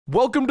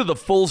Welcome to the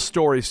Full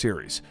Story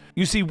series.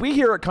 You see, we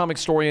here at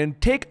Comicstorian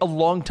take a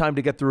long time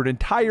to get through an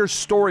entire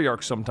story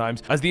arc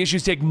sometimes, as the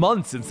issues take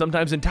months and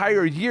sometimes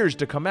entire years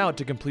to come out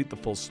to complete the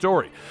full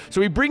story.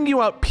 So we bring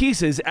you out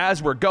pieces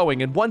as we're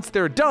going, and once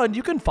they're done,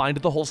 you can find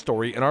the whole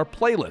story in our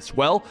playlist.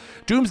 Well,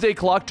 Doomsday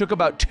Clock took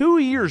about 2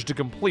 years to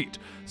complete.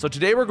 So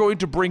today we're going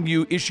to bring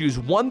you issues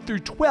 1 through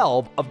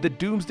 12 of the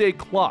Doomsday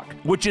Clock,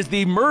 which is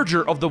the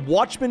merger of the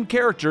Watchmen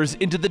characters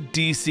into the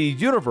DC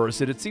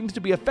universe, and it seems to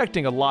be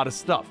affecting a lot of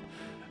stuff.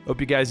 Hope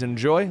you guys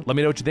enjoy. Let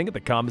me know what you think in the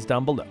comments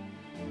down below.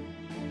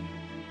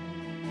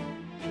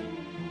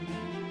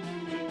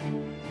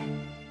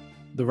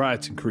 The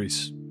riots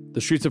increase.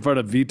 The streets in front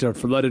of Vita are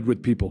flooded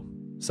with people.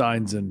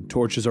 Signs and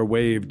torches are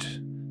waved.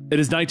 It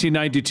is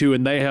 1992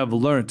 and they have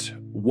learnt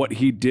what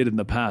he did in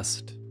the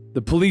past.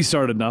 The police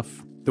aren't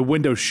enough. The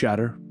windows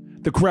shatter.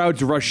 The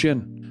crowds rush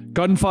in.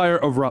 Gunfire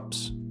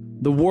erupts.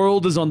 The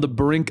world is on the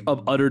brink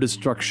of utter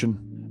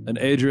destruction, and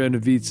Adrian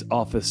Veidt's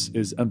office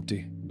is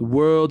empty. The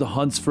world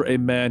hunts for a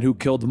man who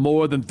killed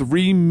more than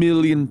 3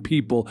 million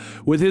people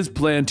with his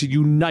plan to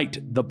unite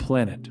the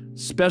planet.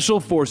 Special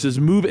forces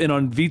move in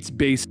on Veidt's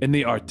base in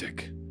the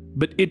Arctic,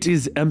 but it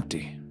is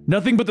empty.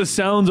 Nothing but the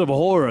sounds of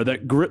horror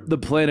that grip the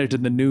planet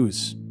in the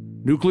news.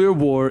 Nuclear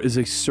war is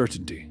a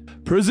certainty.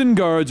 Prison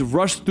guards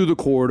rush through the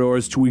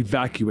corridors to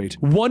evacuate.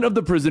 One of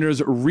the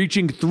prisoners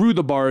reaching through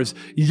the bars,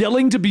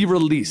 yelling to be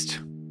released.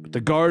 The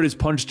guard is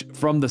punched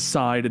from the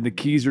side and the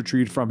keys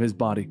retrieved from his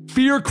body.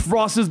 Fear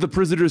crosses the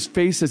prisoner's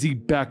face as he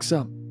backs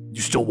up. "You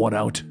still want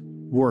out?"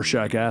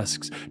 Rorschach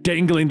asks,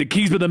 dangling the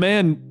keys, but the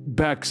man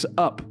backs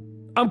up.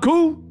 "I'm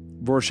cool."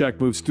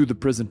 Rorschach moves through the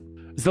prison.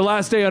 It's the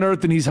last day on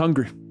Earth and he's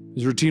hungry.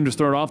 His routine was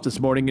thrown off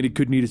this morning and he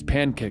couldn't eat his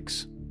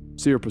pancakes.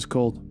 Syrup was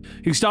cold.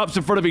 He stops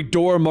in front of a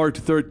door marked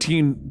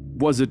 13.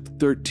 Was it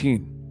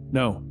 13?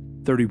 No,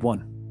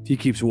 31. He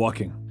keeps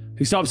walking.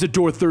 He stops at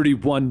door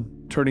 31,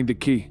 turning the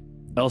key.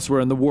 Elsewhere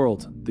in the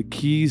world, the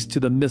keys to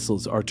the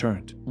missiles are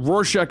turned.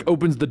 Rorschach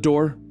opens the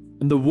door,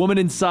 and the woman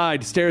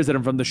inside stares at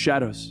him from the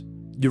shadows.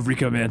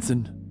 "Eureka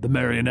Manson, the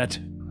marionette."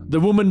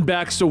 The woman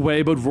backs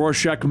away, but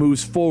Rorschach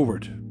moves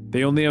forward.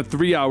 They only have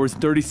 3 hours,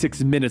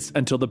 36 minutes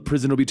until the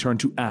prison will be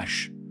turned to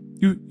ash.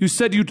 You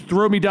said you'd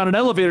throw me down an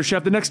elevator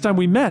shaft the next time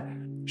we met."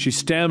 She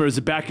stammers,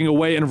 backing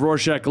away, and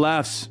Rorschach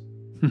laughs.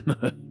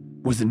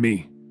 "Wasn't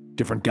me.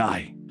 Different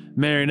guy."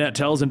 Marionette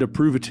tells him to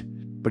prove it,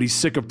 but he's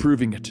sick of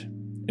proving it.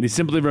 And he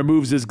simply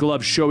removes his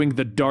glove, showing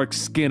the dark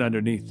skin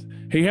underneath.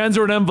 He hands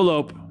her an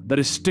envelope that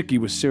is sticky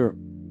with syrup.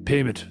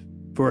 "Payment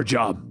for a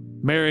job."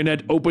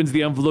 Marionette opens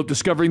the envelope,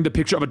 discovering the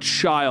picture of a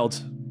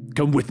child.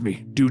 "Come with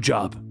me, do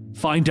job.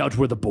 Find out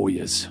where the boy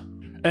is."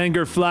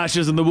 Anger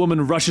flashes and the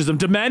woman rushes him,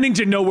 demanding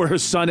to know where her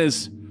son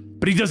is.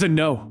 But he doesn't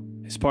know.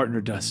 His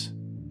partner does.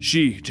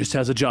 She just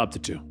has a job to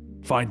do.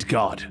 Find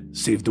God,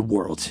 save the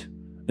world.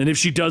 And if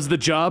she does the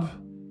job,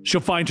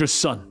 she'll find her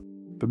son.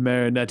 But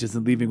Marionette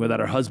isn't leaving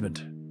without her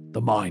husband. The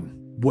mine.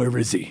 Where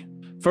is he?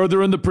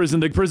 Further in the prison,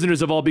 the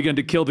prisoners have all begun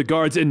to kill the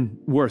guards and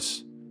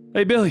worse.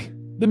 "Hey Billy,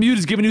 the mute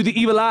is giving you the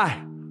evil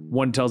eye,"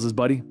 one tells his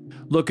buddy.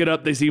 Looking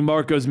up, they see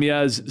Marcos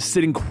Miaz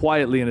sitting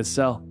quietly in his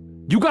cell.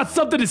 "You got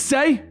something to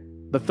say?"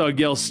 The thug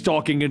yells,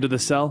 stalking into the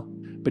cell.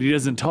 But he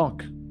doesn't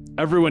talk.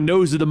 Everyone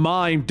knows that the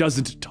mime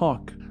doesn't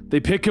talk. They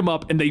pick him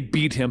up and they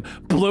beat him,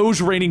 blows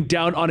raining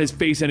down on his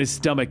face and his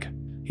stomach.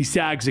 He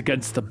sags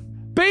against them.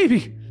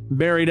 "Baby!"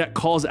 Marionette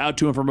calls out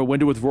to him from a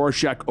window with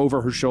Rorschach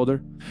over her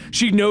shoulder.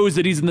 She knows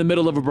that he's in the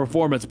middle of a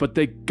performance, but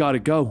they gotta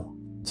go.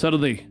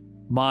 Suddenly,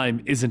 Mime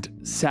isn't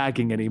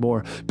sagging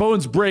anymore.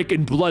 Bones break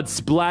and blood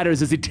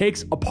splatters as he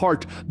takes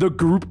apart the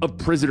group of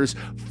prisoners,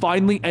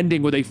 finally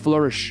ending with a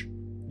flourish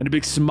and a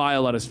big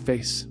smile on his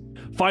face.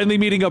 Finally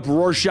meeting up,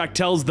 Rorschach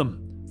tells them,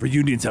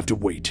 "Reunions have to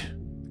wait.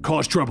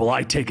 Cause trouble,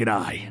 I take an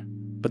eye."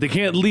 But they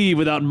can't leave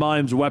without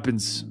Mime's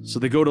weapons, so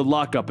they go to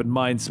lockup and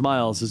Mime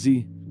smiles as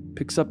he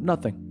picks up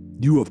nothing.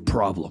 "You have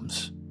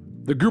problems."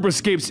 The group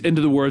escapes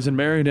into the woods and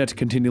Marionette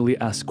continually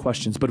asks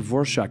questions, but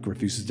Rorschach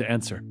refuses to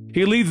answer.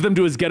 He leads them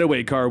to his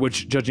getaway car,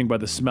 which, judging by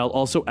the smell,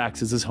 also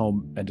acts as his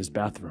home and his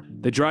bathroom.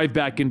 They drive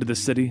back into the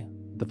city,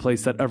 the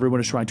place that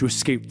everyone is trying to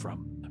escape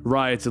from.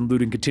 Riots and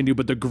looting continue,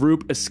 but the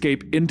group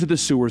escape into the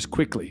sewers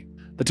quickly.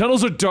 The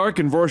tunnels are dark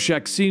and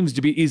Rorschach seems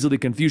to be easily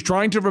confused,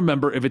 trying to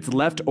remember if it's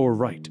left or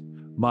right.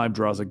 Mime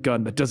draws a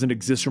gun that doesn't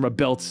exist from a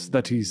belt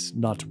that he's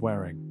not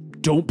wearing.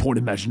 "Don't point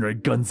imaginary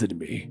guns at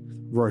me,"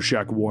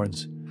 Rorschach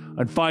warns.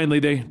 And finally,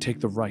 they take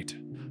the right,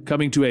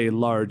 coming to a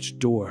large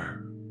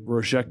door.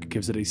 Rorschach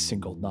gives it a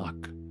single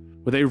knock.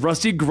 With a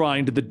rusty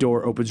grind, the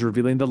door opens,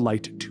 revealing the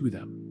light to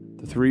them.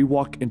 The three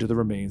walk into the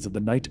remains of the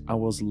Night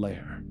Owl's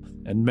lair,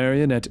 and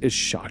Marionette is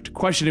shocked,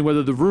 questioning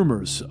whether the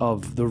rumors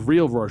of the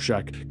real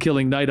Rorschach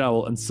killing Night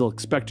Owl and Silk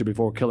Spectre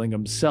before killing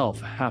himself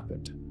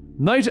happened.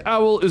 "Night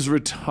Owl is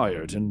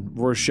retired, and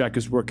Rorschach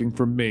is working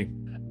for me,"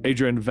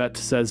 Adrian Veidt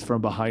says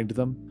from behind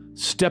them,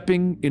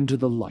 stepping into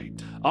the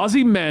light.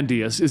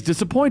 Ozymandias is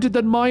disappointed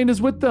that Mine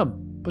is with them,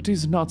 but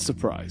he's not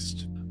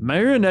surprised.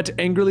 Marionette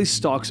angrily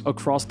stalks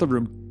across the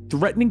room,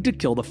 threatening to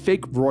kill the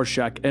fake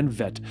Rorschach and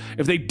Veidt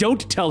if they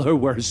don't tell her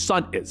where his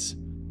son is.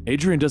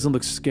 Adrian doesn't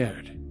look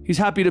scared. He's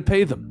happy to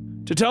pay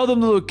them, to tell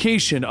them the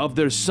location of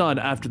their son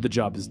after the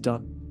job is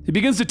done. He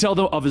begins to tell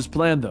them of his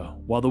plan, though,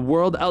 while the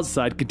world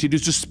outside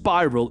continues to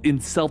spiral in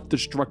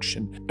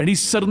self-destruction, and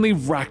he's suddenly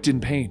racked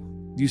in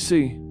pain. You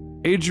see,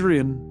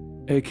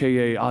 Adrian,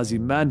 aka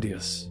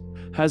Ozymandias,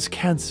 has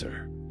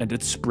cancer, and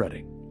it's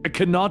spreading. It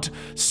cannot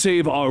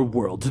save our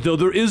world, though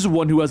there is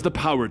one who has the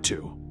power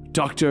to.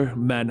 Dr.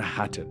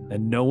 Manhattan,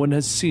 and no one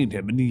has seen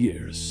him in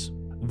years.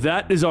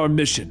 That is our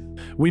mission.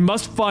 We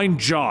must find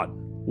John,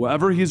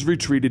 wherever he is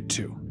retreated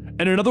to.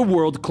 In another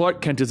world,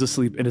 Clark Kent is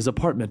asleep in his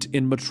apartment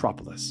in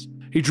Metropolis.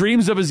 He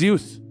dreams of his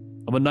youth,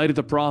 of a night at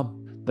the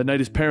prom, the night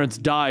his parents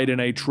died in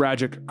a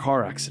tragic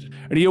car accident,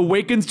 and he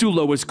awakens to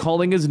Lois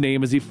calling his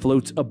name as he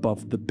floats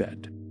above the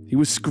bed. He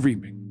was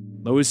screaming.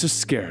 Lois is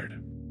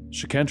scared.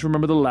 She can't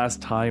remember the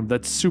last time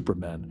that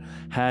Superman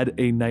had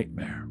a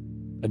nightmare.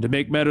 And to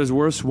make matters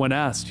worse, when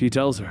asked, he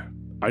tells her,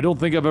 "I don't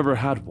think I've ever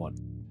had one."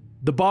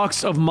 The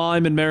box of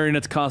mime and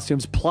marionette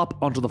costumes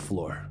plop onto the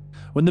floor.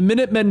 When the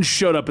Minutemen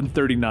showed up in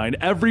 39,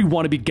 every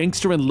wannabe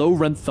gangster and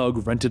low-rent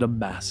thug rented a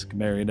mask,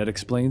 Marionette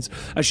explains,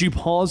 as she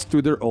paws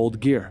through their old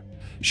gear.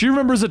 She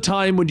remembers a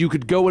time when you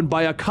could go and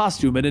buy a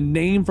costume and a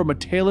name from a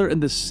tailor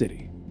in the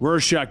city.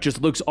 Rorschach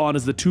just looks on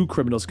as the two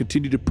criminals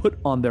continue to put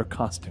on their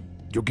costume.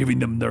 "You're giving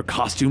them their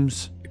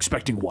costumes?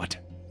 Expecting what?"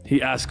 he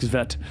asks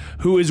Vet,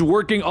 who is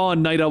working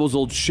on Night Owl's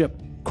old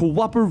ship.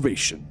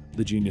 "Cooperation,"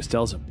 the genius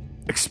tells him.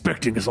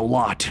 "Expecting is a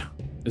lot,"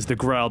 is the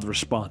growled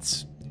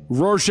response.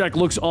 Rorschach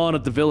looks on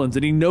at the villains,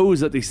 and he knows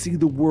that they see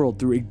the world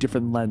through a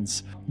different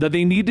lens, that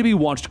they need to be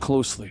watched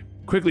closely.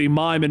 Quickly,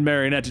 Mime and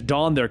Marionette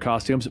don their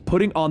costumes,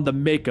 putting on the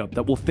makeup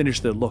that will finish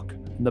their look.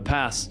 In the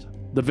past,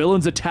 the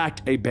villains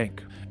attacked a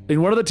bank,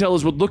 and one of the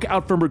tellers would look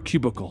out from her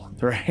cubicle,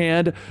 her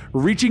hand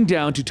reaching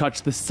down to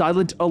touch the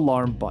silent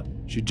alarm button.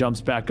 She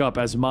jumps back up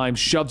as Mime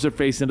shoves her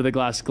face into the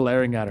glass,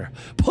 glaring at her.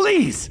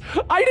 "Please!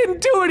 I didn't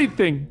do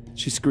anything!"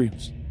 she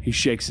screams. He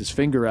shakes his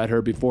finger at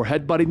her before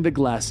headbutting the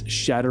glass,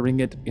 shattering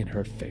it in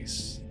her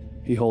face.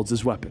 He holds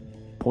his weapon,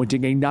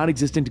 pointing a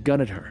non-existent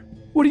gun at her.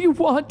 "What do you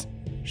want?"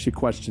 she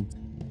questions.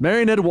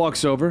 Marionette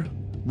walks over,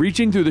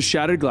 reaching through the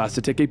shattered glass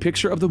to take a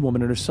picture of the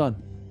woman and her son.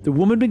 The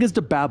woman begins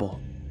to babble,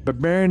 but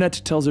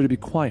Marionette tells her to be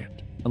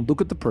quiet and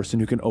look at the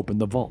person who can open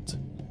the vault.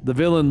 The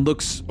villain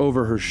looks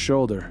over her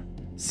shoulder,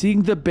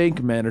 seeing the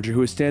bank manager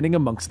who is standing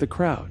amongst the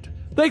crowd.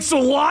 "Thanks a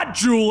lot,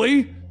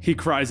 Julie!" he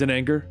cries in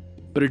anger,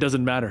 but it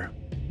doesn't matter.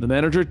 The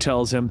manager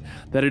tells him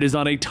that it is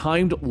on a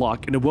timed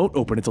lock and it won't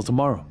open until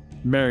tomorrow.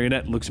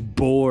 Marionette looks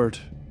bored,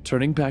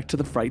 turning back to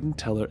the frightened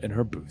teller in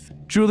her booth.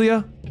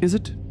 "Julia, is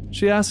it?"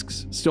 she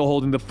asks, still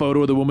holding the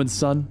photo of the woman's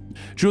son.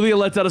 Julia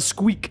lets out a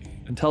squeak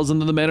and tells him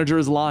that the manager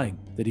is lying,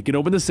 that he can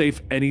open the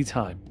safe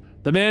anytime.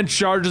 The man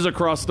charges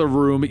across the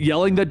room,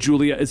 yelling that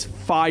Julia is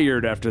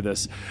fired after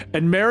this,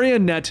 and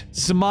Marionette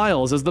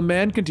smiles as the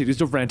man continues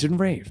to rant and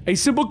rave. A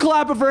simple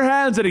clap of her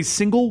hands and a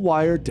single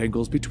wire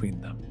dangles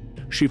between them.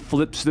 She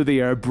flips through the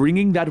air,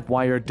 bringing that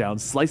wire down,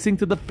 slicing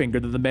to the finger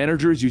that the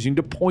manager is using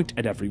to point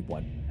at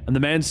everyone. And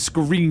the man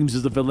screams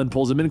as the villain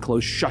pulls him in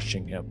close,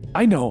 shushing him.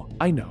 I know.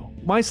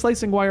 My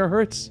slicing wire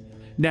hurts.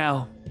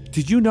 Now,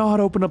 did you know how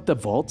to open up the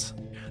vault?"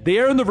 The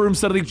air in the room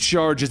suddenly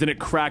charges and it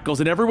crackles,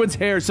 and everyone's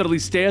hair suddenly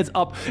stands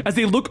up as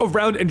they look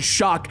around in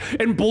shock,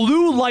 and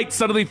blue light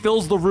suddenly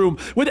fills the room,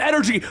 with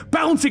energy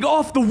bouncing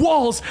off the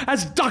walls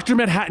as Dr.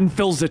 Manhattan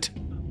fills it.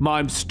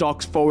 Mime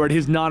stalks forward,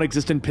 his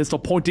non-existent pistol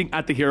pointing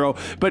at the hero,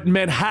 but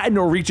Manhattan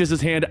reaches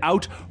his hand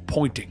out,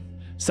 pointing.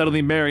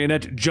 Suddenly,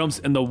 Marionette jumps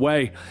in the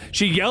way.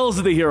 She yells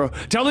at the hero,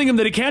 telling him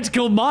that he can't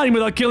kill Mime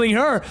without killing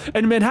her,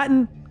 and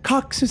Manhattan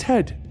cocks his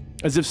head,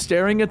 as if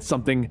staring at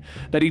something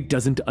that he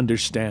doesn't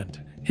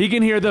understand. He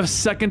can hear the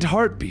second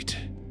heartbeat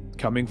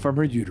coming from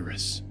her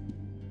uterus.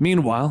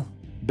 Meanwhile,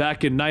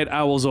 back in Night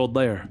Owl's old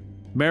lair,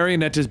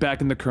 Marionette is back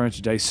in the current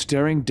day,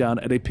 staring down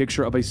at a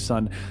picture of a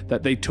son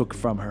that they took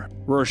from her.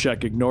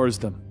 Rorschach ignores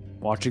them,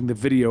 watching the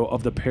video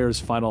of the pair's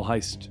final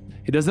heist.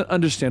 He doesn't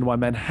understand why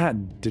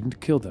Manhattan didn't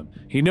kill them.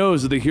 He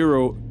knows that the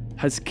hero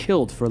has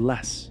killed for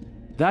less.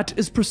 That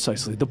is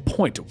precisely the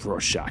point,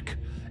 Rorschach,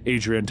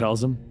 Adrian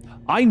tells him.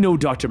 I know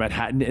Dr.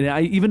 Manhattan, and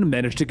I even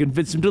managed to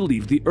convince him to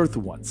leave the Earth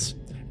once.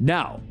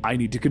 Now, I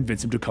need to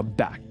convince him to come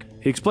back.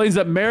 He explains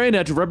that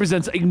Marionette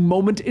represents a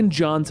moment in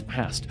John's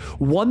past,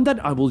 one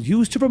that I will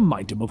use to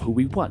remind him of who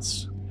he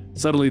was.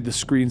 Suddenly, the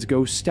screens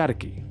go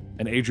staticky,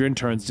 and Adrian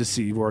turns to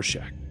see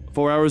Rorschach.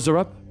 4 hours are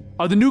up.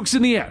 Are the nukes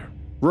in the air?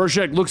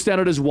 Rorschach looks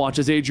down at his watch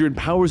as Adrian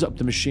powers up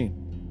the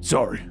machine.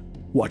 Sorry,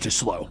 watch is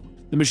slow.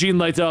 The machine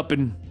lights up,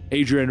 and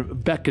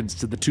Adrian beckons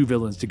to the two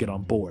villains to get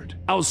on board.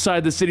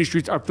 Outside, the city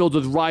streets are filled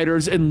with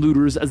rioters and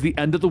looters as the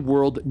end of the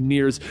world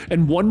nears,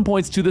 and one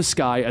points to the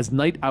sky as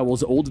Night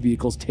Owl's old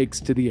vehicles takes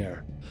to the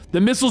air. The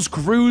missiles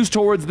cruise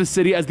towards the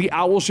city as the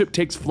Owl ship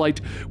takes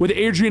flight, with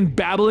Adrian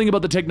babbling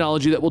about the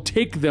technology that will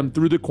take them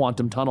through the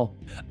quantum tunnel.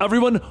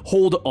 Everyone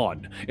hold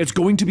on. It's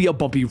going to be a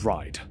bumpy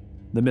ride.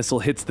 The missile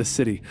hits the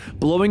city,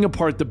 blowing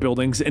apart the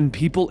buildings and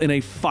people in a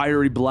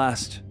fiery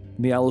blast.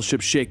 And the Owl ship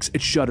shakes,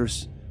 it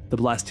shudders, the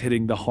blast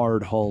hitting the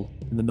hard hull,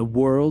 and then the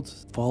world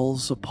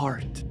falls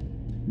apart.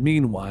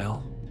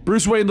 Meanwhile,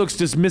 Bruce Wayne looks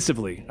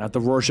dismissively at the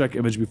Rorschach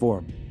image before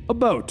him. A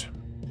boat,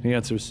 he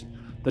answers.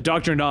 The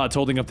doctor nods,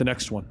 holding up the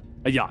next one.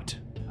 A yacht.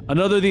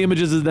 Another of the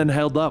images is then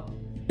held up.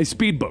 A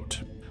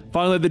speedboat.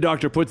 Finally, the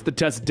doctor puts the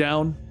test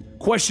down,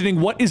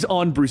 questioning what is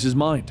on Bruce's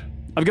mind.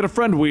 I've got a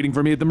friend waiting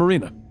for me at the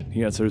marina,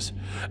 he answers.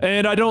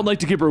 And I don't like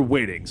to keep her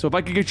waiting, so if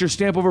I could get your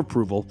stamp of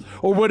approval,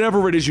 or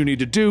whatever it is you need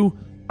to do,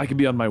 I can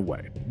be on my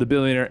way. The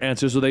billionaire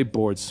answers with a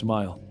bored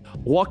smile.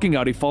 Walking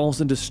out, he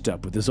falls into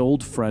step with his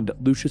old friend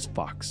Lucius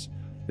Fox.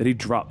 Then he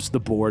drops the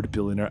bored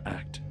billionaire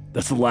act.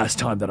 That's the last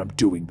time that I'm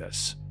doing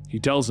this, he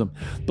tells him.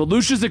 But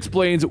Lucius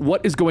explains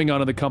what is going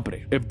on in the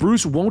company. If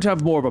Bruce won't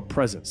have more of a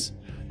presence,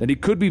 then he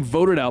could be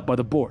voted out by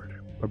the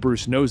board. But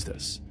Bruce knows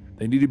this.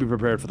 They need to be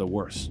prepared for the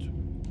worst.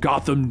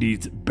 Gotham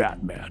needs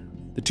Batman.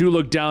 The two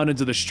look down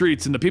into the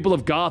streets, and the people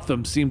of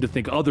Gotham seem to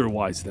think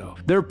otherwise, though.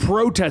 They're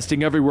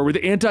protesting everywhere with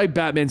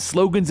anti-Batman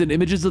slogans and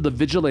images of the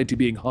vigilante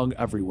being hung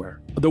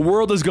everywhere. The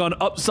world has gone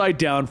upside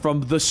down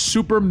from the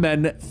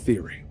Supermen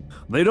theory.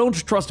 They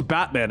don't trust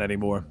Batman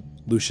anymore,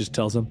 Lucius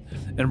tells him,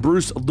 and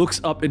Bruce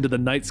looks up into the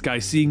night sky,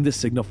 seeing the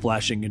signal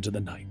flashing into the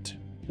night.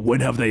 When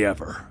have they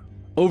ever?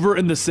 Over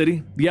in the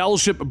city, the owl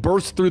ship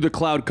bursts through the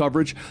cloud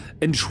coverage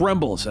and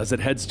trembles as it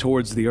heads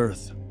towards the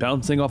Earth,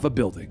 bouncing off a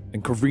building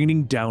and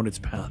careening down its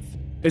path.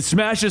 It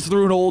smashes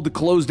through an old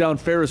closed-down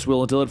Ferris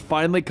wheel until it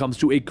finally comes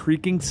to a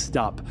creaking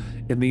stop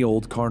in the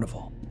old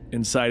carnival.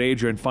 Inside,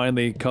 Adrian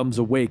finally comes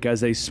awake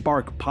as a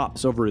spark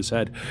pops over his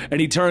head, and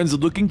he turns,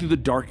 looking through the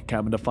dark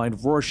cabin to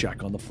find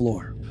Rorschach on the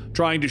floor.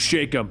 Trying to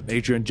shake him,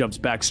 Adrian jumps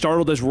back,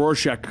 startled as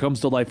Rorschach comes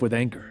to life with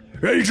anger.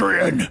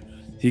 Adrian!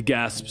 He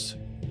gasps.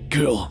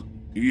 Kill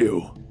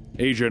you.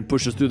 Adrian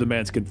pushes through the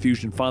man's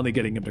confusion, finally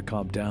getting him to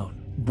calm down.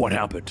 What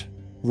happened?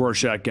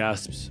 Rorschach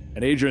gasps,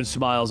 and Adrian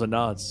smiles and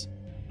nods.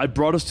 I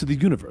brought us to the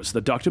universe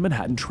that Dr.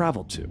 Manhattan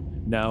traveled to.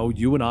 Now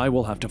you and I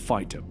will have to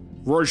fight him.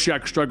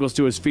 Rorschach struggles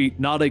to his feet,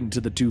 nodding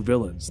to the two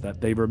villains that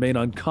they remain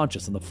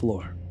unconscious on the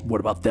floor. What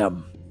about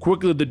them?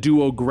 Quickly, the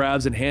duo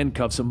grabs and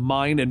handcuffs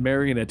Mine and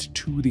Marionette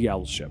to the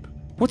owl ship.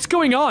 What's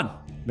going on?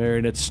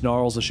 Marionette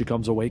snarls as she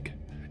comes awake.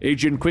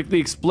 Adrian quickly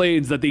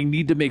explains that they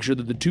need to make sure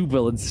that the two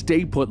villains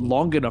stay put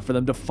long enough for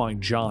them to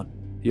find John.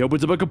 He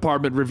opens up a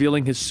compartment,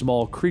 revealing his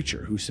small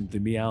creature, who simply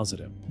meows at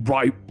him.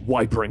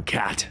 Why bring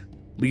Cat?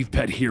 Leave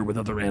Pet here with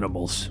other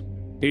animals.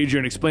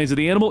 Adrian explains that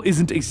the animal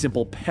isn't a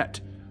simple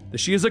pet, that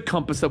she is a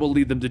compass that will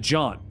lead them to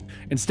John.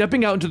 And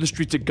stepping out into the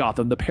streets of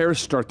Gotham, the pair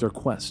start their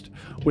quest,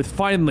 with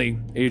finally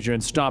Adrian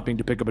stopping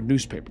to pick up a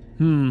newspaper.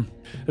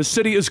 The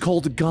city is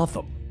called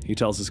Gotham, he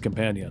tells his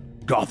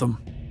companion.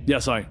 Gotham?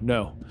 Yes, I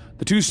know.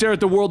 The two stare at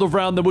the world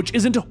around them, which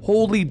isn't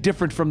wholly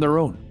different from their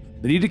own.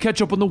 They need to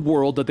catch up on the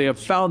world that they have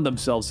found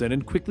themselves in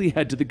and quickly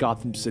head to the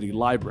Gotham City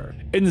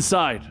Library.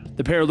 Inside,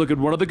 the pair look at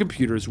one of the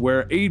computers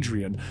where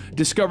Adrian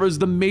discovers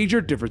the major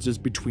differences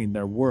between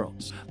their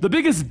worlds. The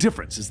biggest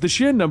difference is the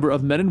sheer number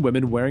of men and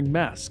women wearing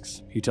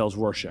masks, he tells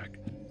Rorschach.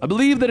 I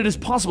believe that it is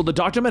possible that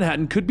Dr.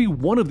 Manhattan could be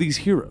one of these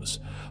heroes,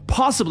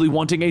 possibly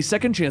wanting a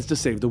second chance to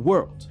save the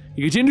world.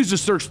 He continues to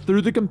search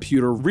through the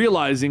computer,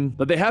 realizing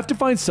that they have to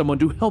find someone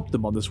to help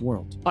them on this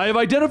world. I have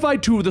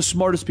identified two of the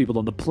smartest people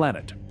on the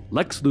planet,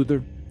 Lex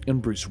Luthor and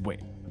Bruce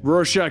Wayne.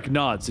 Rorschach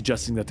nods,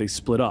 suggesting that they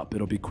split up.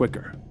 It'll be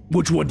quicker.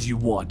 Which one do you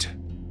want?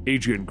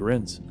 Adrian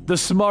grins. The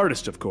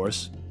smartest, of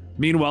course.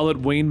 Meanwhile, at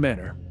Wayne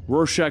Manor,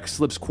 Rorschach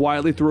slips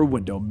quietly through a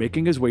window,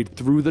 making his way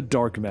through the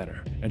dark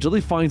manor, until he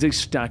finds a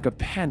stack of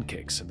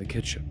pancakes in the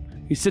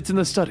kitchen. He sits in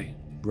the study,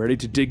 ready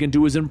to dig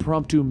into his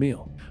impromptu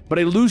meal. But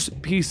a loose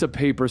piece of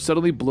paper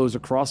suddenly blows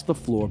across the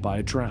floor by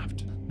a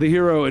draft. The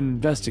hero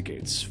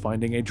investigates,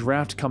 finding a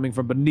draft coming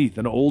from beneath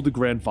an old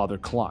grandfather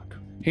clock.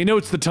 He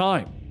notes the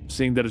time,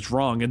 seeing that it's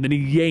wrong, and then he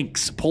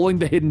yanks, pulling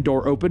the hidden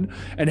door open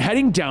and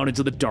heading down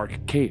into the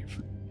dark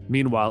cave.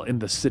 Meanwhile, in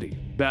the city,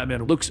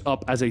 Batman looks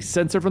up as a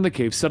sensor from the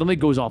cave suddenly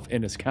goes off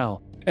in his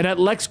cowl. And at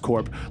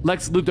LexCorp,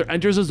 Lex Luthor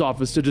enters his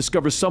office to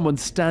discover someone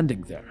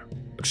standing there.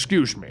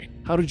 Excuse me,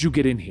 how did you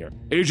get in here?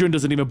 Adrian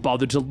doesn't even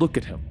bother to look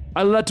at him.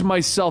 I let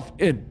myself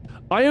in.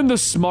 I am the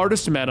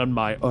smartest man on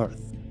my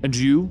Earth, and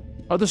you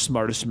are the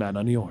smartest man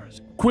on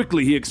yours.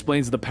 Quickly, he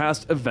explains the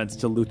past events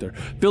to Luthor,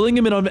 filling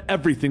him in on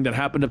everything that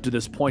happened up to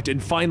this point,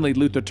 and finally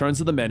Luthor turns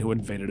to the man who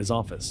invaded his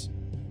office.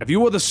 If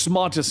you are the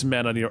smartest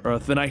man on your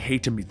Earth, then I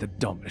hate to meet the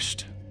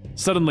dumbest.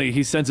 Suddenly,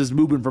 he senses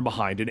movement from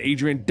behind, and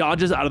Adrian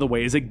dodges out of the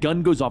way as a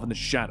gun goes off in the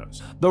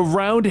shadows. The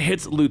round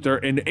hits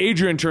Luthor, and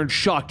Adrian turns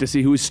shocked to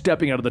see who is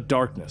stepping out of the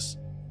darkness.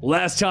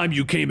 Last time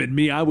you came at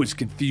me, I was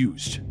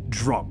confused,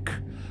 drunk.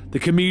 The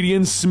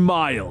comedian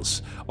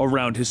smiles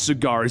around his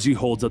cigar as he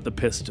holds up the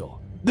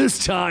pistol.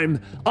 This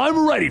time,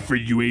 I'm ready for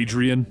you,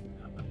 Adrian.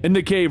 In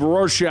the cave,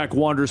 Rorschach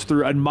wanders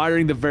through,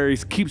 admiring the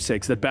various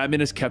keepsakes that Batman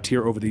has kept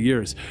here over the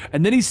years,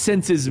 and then he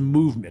senses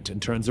movement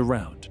and turns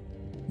around.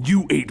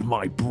 You ate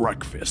my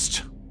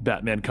breakfast,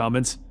 Batman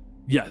comments.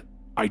 Yeah,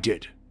 I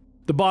did.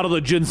 The bottle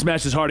of gin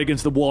smashes hard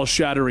against the wall,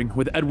 shattering,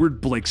 with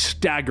Edward Blake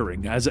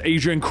staggering as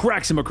Adrian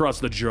cracks him across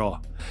the jaw.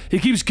 He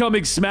keeps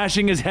coming,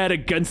 smashing his head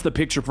against the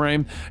picture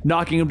frame,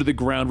 knocking him to the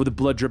ground with the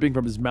blood dripping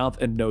from his mouth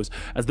and nose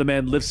as the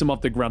man lifts him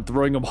off the ground,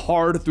 throwing him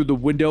hard through the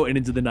window and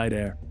into the night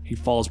air. He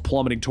falls,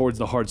 plummeting towards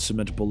the hard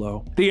cement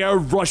below. The air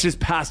rushes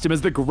past him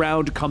as the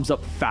ground comes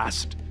up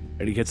fast,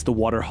 and he hits the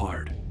water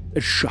hard.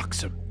 It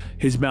shocks him.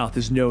 His mouth,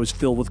 his nose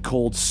filled with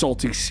cold,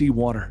 salty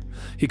seawater.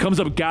 He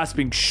comes up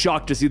gasping,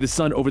 shocked to see the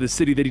sun over the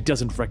city that he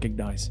doesn't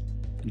recognize.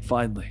 And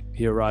finally,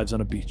 he arrives on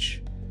a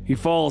beach. He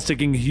falls,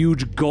 taking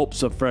huge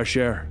gulps of fresh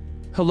air.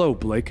 "Hello,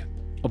 Blake,"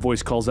 a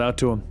voice calls out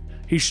to him.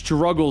 He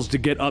struggles to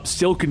get up,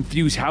 still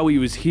confused how he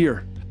was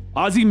here.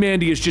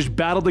 Ozymandias just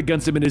battled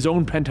against him in his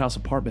own penthouse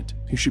apartment.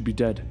 He should be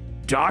dead.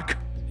 "Doc?"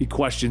 he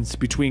questions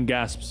between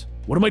gasps.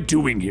 "What am I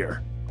doing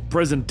here?"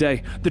 Present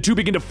day, the two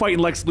begin to fight in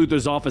Lex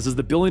Luthor's office as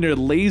the billionaire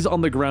lays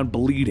on the ground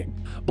bleeding.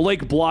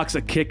 Blake blocks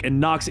a kick and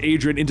knocks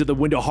Adrian into the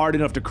window hard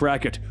enough to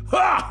crack it.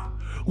 "Ha!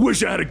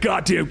 Wish I had a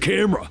goddamn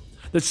camera.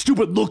 That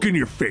stupid look in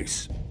your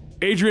face."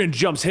 Adrian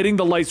jumps, hitting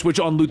the light switch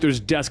on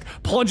Luthor's desk,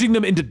 plunging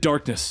them into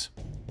darkness.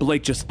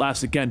 Blake just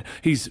laughs again.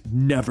 He's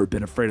never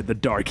been afraid of the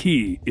dark.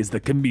 He is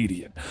the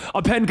comedian.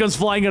 A pen comes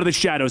flying out of the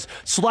shadows,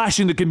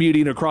 slashing the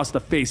comedian across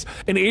the face,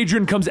 and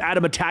Adrian comes at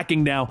him,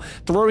 attacking now,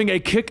 throwing a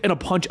kick and a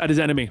punch at his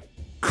enemy.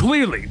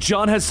 Clearly,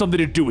 John has something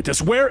to do with this.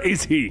 Where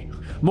is he?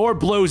 More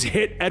blows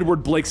hit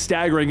Edward Blake,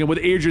 staggering, and with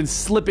Adrian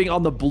slipping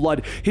on the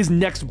blood, his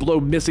next blow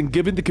missing,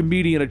 giving the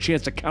comedian a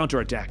chance to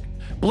counterattack.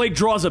 Blake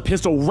draws a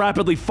pistol,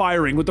 rapidly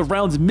firing, with the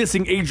rounds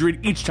missing Adrian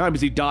each time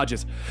as he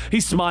dodges. He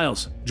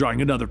smiles,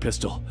 drawing another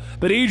pistol,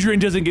 but Adrian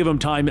doesn't give him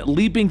time,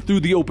 leaping through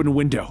the open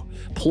window,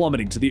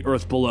 plummeting to the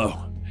earth below.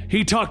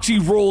 He tucks, he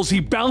rolls,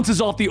 he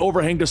bounces off the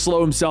overhang to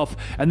slow himself,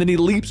 and then he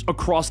leaps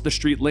across the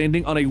street,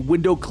 landing on a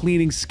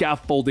window-cleaning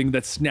scaffolding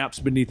that snaps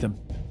beneath him.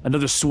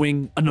 Another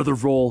swing, another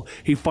roll.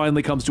 He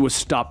finally comes to a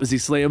stop as he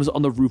slams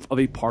on the roof of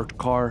a parked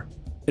car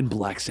and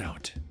blacks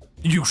out.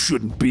 "You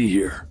shouldn't be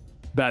here,"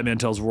 Batman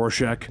tells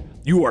Rorschach.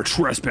 "You are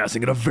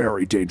trespassing in a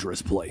very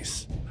dangerous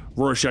place."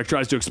 Rorschach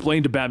tries to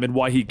explain to Batman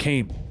why he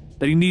came,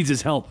 that he needs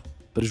his help,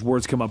 but his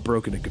words come out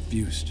broken and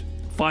confused.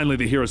 Finally,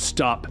 the heroes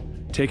stop,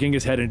 taking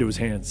his head into his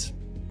hands.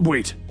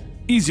 "Wait,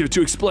 easier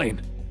to explain,"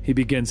 he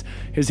begins,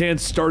 his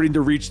hands starting to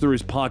reach through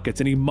his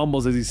pockets, and he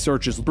mumbles as he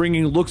searches,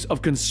 bringing looks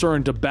of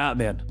concern to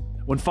Batman,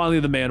 when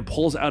finally the man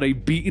pulls out a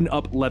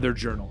beaten-up leather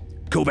journal.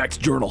 "Kovac's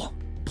journal.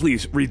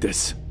 Please, read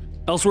this."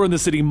 Elsewhere in the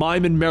city,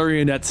 Mime and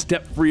Marionette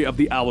step free of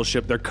the owl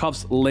ship, their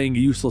cuffs laying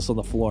useless on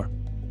the floor.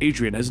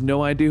 "Adrian has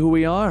no idea who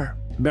we are,"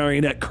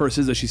 Marionette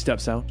curses as she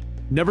steps out.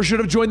 "Never should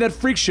have joined that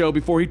freak show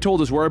before he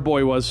told us where our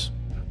boy was."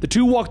 The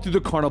two walk through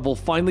the carnival,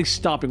 finally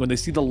stopping when they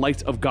see the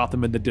lights of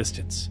Gotham in the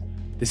distance.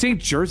 "This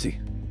ain't Jersey.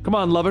 Come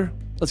on, lover.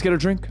 Let's get a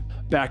drink."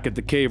 Back at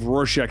the cave,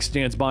 Rorschach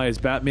stands by as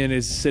Batman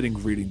is sitting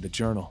reading the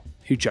journal.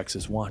 He checks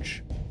his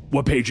watch.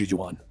 "What page are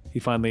you on?" he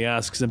finally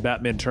asks, and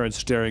Batman turns,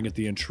 staring at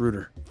the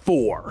intruder.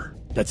 4.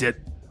 "That's it?"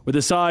 With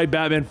a sigh,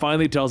 Batman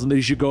finally tells him that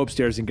he should go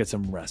upstairs and get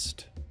some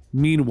rest.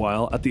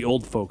 Meanwhile, at the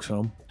old folks'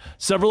 home,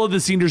 several of the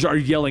seniors are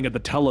yelling at the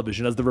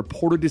television as the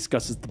reporter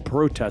discusses the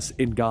protests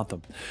in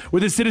Gotham,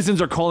 where the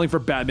citizens are calling for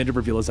Batman to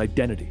reveal his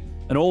identity.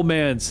 An old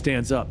man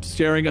stands up,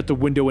 staring at the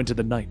window into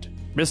the night.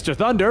 "Mr.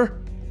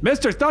 Thunder!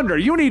 Mr. Thunder,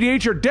 you need to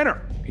eat your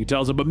dinner!" he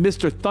tells him, but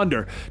Mr.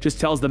 Thunder just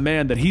tells the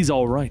man that he's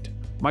all right.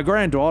 "My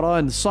granddaughter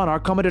and son are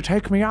coming to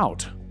take me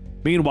out."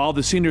 Meanwhile,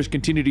 the seniors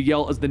continue to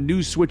yell as the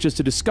news switches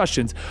to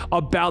discussions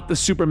about the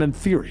Superman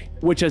theory,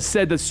 which has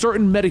said that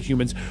certain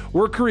metahumans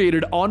were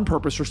created on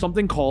purpose for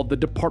something called the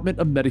Department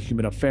of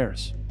Metahuman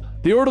Affairs.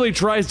 The orderly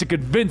tries to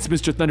convince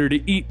Mr. Thunder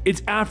to eat.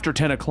 It's after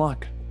 10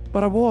 o'clock.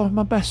 "But I wore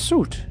my best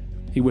suit,"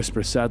 he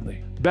whispers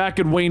sadly. Back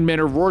in Wayne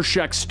Manor,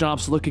 Rorschach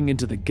stops, looking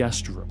into the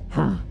guest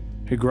room.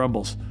 He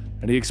grumbles,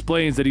 and he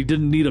explains that he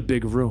didn't need a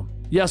big room.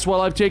 "Yes,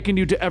 well, I've taken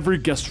you to every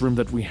guest room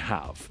that we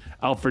have,"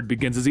 Alfred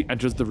begins as he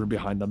enters the room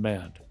behind the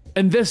man.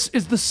 "And this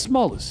is the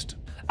smallest."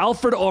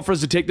 Alfred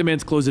offers to take the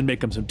man's clothes and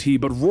make him some tea,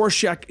 but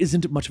Rorschach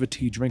isn't much of a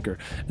tea drinker,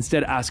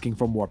 instead asking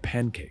for more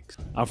pancakes.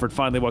 Alfred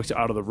finally walks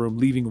out of the room,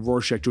 leaving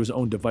Rorschach to his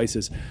own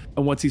devices,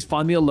 and once he's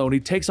finally alone, he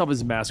takes off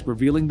his mask,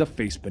 revealing the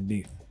face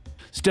beneath.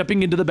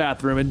 Stepping into the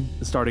bathroom and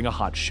starting a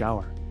hot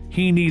shower.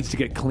 He needs to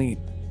get clean.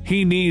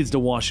 He needs to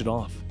wash it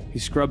off. He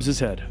scrubs his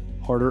head,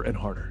 harder and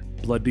harder.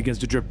 Blood begins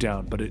to drip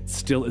down, but it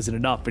still isn't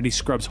enough, and he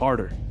scrubs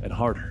harder and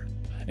harder.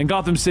 In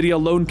Gotham City, a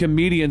lone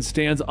comedian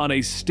stands on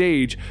a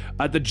stage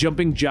at the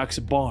Jumping Jack's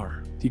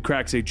bar. He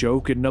cracks a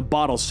joke, and a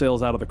bottle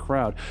sails out of the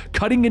crowd,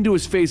 cutting into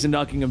his face and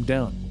knocking him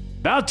down.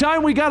 "About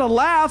time we got a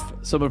laugh!"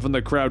 someone from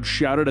the crowd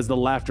shouted as the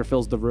laughter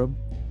fills the room.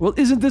 "Well,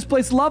 isn't this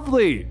place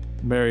lovely?"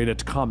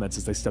 Marionette comments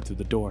as they step through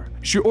the door.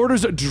 She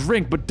orders a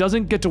drink, but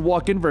doesn't get to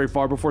walk in very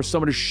far before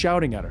someone is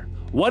shouting at her.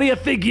 "What do you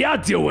think you're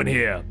doing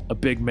here?" a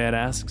big man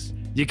asks.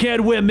 "You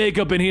can't wear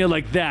makeup in here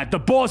like that. The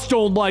boss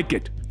don't like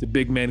it." The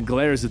big man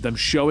glares at them,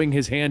 showing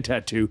his hand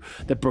tattoo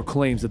that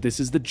proclaims that this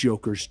is the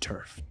Joker's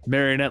turf.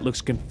 Marionette looks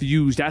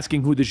confused,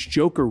 asking who this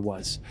Joker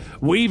was,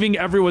 waving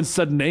everyone's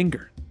sudden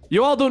anger.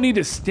 You all don't need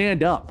to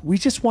stand up. We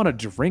just want a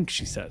drink,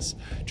 she says,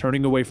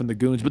 turning away from the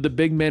goons, but the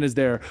big man is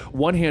there,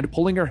 one hand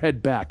pulling her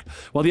head back,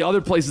 while the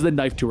other places a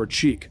knife to her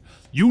cheek.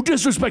 You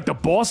disrespect the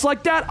boss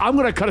like that? I'm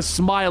gonna cut a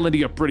smile into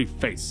your pretty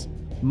face.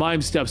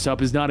 Mime steps up,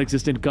 his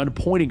non-existent gun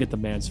pointing at the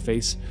man's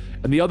face,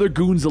 and the other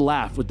goons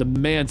laugh with the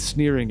man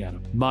sneering at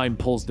him. Mime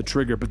pulls the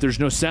trigger, but there's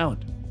no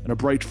sound, and a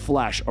bright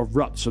flash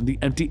erupts from the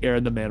empty air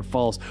and the man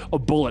falls, a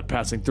bullet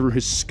passing through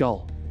his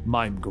skull.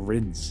 Mime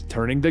grins,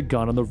 turning the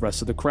gun on the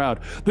rest of the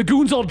crowd. The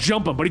goons all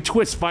jump him, but he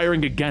twists,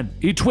 firing again.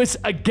 He twists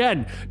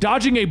again,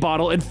 dodging a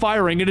bottle and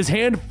firing, and his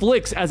hand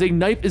flicks as a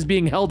knife is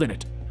being held in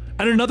it.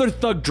 And another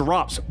thug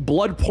drops,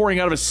 blood pouring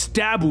out of a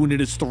stab wound in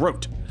his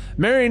throat.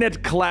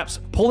 Marionette collapses,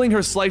 pulling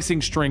her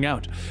slicing string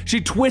out. She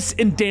twists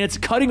and dances,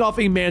 cutting off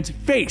a man's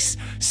face,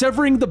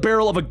 severing the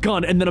barrel of a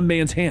gun and then a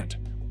man's hand.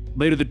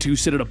 Later, the two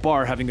sit at a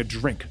bar having a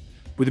drink,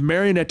 with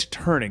Marionette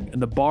turning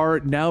and the bar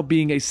now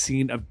being a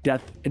scene of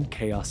death and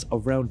chaos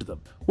around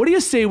them. What do you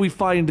say we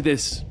find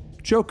this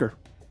Joker?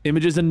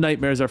 Images and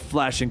nightmares are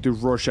flashing through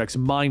Rorschach's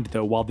mind,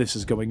 though, while this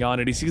is going on,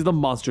 and he sees the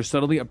monster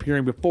suddenly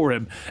appearing before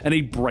him in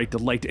a bright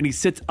light, and he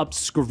sits up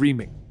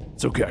screaming.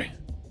 It's okay.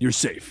 You're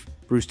safe.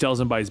 Bruce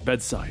tells him by his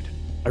bedside.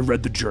 I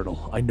read the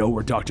journal. I know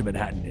where Dr.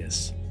 Manhattan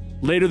is.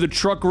 Later, the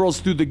truck rolls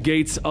through the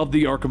gates of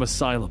the Arkham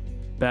Asylum.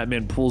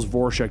 Batman pulls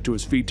Rorschach to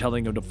his feet,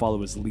 telling him to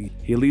follow his lead.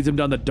 He leads him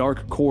down the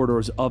dark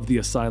corridors of the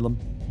asylum,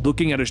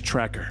 looking at his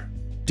tracker.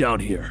 Down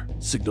here,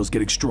 signal's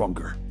getting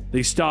stronger.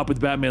 They stop with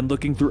Batman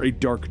looking through a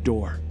dark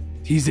door.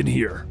 He's in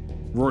here.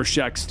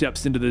 Rorschach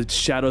steps into the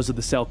shadows of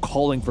the cell,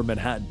 calling for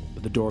Manhattan,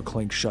 but the door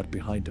clanks shut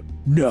behind him.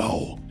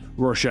 No!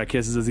 Rorschach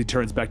hisses as he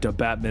turns back to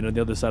Batman on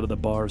the other side of the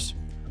bars.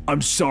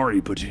 I'm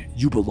sorry, but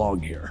you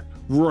belong here.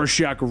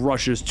 Rorschach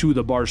rushes to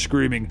the bar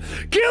screaming,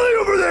 Killing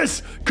over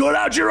this! Cut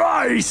out your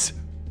eyes!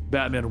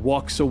 Batman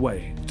walks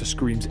away to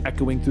screams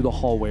echoing through the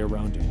hallway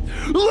around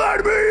him.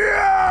 Let me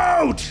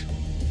out!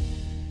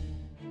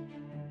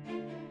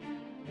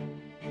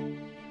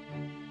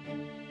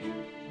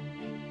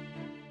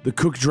 The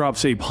cook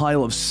drops a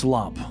pile of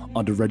slop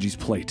onto Reggie's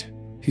plate.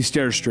 He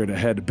stares straight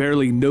ahead,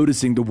 barely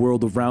noticing the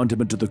world around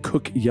him until the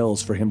cook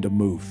yells for him to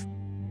move.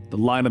 The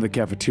line of the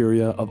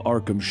cafeteria of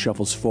Arkham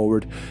shuffles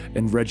forward,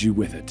 and Reggie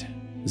with it.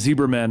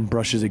 Zebra Man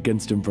brushes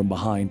against him from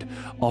behind,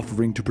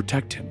 offering to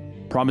protect him,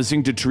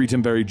 promising to treat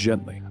him very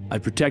gently. I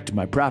protect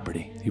my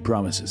property, he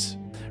promises.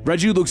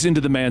 Reggie looks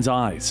into the man's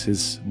eyes,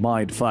 his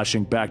mind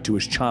flashing back to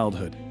his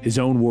childhood, his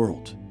own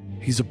world.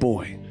 He's a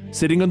boy,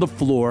 sitting on the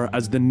floor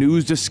as the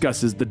news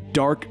discusses the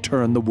dark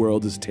turn the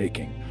world is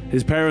taking.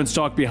 His parents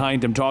talk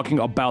behind him, talking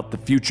about the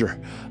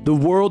future, the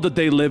world that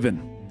they live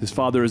in. His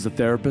father is a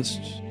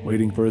therapist,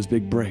 waiting for his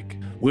big break,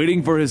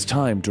 waiting for his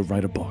time to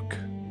write a book.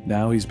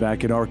 Now he's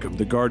back in Arkham,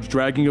 the guards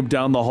dragging him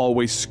down the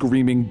hallway,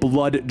 screaming,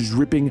 blood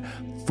dripping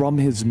from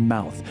his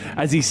mouth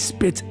as he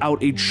spits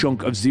out a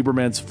chunk of Zebra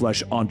Man's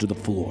flesh onto the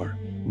floor.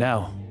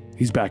 Now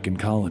he's back in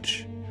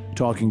college,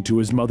 talking to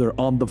his mother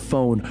on the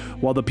phone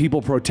while the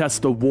people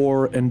protest the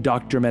war and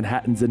Dr.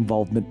 Manhattan's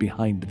involvement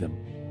behind them.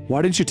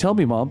 Why didn't you tell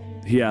me, Mom?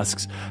 He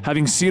asks,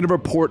 having seen a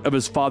report of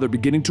his father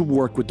beginning to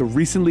work with the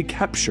recently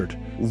captured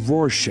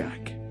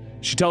Rorschach.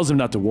 She tells him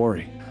not to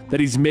worry, that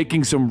he's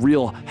making some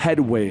real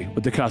headway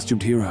with the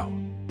costumed hero.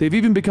 They've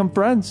even become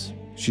friends,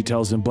 she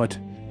tells him, but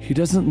he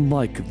doesn't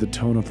like the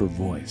tone of her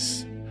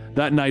voice.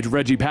 That night,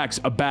 Reggie packs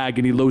a bag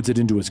and he loads it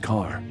into his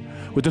car.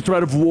 With the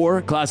threat of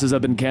war, classes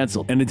have been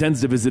canceled and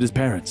intends to visit his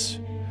parents.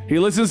 He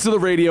listens to the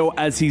radio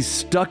as he's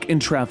stuck in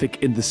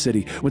traffic in the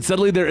city, when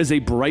suddenly there is a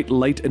bright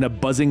light and a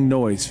buzzing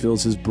noise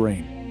fills his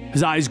brain.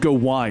 His eyes go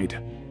wide,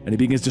 and he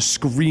begins to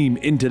scream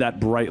into that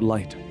bright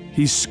light.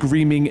 He's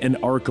screaming in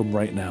Arkham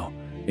right now,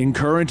 in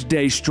current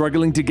day,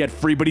 struggling to get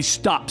free, but he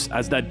stops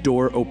as that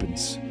door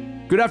opens.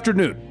 Good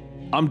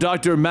afternoon. I'm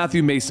Dr.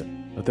 Matthew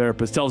Mason, the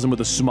therapist tells him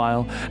with a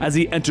smile as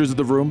he enters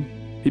the room.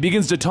 He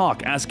begins to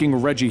talk, asking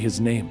Reggie his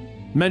name,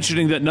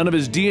 mentioning that none of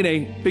his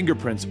DNA,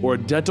 fingerprints, or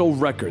dental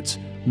records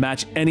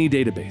match any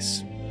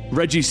database.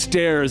 Reggie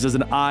stares as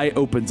an eye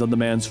opens on the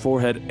man's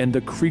forehead and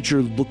the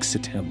creature looks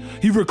at him.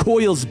 He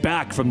recoils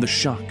back from the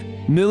shock.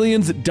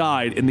 Millions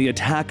died in the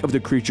attack of the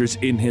creatures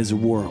in his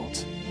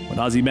world, when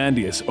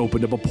Ozymandias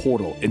opened up a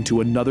portal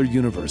into another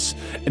universe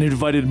and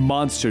invited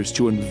monsters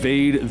to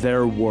invade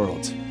their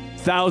world.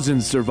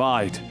 Thousands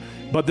survived,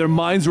 but their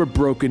minds were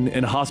broken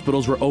and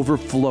hospitals were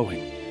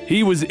overflowing.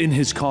 He was in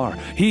his car.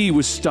 He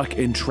was stuck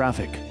in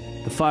traffic.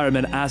 The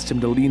firemen asked him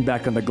to lean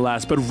back on the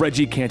glass, but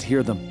Reggie can't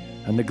hear them.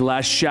 And the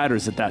glass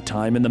shatters at that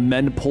time, and the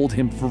men pulled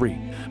him free.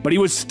 But he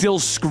was still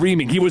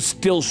screaming. He was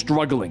still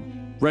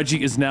struggling.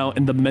 Reggie is now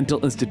in the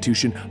mental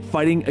institution,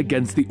 fighting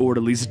against the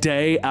orderlies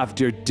day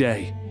after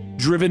day.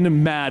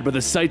 Driven mad by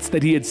the sights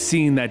that he had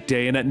seen that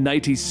day, and at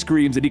night he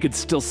screams and he could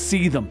still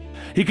see them.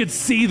 He could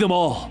see them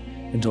all.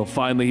 Until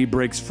finally he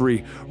breaks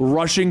free,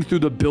 rushing through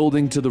the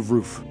building to the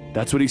roof.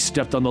 That's when he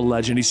stepped on the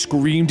ledge and he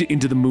screamed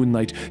into the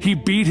moonlight. He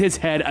beat his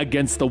head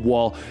against the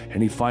wall,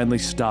 and he finally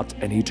stopped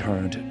and he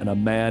turned, and a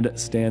man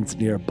stands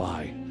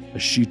nearby, a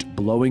sheet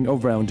blowing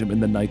around him in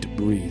the night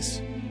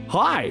breeze.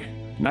 Hi!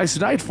 Nice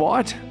night,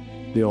 Fort.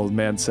 the old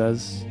man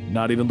says,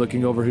 not even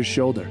looking over his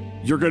shoulder.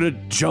 You're gonna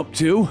jump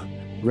too?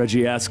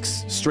 Reggie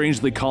asks,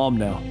 strangely calm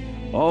now.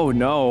 Oh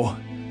no,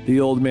 the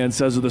old man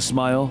says with a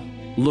smile,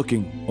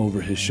 looking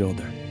over his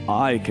shoulder.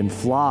 I can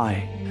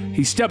fly.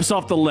 He steps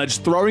off the ledge,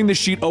 throwing the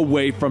sheet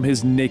away from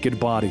his naked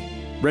body.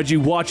 Reggie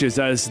watches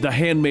as the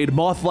handmade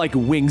moth-like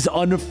wings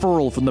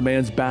unfurl from the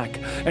man's back,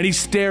 and he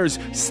stares,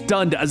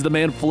 stunned as the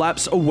man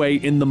flaps away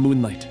in the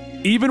moonlight.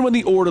 Even when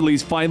the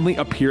orderlies finally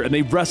appear and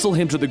they wrestle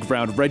him to the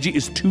ground, Reggie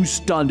is too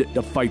stunned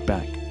to fight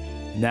back.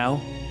 Now,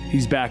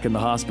 he's back in the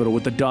hospital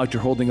with the doctor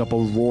holding up a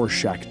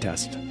Rorschach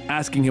test,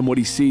 asking him what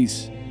he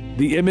sees.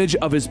 The image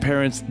of his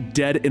parents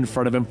dead in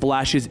front of him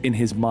flashes in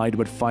his mind,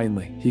 but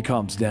finally, he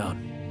calms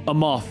down. A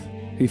moth,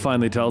 he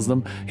finally tells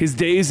them. His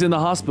days in the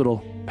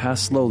hospital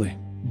passed slowly.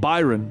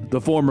 Byron,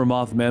 the former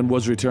Mothman,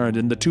 was returned,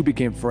 and the two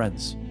became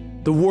friends.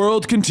 The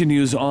world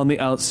continues on the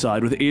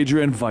outside, with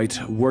Adrian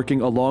Veidt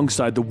working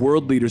alongside the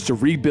world leaders to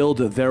rebuild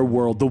their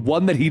world, the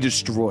one that he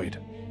destroyed.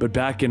 But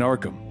back in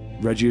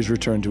Arkham, Reggie is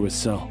returned to his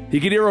cell. He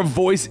can hear a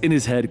voice in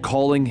his head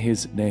calling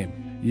his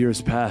name.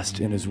 Years passed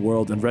in his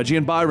world, and Reggie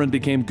and Byron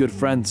became good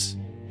friends.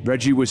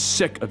 Reggie was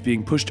sick of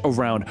being pushed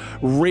around,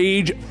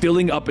 rage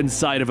filling up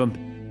inside of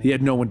him. He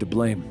had no one to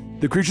blame.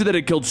 The creature that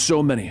had killed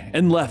so many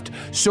and left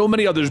so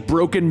many others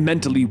broken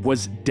mentally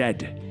was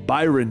dead.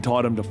 Byron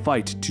taught him to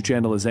fight to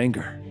channel his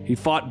anger. He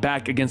fought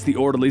back against the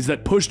orderlies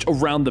that pushed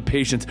around the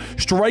patients,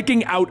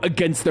 striking out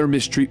against their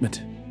mistreatment.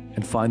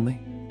 And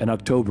finally, in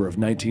October of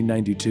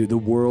 1992, the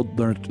world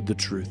learned the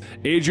truth.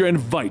 Adrian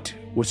Veidt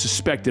was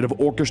suspected of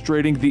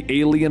orchestrating the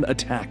alien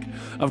attack,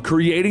 of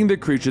creating the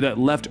creature that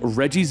left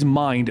Reggie's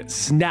mind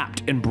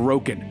snapped and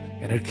broken,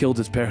 and had killed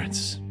his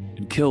parents,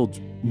 and killed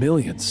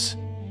millions.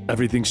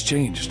 Everything's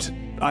changed.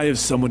 I have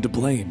someone to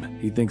blame,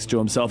 he thinks to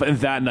himself, and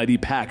that night he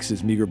packs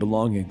his meager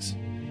belongings.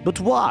 But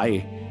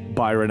why?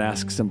 Byron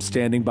asks him,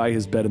 standing by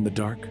his bed in the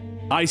dark.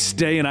 I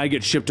stay and I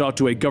get shipped off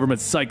to a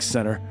government psych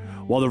center,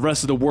 while the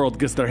rest of the world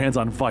gets their hands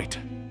on Veidt,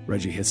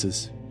 Reggie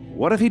hisses.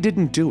 What if he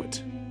didn't do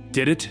it?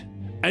 Did it?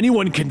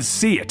 Anyone can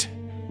see it,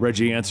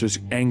 Reggie answers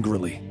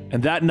angrily.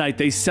 And that night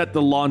they set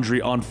the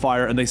laundry on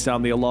fire and they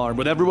sound the alarm,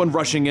 with everyone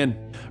rushing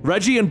in.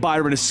 Reggie and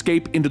Byron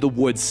escape into the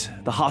woods,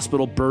 the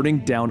hospital burning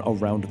down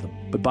around them.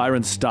 But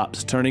Byron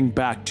stops, turning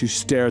back to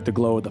stare at the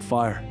glow of the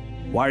fire.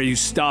 Why are you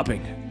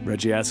stopping?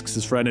 Reggie asks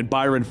his friend, and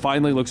Byron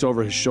finally looks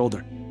over his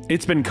shoulder.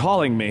 It's been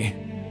calling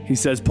me, he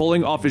says,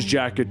 pulling off his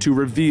jacket to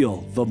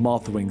reveal the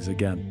moth wings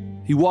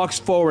again. He walks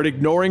forward,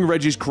 ignoring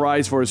Reggie's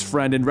cries for his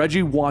friend, and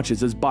Reggie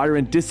watches as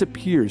Byron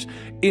disappears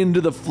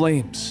into the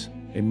flames,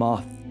 a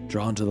moth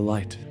drawn to the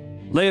light.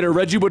 Later,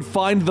 Reggie would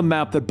find the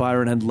map that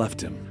Byron had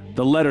left him,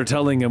 the letter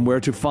telling him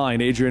where to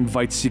find Adrian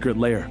Veidt's secret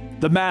lair,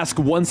 the mask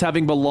once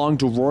having belonged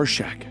to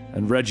Rorschach,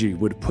 and Reggie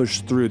would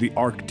push through the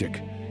Arctic,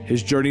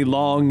 his journey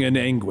long and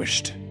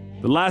anguished.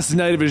 The last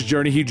night of his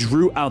journey, he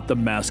drew out the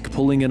mask,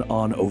 pulling it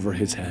on over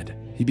his head.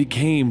 He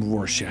became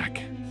Rorschach.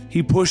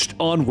 He pushed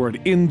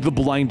onward in the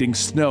blinding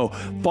snow,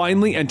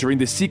 finally entering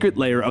the secret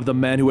lair of the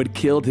man who had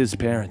killed his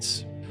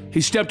parents. He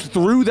stepped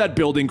through that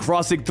building,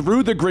 crossing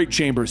through the great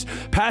chambers,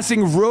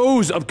 passing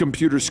rows of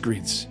computer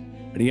screens,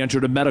 and he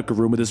entered a medical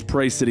room with his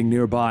prey sitting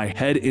nearby,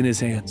 head in his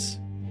hands.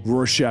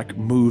 Rorschach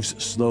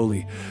moves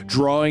slowly,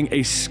 drawing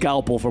a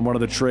scalpel from one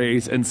of the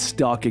trays and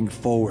stalking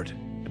forward.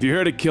 If you're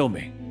here to kill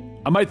me,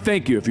 I might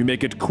thank you if you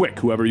make it quick,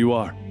 whoever you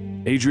are.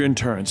 Adrian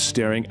turns,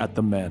 staring at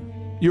the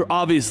man. You're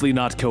obviously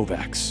not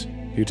Kovacs,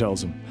 he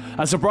tells him.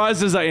 As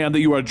surprised as I am that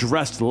you are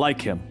dressed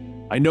like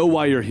him, I know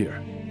why you're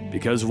here.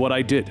 Because of what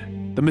I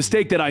did. The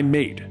mistake that I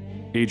made,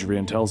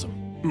 Adrian tells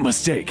him.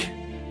 Mistake?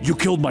 You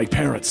killed my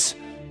parents,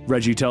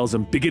 Reggie tells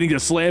him, beginning to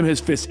slam his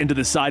fist into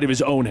the side of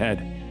his own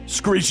head.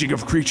 Screeching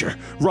of creature,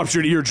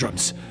 ruptured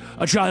eardrums.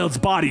 A child's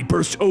body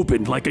burst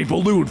open like a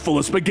balloon full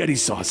of spaghetti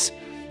sauce.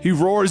 He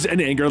roars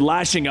in anger,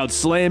 lashing out,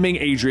 slamming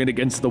Adrian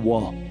against the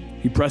wall.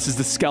 He presses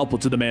the scalpel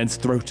to the man's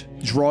throat,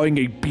 drawing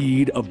a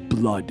bead of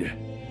blood.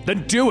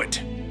 Then do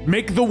it!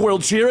 Make the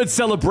world cheer in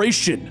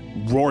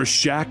celebration,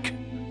 Rorschach,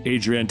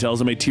 Adrian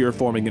tells him, a tear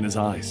forming in his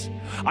eyes.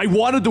 I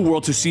wanted the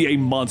world to see a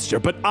monster,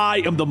 but I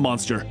am the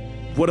monster.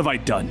 What have I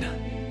done?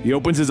 He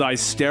opens his eyes,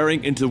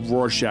 staring into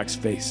Rorschach's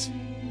face.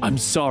 I'm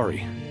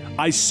sorry.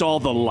 I saw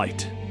the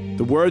light.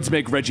 The words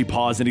make Reggie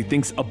pause, and he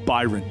thinks of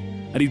Byron,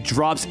 and he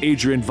drops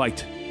Adrian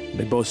Veidt.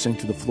 They both sink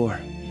to the floor.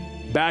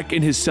 Back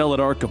in his cell at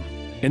Arkham,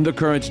 in the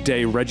current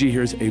day, Reggie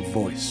hears a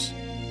voice.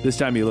 This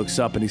time he looks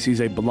up and he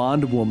sees a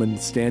blonde woman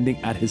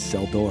standing at his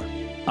cell door.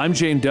 I'm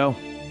Jane Doe.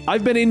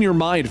 I've been in your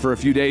mind for a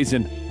few days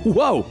and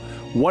whoa,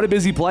 what a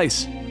busy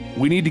place.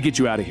 We need to get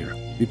you out of here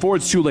before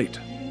it's too late.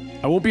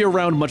 I won't be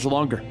around much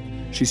longer.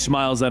 She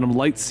smiles at him,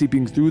 light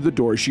seeping through the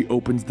door. She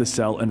opens the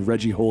cell and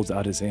Reggie holds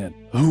out his hand.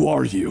 Who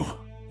are you?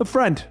 A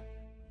friend.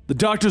 The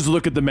doctors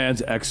look at the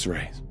man's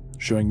x-rays,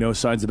 showing no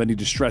signs of any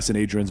distress in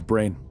Adrian's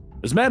brain.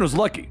 This man was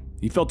lucky.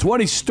 He fell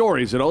 20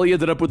 stories and all he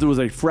ended up with was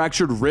a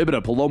fractured rib and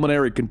a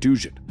pulmonary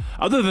contusion.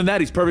 Other than that,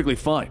 he's perfectly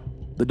fine.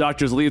 The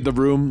doctors leave the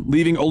room,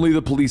 leaving only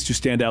the police to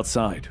stand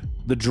outside.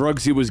 The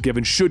drugs he was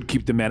given should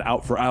keep the man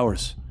out for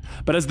hours.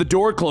 But as the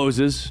door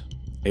closes,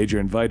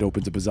 Adrian Veidt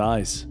opens up his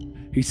eyes.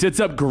 He sits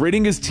up,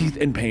 gritting his teeth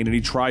in pain, and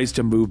he tries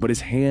to move, but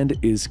his hand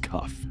is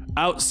cuffed.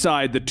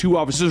 Outside, the two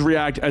officers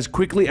react as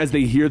quickly as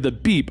they hear the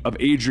beep of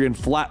Adrian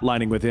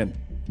flatlining within.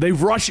 They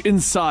rush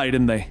inside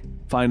and they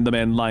find the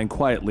man lying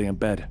quietly in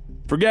bed.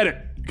 Forget it.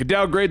 You can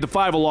downgrade the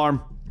 5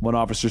 alarm, one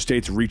officer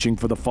states, reaching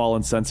for the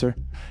fallen sensor.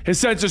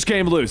 His sensors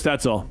came loose,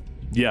 that's all.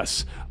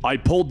 Yes, I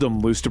pulled them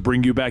loose to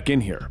bring you back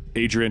in here,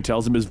 Adrian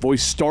tells him, his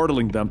voice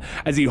startling them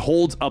as he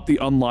holds up the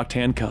unlocked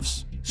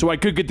handcuffs. So I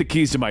could get the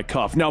keys to my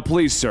cuff. Now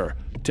please, sir,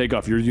 take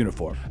off your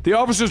uniform. The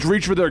officers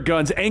reach for their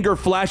guns, anger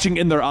flashing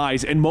in their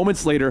eyes, and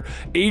moments later,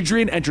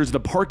 Adrian enters the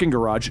parking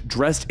garage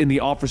dressed in the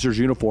officer's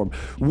uniform,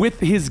 with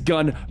his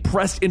gun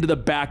pressed into the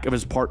back of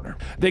his partner.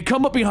 They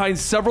come up behind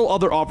several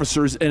other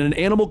officers and an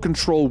animal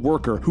control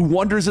worker who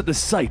wonders at the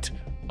sight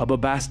of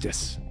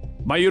Bubastis.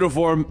 My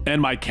uniform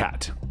and my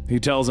cat, he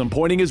tells them,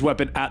 pointing his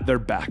weapon at their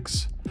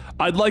backs.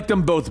 I'd like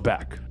them both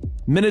back.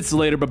 Minutes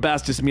later,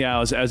 Bubastis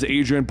meows as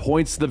Adrian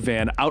points the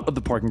van out of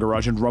the parking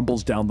garage and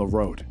rumbles down the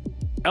road.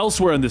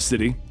 Elsewhere in the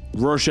city,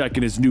 Rorschach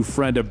and his new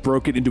friend have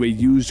broken into a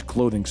used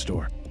clothing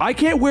store. I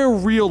can't wear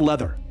real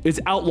leather. It's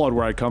outlawed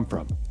where I come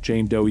from,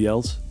 Jane Doe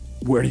yells.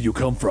 Where do you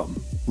come from?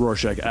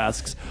 Rorschach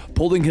asks,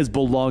 pulling his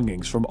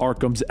belongings from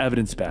Arkham's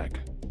evidence bag.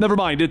 Never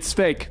mind, it's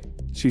fake,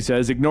 she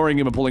says, ignoring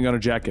him and pulling on her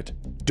jacket.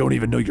 Don't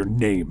even know your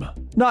name.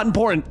 Not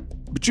important,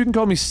 but you can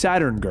call me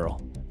Saturn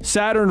Girl.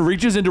 Saturn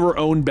reaches into her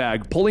own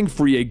bag, pulling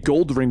free a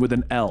gold ring with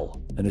an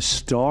L and a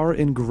star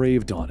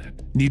engraved on it.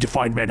 Need to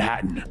find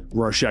Manhattan,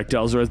 Rorschach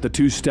tells her as the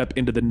two step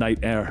into the night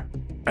air.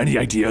 Any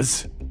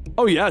ideas?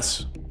 Oh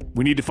yes.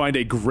 We need to find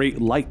a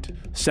great light,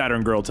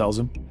 Saturn Girl tells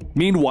him.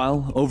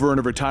 Meanwhile, over in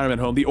a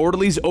retirement home, the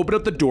orderlies open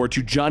up the door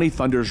to Johnny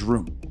Thunder's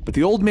room, but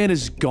the old man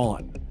is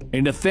gone.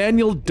 A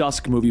Nathaniel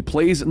Dusk movie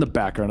plays in the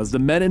background as the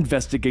men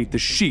investigate the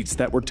sheets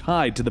that were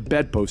tied to the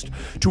bedpost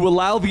to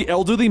allow the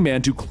elderly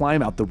man to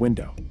climb out the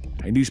window.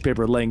 A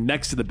newspaper laying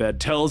next to the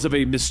bed tells of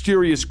a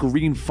mysterious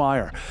green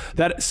fire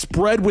that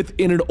spread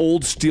within an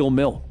old steel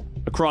mill.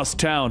 Across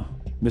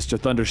town, Mr.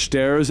 Thunder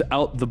stares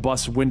out the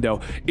bus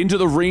window into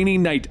the rainy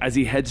night as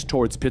he heads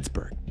towards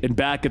Pittsburgh. And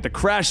back at the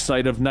crash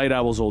site of Night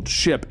Owl's old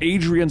ship,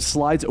 Adrian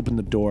slides open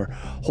the door,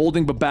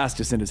 holding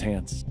Bubastis in his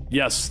hands.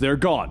 Yes, they're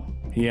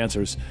gone, he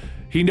answers.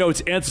 He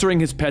notes, answering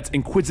his pet's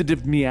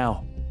inquisitive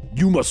meow.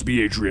 You must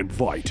be Adrian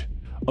Veidt.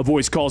 A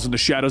voice calls in the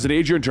shadows, and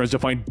Adrian turns to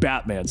find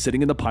Batman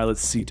sitting in the pilot's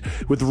seat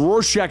with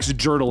Rorschach's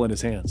journal in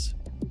his hands.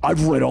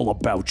 I've read all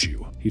about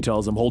you, he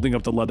tells him, holding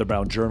up the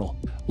leather-bound journal.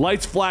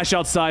 Lights flash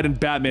outside and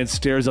Batman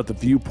stares out the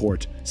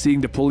viewport,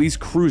 seeing the police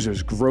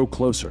cruisers grow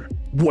closer.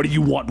 What do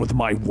you want with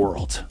my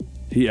world?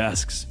 He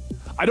asks.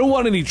 I don't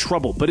want any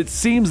trouble, but it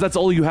seems that's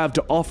all you have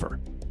to offer,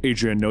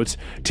 Adrian notes,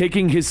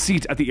 taking his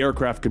seat at the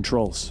aircraft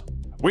controls.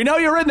 We know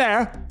you're in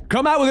there!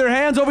 Come out with your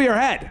hands over your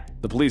head!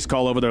 The police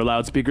call over their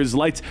loudspeakers,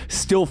 lights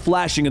still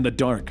flashing in the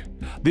dark.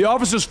 The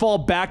officers fall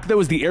back, though,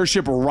 as the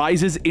airship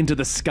rises into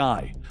the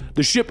sky.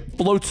 The ship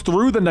floats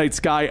through the night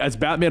sky as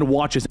Batman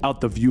watches out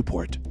the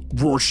viewport.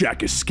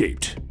 Rorschach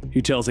escaped,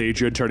 he tells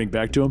Adrian, turning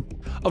back to him.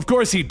 Of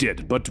course he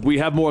did, but we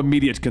have more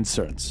immediate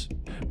concerns.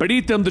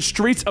 Beneath them, the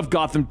streets of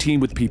Gotham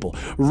teem with people,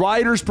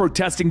 rioters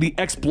protesting the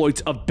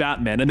exploits of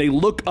Batman, and they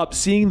look up,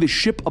 seeing the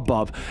ship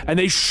above, and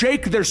they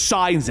shake their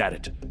signs at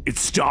it. It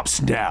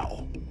stops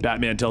now,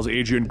 Batman tells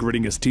Adrian,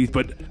 gritting his teeth,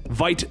 but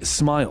Veidt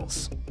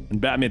smiles, and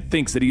Batman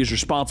thinks that he is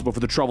responsible for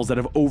the troubles that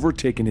have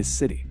overtaken his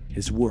city,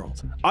 his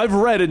world. I've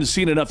read and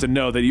seen enough to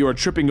know that you are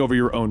tripping over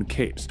your own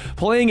capes,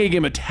 playing a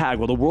game of tag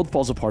while the world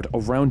falls apart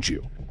around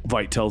you,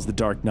 Veidt tells the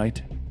Dark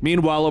Knight.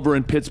 Meanwhile, over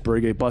in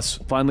Pittsburgh, a bus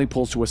finally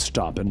pulls to a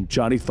stop, and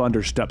Johnny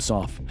Thunder steps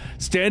off,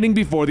 standing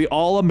before the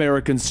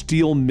all-American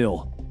steel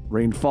mill,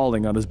 rain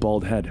falling on his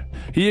bald head.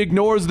 He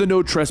ignores the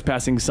no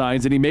trespassing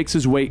signs, and he makes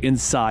his way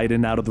inside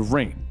and out of the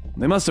rain.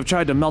 They must have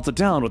tried to melt it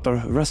down with the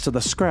rest of the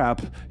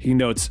scrap, he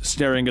notes,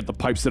 staring at the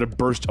pipes that have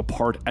burst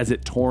apart as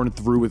it torn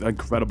through with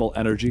incredible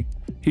energy.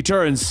 He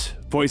turns,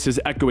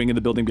 voices echoing in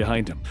the building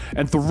behind him,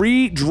 and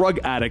 3 drug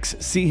addicts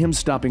see him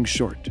stopping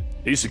short.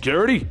 He's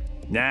security?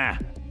 Nah,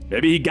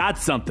 maybe he got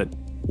something,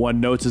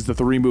 one notes as the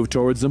 3 move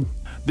towards him.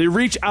 They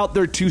reach out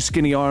their 2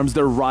 skinny arms,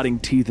 their rotting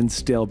teeth and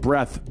stale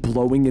breath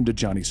blowing into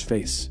Johnny's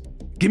face.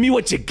 Give me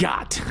what you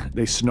got,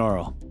 they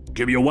snarl.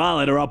 Give me your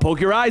wallet or I'll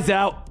poke your eyes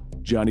out.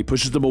 Johnny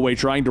pushes them away,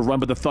 trying to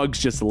run, but the thugs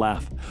just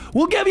laugh.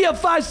 We'll give you a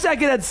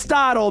 5-second head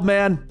start, old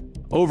man.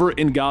 Over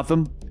in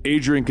Gotham,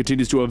 Adrian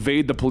continues to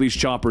evade the police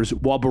choppers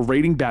while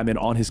berating Batman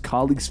on his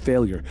colleagues'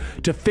 failure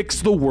to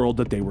fix the world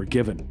that they were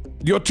given.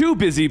 You're too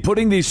busy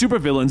putting these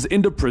supervillains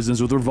into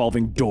prisons with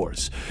revolving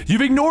doors.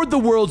 You've ignored the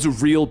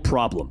world's real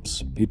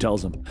problems, he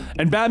tells him.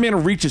 And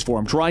Batman reaches for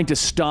him, trying to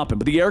stop him,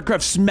 but the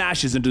aircraft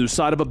smashes into the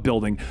side of a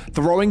building,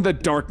 throwing the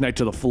Dark Knight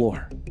to the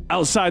floor.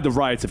 Outside, the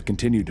riots have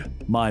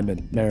continued, Mime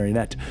and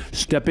Marionette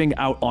stepping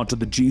out onto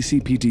the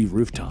GCPD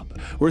rooftop,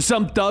 where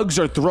some thugs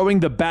are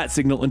throwing the bat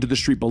signal into the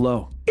street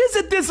below.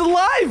 Isn't this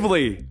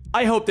lively?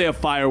 I hope they have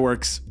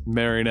fireworks,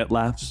 Marionette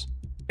laughs.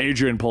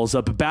 Adrian pulls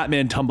up,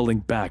 Batman tumbling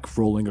back,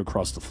 rolling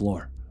across the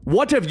floor.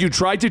 What have you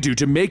tried to do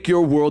to make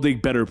your world a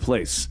better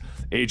place?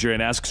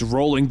 Adrian asks,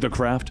 rolling the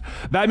craft.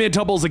 Batman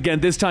tumbles again,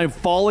 this time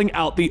falling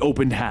out the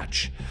opened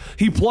hatch.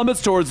 He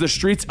plummets towards the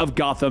streets of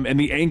Gotham and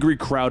the angry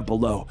crowd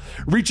below.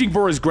 Reaching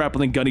for his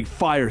grappling gun, he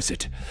fires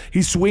it.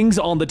 He swings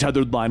on the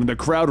tethered line and the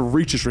crowd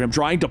reaches for him,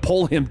 trying to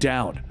pull him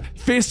down.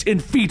 Fists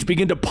and feet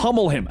begin to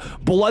pummel him,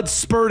 blood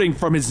spurting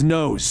from his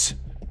nose.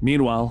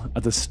 Meanwhile,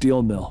 at the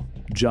steel mill,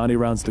 Johnny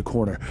rounds the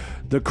corner,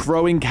 the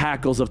crowing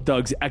cackles of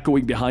thugs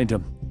echoing behind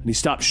him, and he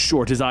stops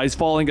short, his eyes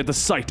falling at the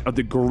sight of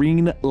the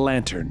Green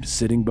Lantern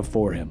sitting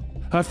before him.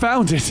 I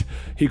found it,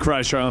 he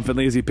cries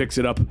triumphantly as he picks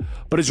it up,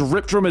 but it's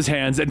ripped from his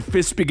hands and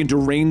fists begin to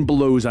rain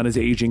blows on his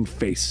aging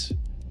face.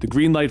 The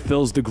green light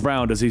fills the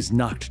ground as he's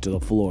knocked to the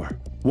floor.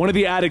 One of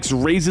the addicts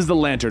raises the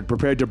lantern,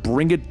 prepared to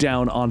bring it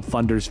down on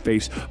Thunder's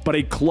face, but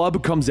a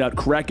club comes out,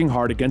 cracking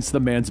hard against the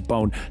man's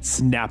bone,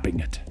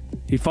 snapping it.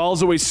 He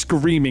falls away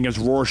screaming as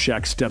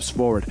Rorschach steps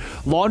forward,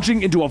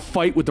 launching into a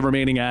fight with the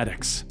remaining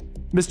addicts.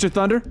 Mr.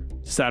 Thunder?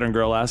 Saturn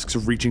Girl asks,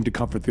 reaching to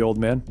comfort the old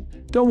man.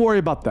 Don't worry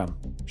about them,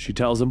 she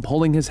tells him,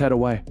 pulling his head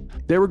away.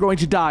 They were going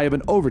to die of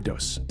an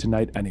overdose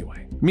tonight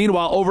anyway.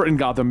 Meanwhile, over in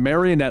Gotham,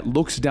 Marionette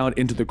looks down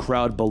into the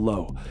crowd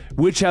below,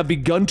 which have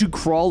begun to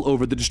crawl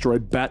over the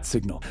destroyed bat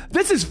signal.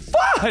 This is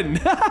fun!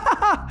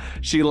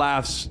 She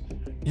laughs.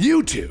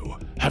 You two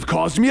have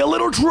caused me a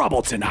little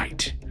trouble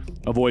tonight.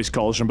 A voice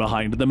calls from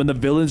behind them, and the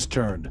villains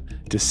turn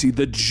to see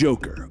the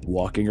Joker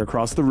walking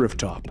across the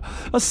rooftop,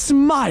 a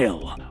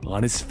smile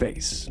on his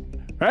face.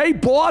 Hey,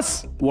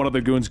 boss, one of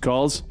the goons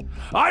calls.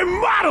 I'm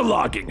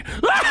monologuing!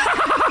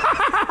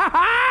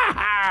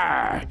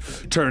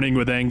 Turning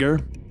with anger,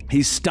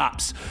 he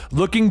stops,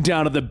 looking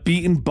down at the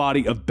beaten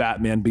body of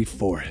Batman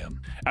before him.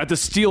 At the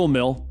steel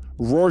mill,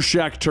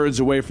 Rorschach turns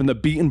away from the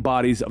beaten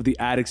bodies of the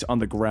addicts on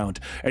the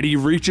ground, and he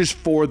reaches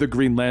for the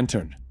Green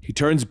Lantern. He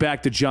turns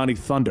back to Johnny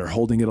Thunder,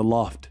 holding it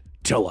aloft.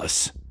 Tell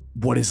us,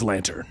 what is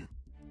Lantern?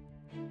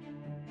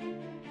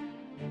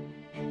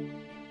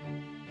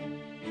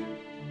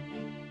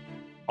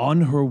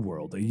 On her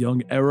world, a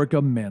young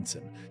Erica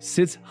Manson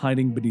sits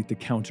hiding beneath the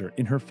counter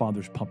in her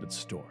father's puppet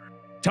store.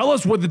 Tell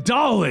us what the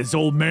doll is,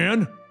 old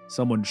man!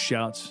 Someone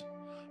shouts.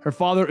 Her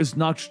father is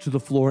knocked to the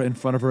floor in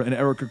front of her, and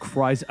Erica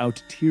cries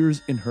out,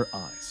 tears in her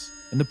eyes.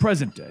 In the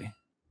present day,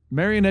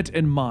 Marionette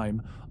and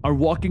Mime are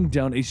walking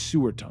down a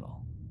sewer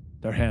tunnel,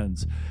 their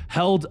hands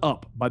held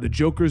up by the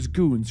Joker's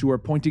goons who are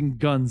pointing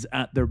guns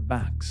at their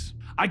backs.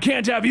 I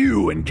can't have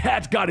you and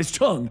Cat Got His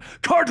Tongue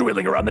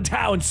cartwheeling around the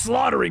town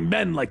slaughtering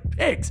men like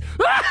pigs.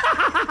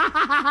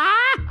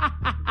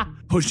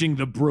 Pushing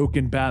the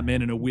broken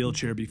Batman in a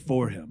wheelchair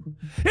before him.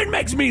 It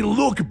makes me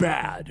look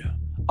bad.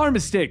 Our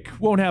mistake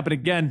won't happen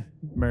again,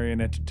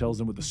 Marionette tells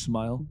him with a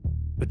smile.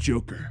 But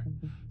Joker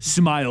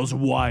smiles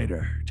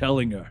wider,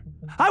 telling her,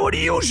 I would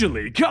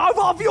usually carve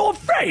off your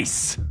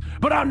face,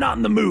 but I'm not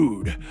in the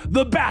mood.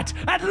 The bat,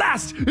 at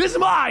last, is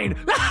mine!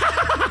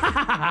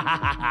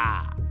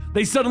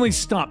 They suddenly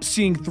stop,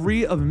 seeing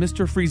three of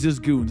Mr. Freeze's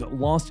goons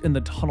lost in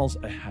the tunnels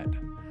ahead.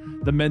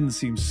 The men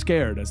seem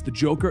scared as the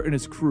Joker and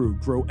his crew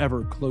grow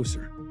ever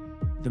closer.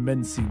 The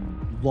men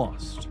seem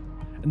lost,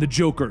 and the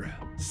Joker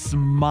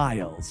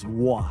smiles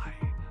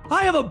wide.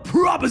 I have a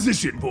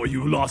proposition for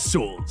you, lost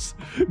souls.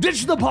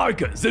 Ditch the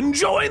parkas and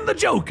join the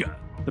Joker.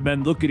 The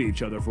men look at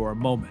each other for a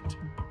moment.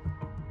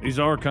 These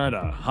are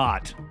kinda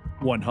hot,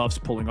 one huffs,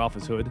 pulling off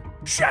his hood.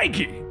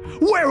 Shaky,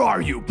 where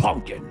are you,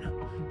 pumpkin?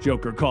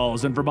 Joker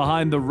calls, and from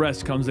behind the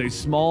rest comes a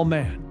small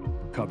man,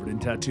 covered in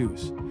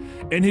tattoos.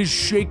 In his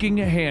shaking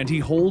hand, he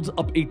holds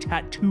up a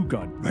tattoo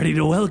gun, ready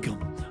to welcome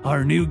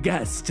our new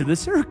guest to the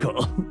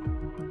circle.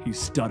 He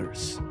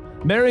stutters.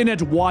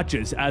 Marionette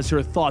watches as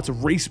her thoughts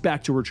race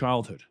back to her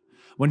childhood,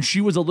 when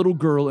she was a little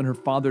girl in her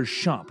father's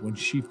shop when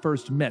she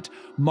first met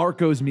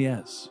Marcos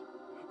Mies,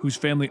 whose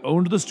family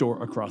owned the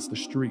store across the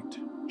street.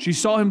 She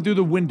saw him through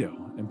the window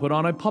and put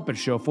on a puppet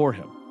show for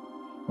him.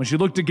 When she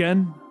looked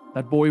again,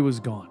 that boy was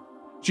gone.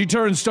 She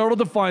turned, startled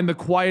to find the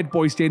quiet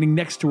boy standing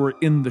next to her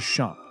in the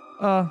shop.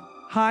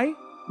 Hi,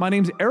 my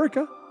name's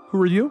Erica.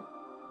 Who are you?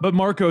 But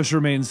Marcos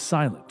remains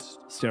silent,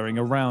 staring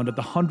around at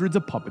the hundreds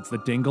of puppets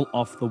that dangle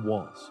off the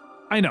walls.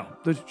 I know,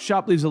 the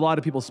shop leaves a lot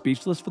of people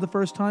speechless for the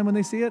first time when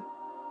they see it.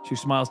 She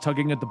smiles,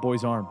 tugging at the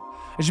boy's arm,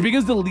 and she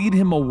begins to lead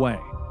him away,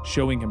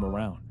 showing him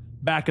around.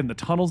 Back in the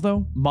tunnels,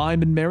 though,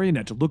 Mime and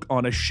Marionette look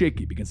on as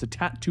Shaky begins to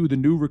tattoo the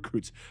new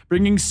recruits,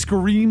 bringing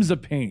screams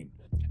of pain.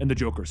 And the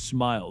Joker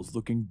smiles,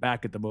 looking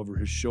back at them over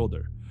his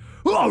shoulder.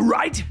 All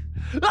right,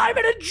 I'm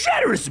in a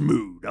generous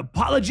mood.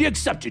 Apology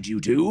accepted, you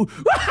two.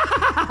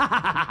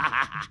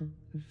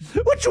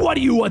 Which one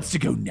of you wants to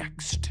go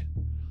next?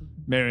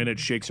 Marionette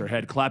shakes her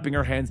head, clapping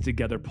her hands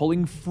together,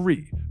 pulling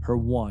free her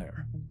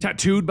wire.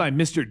 Tattooed by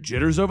Mr.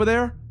 Jitters over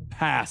there?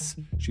 Pass,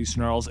 she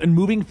snarls, and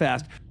moving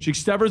fast, she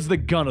severs the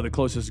gun of the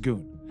closest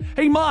goon.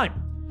 Hey,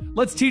 Mime,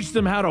 let's teach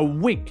them how to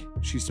wink,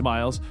 she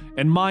smiles,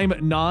 and Mime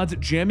nods,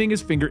 jamming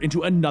his finger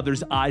into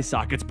another's eye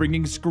sockets,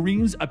 bringing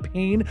screams of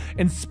pain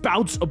and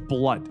spouts of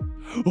blood.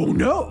 Oh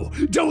no,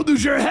 don't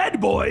lose your head,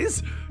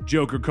 boys,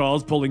 Joker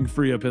calls, pulling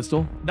free a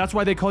pistol. That's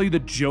why they call you the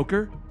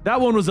Joker? That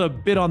one was a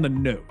bit on the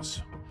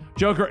nose.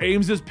 Joker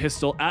aims his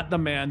pistol at the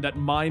man that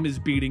Mime is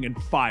beating and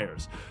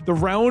fires. The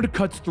round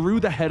cuts through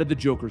the head of the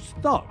Joker's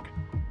thug,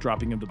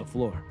 dropping him to the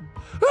floor.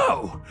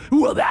 Oh,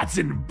 well, that's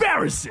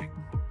embarrassing.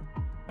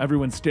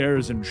 Everyone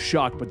stares in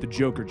shock, but the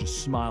Joker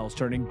just smiles,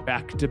 turning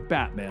back to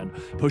Batman,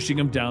 pushing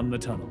him down the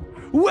tunnel.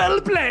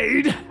 Well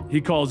played, he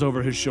calls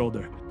over his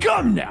shoulder.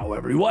 Come now,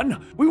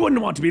 everyone. We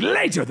wouldn't want to be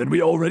later than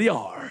we already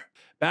are.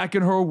 Back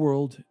in her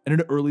world, in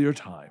an earlier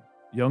time,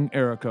 young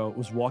Erica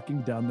was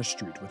walking down the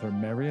street with her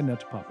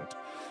marionette puppet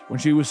when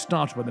she was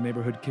stopped by the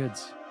neighborhood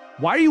kids.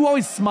 Why are you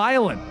always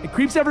smiling? It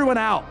creeps everyone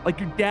out, like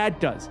your dad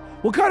does.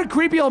 What kind of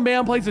creepy old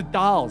man plays with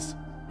dolls?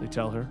 They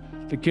tell her.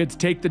 The kids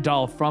take the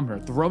doll from her,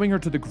 throwing her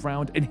to the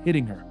ground and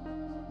hitting her.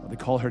 They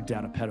call her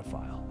dad a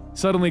pedophile.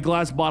 Suddenly,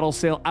 glass bottles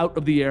sail out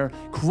of the air,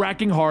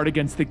 cracking hard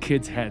against the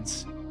kids'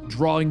 heads,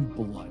 drawing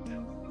blood.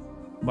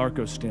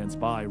 Marco stands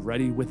by,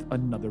 ready with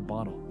another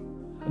bottle.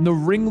 And the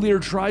ringleader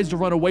tries to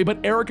run away,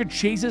 but Erica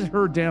chases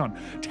her down,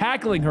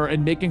 tackling her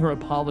and making her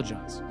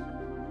apologize.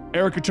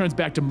 Erica turns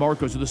back to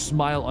Marcos with a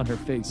smile on her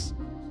face.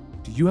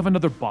 Do you have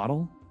another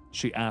bottle?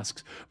 She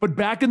asks. But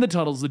back in the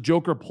tunnels, the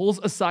Joker pulls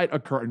aside a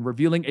curtain,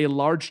 revealing a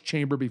large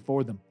chamber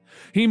before them.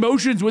 He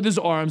motions with his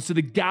arms to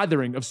the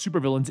gathering of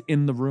supervillains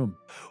in the room.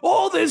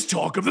 All this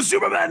talk of the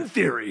Superman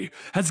theory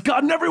has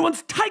gotten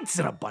everyone's tights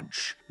in a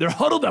bunch. They're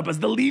huddled up as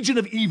the Legion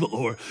of Evil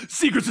or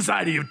Secret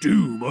Society of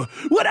Doom or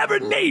whatever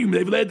name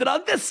they've landed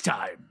on this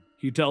time,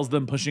 he tells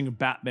them, pushing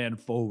Batman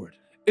forward.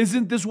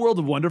 Isn't this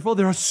world wonderful?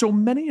 There are so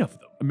many of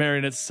them. A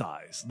marionette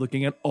sighs,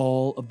 looking at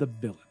all of the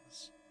villains.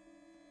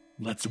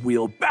 Let's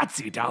wheel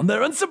Batsy down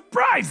there and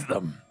surprise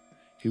them,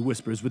 he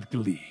whispers with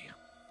glee.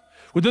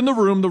 Within the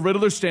room, the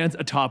Riddler stands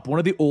atop one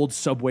of the old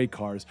subway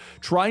cars,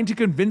 trying to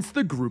convince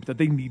the group that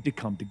they need to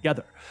come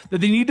together,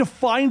 that they need to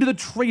find the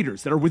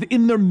traitors that are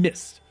within their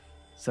midst,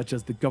 such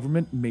as the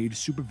government-made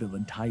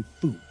supervillain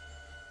Typhoon.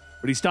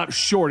 But he stops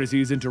short as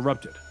he is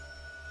interrupted.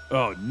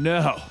 Oh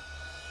no,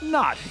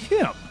 not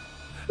him.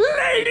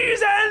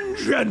 Ladies and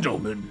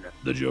gentlemen,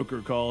 the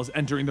Joker calls,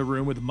 entering the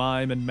room with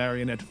Mime and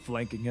Marionette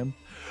flanking him.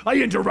 I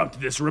interrupt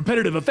this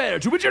repetitive affair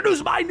to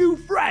introduce my new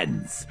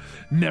friends,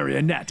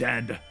 Marionette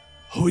and...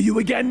 Who are you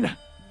again?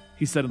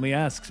 He suddenly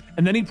asks,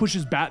 and then he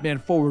pushes Batman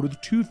forward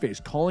with Two-Face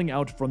calling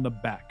out from the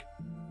back.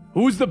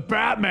 Who's the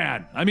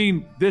Batman? I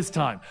mean, this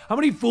time. How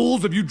many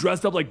fools have you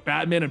dressed up like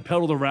Batman and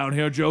peddled around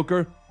here,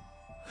 Joker?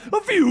 A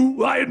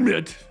few, I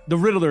admit. The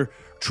Riddler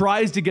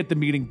tries to get the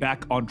meeting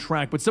back on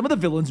track, but some of the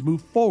villains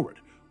move forward,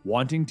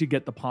 wanting to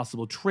get the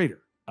possible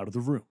traitor out of the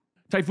room.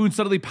 Typhoon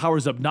suddenly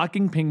powers up,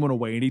 knocking Penguin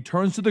away, and he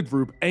turns to the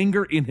group,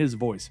 anger in his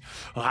voice.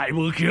 I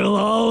will kill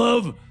all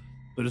of...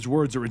 But his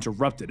words are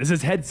interrupted as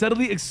his head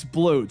suddenly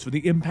explodes from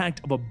the impact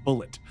of a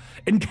bullet,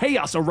 and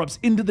chaos erupts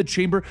into the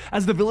chamber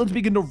as the villains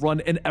begin to run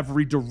in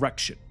every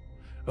direction.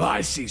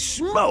 I see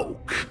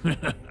smoke!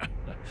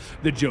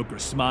 The Joker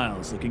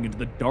smiles, looking into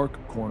the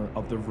dark corner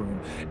of the room,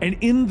 and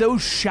in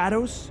those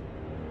shadows,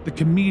 the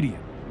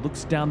comedian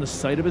looks down the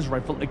sight of his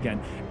rifle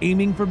again,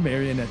 aiming for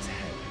Marionette's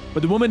head.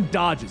 But the woman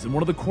dodges, and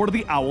one of the Court of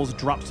the Owls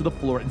drops to the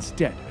floor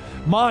instead.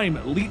 Mime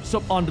leaps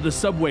up onto the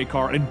subway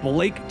car, and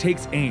Blake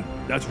takes aim.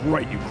 That's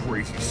right, you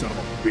crazy son of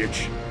a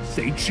bitch.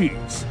 Say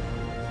cheese.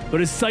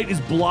 But his sight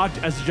is blocked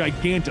as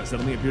Giganta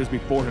suddenly appears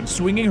before him,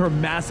 swinging her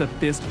massive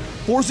fist,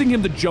 forcing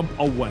him to jump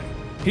away.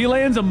 He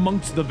lands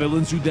amongst the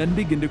villains, who then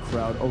begin to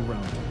crowd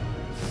around him.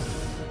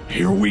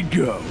 Here we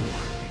go,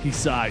 he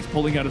sighs,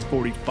 pulling out his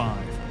 .45,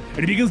 and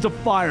he begins to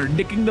fire,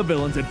 nicking the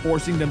villains and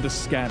forcing them to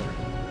scatter.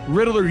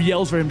 Riddler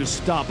yells for him to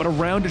stop, but a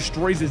round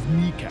destroys his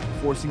kneecap,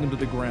 forcing him to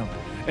the ground.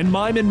 And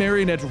Mime and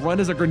Marionette run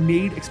as a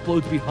grenade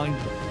explodes behind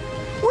them.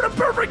 What a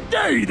perfect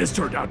day this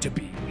turned out to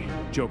be!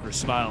 Joker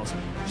smiles,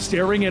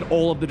 staring at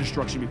all of the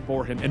destruction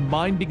before him, and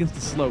Mime begins to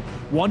slow,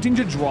 wanting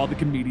to draw the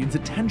comedian's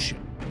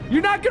attention.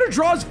 You're not gonna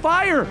draw his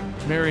fire!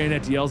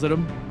 Marionette yells at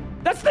him.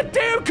 That's the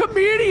damn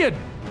comedian!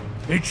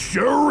 It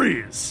sure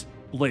is!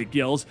 Blake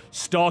yells,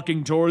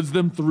 stalking towards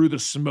them through the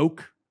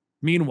smoke.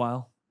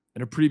 Meanwhile,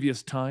 in a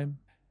previous time,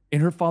 in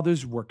her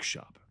father's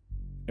workshop,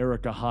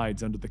 Erica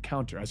hides under the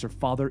counter as her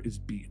father is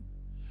beaten.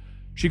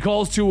 She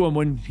calls to him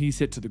when he's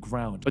hit to the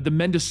ground, but the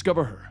men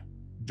discover her,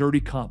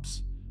 dirty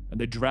cops, and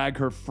they drag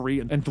her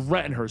free and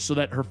threaten her so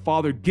that her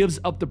father gives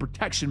up the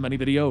protection money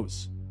that he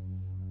owes.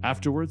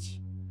 Afterwards,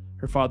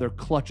 her father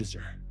clutches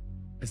her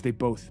as they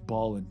both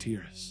bawl in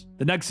tears.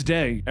 The next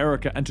day,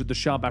 Erica entered the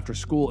shop after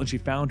school, and she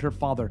found her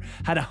father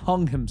had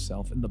hung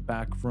himself in the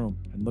back room.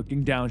 And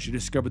looking down, she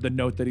discovered the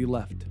note that he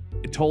left.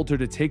 It told her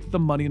to take the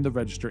money in the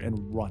register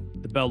and run.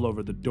 The bell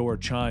over the door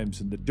chimes,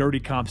 and the dirty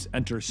cops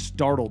enter,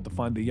 startled to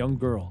find the young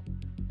girl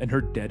and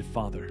her dead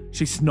father.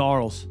 She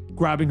snarls,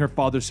 grabbing her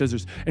father's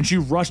scissors, and she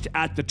rushed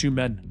at the two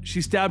men.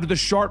 She stabbed the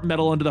sharp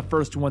metal into the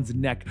first one's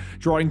neck,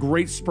 drawing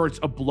great spurts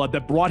of blood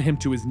that brought him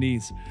to his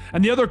knees.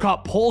 And the other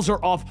cop pulls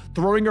her off,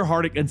 throwing her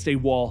hard against a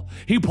wall.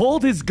 He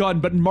pulled his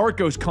gun, but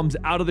Marcos comes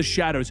out of the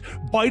shadows,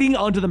 biting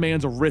onto the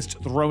man's wrist,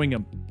 throwing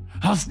him.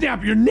 I'll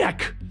snap your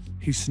neck,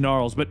 he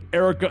snarls, but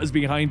Erica is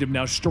behind him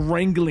now,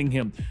 strangling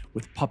him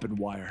with puppet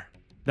wire.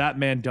 That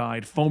man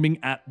died, foaming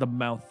at the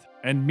mouth.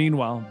 And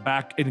meanwhile,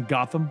 back in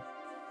Gotham,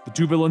 The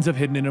two villains have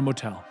hidden in a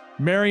motel.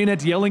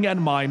 Marionette yelling at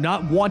Mime,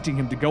 not wanting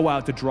him to go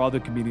out to draw the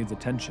comedian's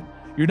attention.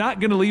 "You're not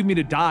gonna leave me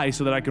to die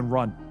so that I can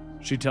run,"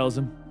 she tells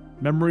him.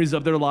 Memories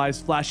of their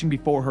lives flashing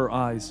before her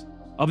eyes.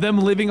 Of them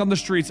living on the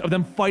streets, of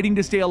them fighting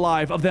to stay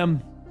alive, of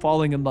them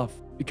falling in love,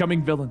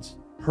 becoming villains.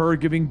 Her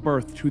giving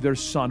birth to their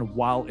son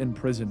while in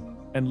prison.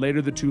 And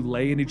later the two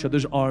lay in each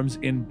other's arms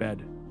in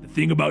bed. "The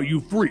thing about you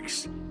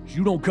freaks is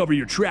you don't cover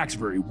your tracks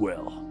very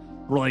well,"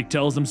 Blake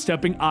tells them,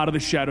 stepping out of the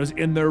shadows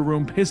in their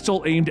room,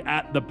 pistol aimed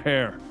at the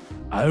pair.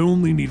 "I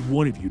only need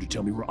one of you to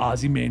tell me where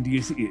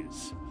Ozymandias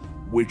is.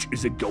 Which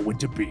is it going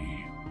to be?"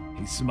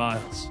 He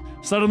smiles.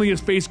 Suddenly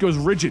his face goes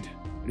rigid,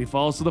 and he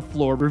falls to the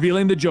floor,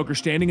 revealing the Joker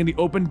standing in the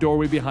open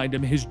doorway behind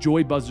him, his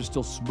joy buzzer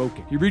still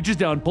smoking. He reaches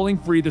down, pulling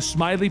free the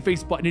smiley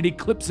face button, and he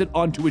clips it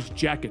onto his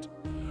jacket.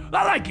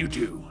 "I like you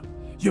two.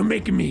 You're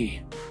making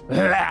me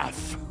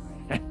laugh."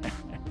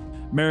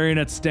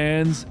 Marionette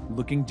stands,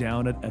 looking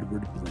down at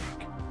Edward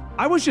Blake.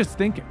 "I was just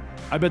thinking,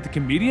 I bet the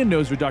comedian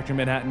knows where Dr.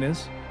 Manhattan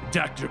is."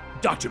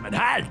 Dr.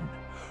 Manhattan?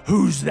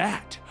 Who's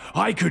that?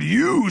 I could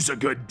use a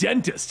good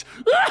dentist."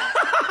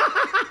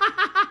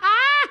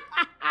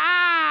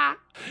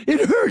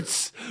 "It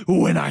hurts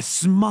when I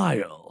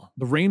smile."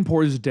 The rain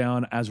pours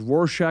down as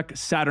Rorschach,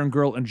 Saturn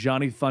Girl, and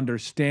Johnny Thunder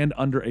stand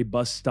under a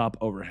bus stop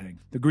overhang.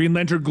 The Green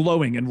Lantern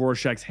glowing in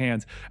Rorschach's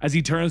hands as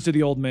he turns to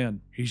the old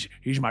man. He's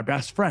my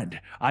best friend.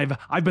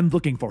 I've been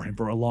looking for him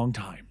for a long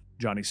time."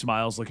 Johnny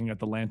smiles, looking at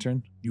the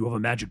lantern. "You have a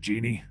magic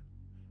genie?"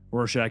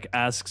 Rorschach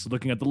asks,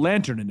 looking at the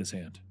lantern in his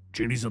hand.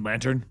 "Genie's a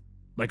lantern?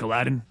 Like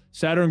Aladdin?"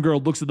 Saturn Girl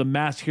looks at the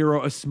masked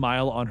hero, a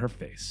smile on her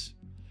face.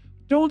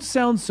 "Don't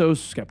sound so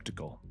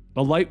skeptical.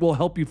 The light will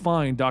help you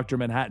find Dr.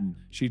 Manhattan,"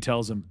 she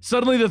tells him.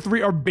 Suddenly, the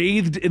three are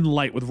bathed in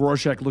light, with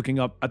Rorschach looking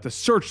up at the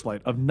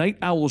searchlight of Night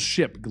Owl's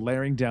ship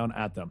glaring down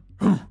at them.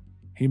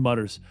 He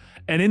mutters.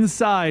 And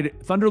inside,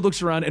 Thunder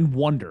looks around in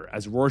wonder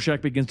as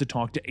Rorschach begins to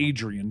talk to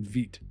Adrian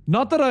Veidt.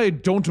 "Not that I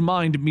don't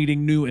mind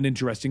meeting new and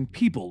interesting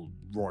people,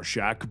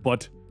 Rorschach,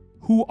 but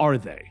who are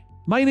they?"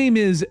 "My name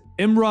is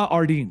Imra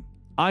Ardeen.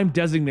 I'm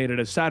designated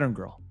as Saturn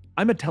Girl.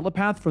 I'm a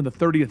telepath from the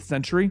 30th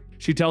century,"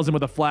 she tells him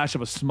with a flash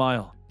of a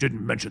smile.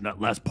 "Didn't mention that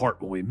last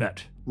part when we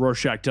met,"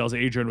 Rorschach tells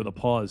Adrian with a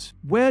pause.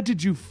 "Where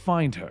did you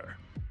find her?"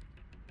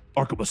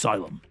 "Arkham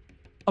Asylum."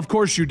 "Of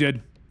course you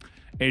did."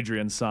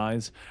 Adrian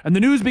sighs, and the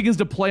news begins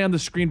to play on the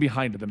screen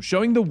behind them,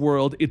 showing the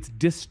world its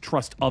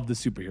distrust of the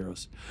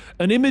superheroes.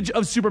 An image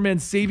of Superman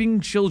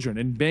saving children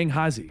in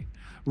Benghazi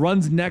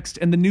runs next,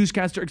 and the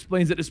newscaster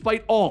explains that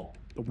despite all,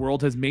 the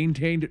world has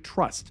maintained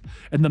trust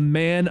in the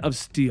Man of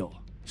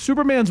Steel.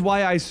 "Superman's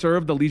why I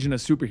serve the Legion of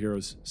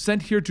Superheroes,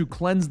 sent here to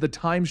cleanse the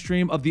time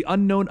stream of the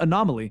unknown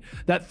anomaly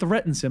that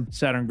threatens him,"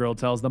 Saturn Girl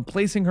tells them,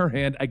 placing her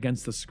hand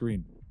against the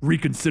screen.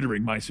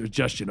 "Reconsidering my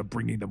suggestion of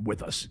bringing them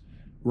with us."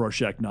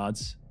 Rorschach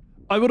nods.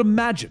 "I would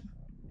imagine,"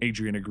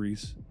 Adrian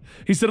agrees.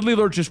 He suddenly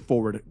lurches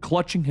forward,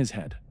 clutching his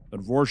head.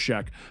 But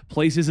Rorschach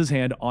places his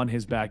hand on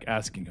his back,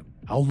 asking him,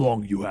 "How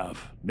long you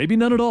have?" "Maybe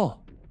none at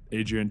all,"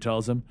 Adrian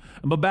tells him,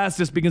 and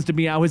Bobastis begins to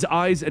meow, his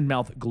eyes and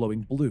mouth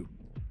glowing blue.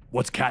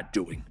 "What's Cat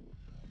doing?"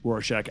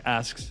 Rorschach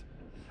asks.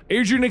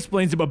 Adrian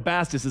explains that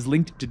Bobastis is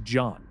linked to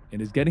John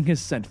and is getting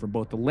his scent from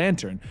both the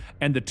Lantern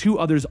and the two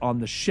others on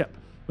the ship.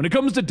 When it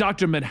comes to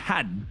Dr.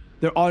 Manhattan,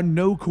 there are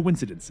no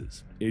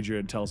coincidences,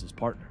 Adrian tells his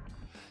partner.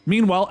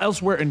 Meanwhile,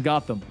 elsewhere in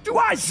Gotham, "Do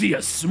I see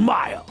a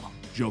smile?"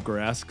 Joker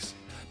asks.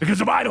 "Because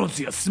if I don't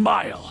see a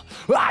smile,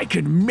 I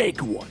can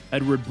make one."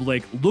 Edward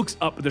Blake looks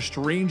up at the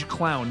strange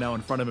clown now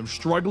in front of him,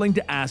 struggling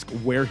to ask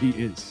where he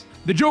is.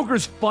 The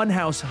Joker's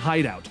funhouse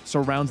hideout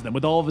surrounds them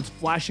with all of its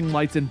flashing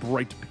lights and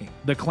bright pink.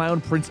 The clown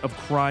prince of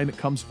crime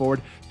comes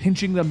forward,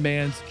 pinching the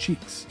man's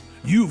cheeks.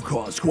 "You've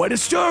caused quite a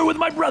stir with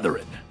my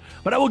brethren,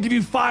 but I will give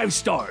you 5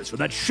 stars for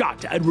that shot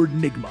to Edward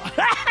Nigma."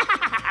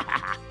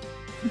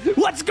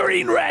 "What's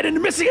green, red,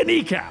 and missing a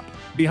kneecap?"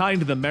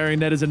 Behind them,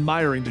 Marionette is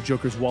admiring the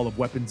Joker's wall of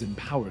weapons and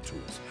power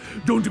tools.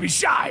 "Don't be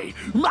shy.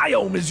 My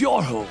home is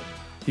your home,"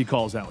 he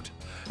calls out.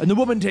 And the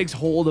woman takes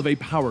hold of a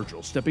power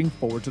drill, stepping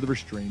forward to the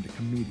restrained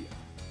comedian.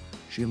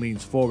 She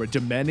leans forward,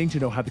 demanding to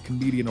know how the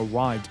comedian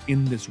arrived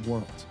in this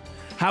world.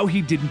 How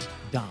he didn't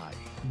die.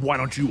 "Why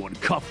don't you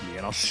uncuff me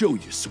and I'll show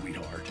you,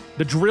 sweetheart."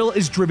 The drill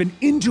is driven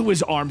into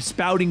his arm,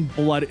 spouting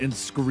blood and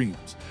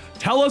screams.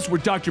 "Tell us where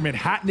Dr.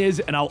 Manhattan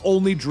is and I'll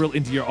only drill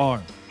into your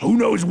arm." "Who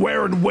knows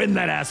where and when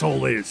that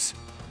asshole is?"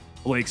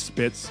 Blake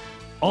spits.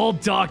 "All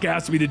Doc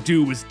asked me to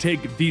do was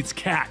take Veidt's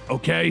cat,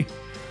 okay?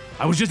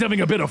 I was just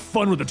having a bit of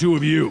fun with the two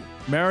of you."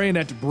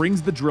 Marionette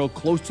brings the drill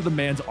close to the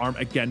man's arm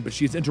again, but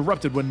she is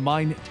interrupted when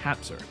Mime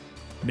taps her,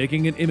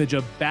 making an image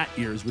of bat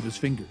ears with his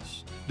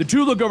fingers. The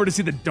two look over to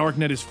see that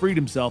Darknet has freed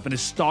himself and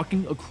is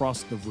stalking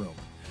across the room.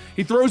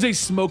 He throws a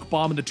smoke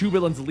bomb and the two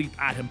villains leap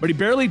at him, but he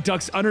barely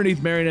ducks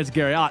underneath Marionette's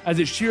garrote as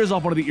it shears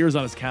off one of the ears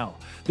on his cowl.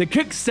 The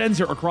kick sends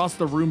her across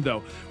the room,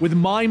 though, with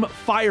Mime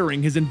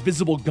firing his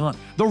invisible gun.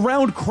 The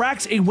round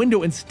cracks a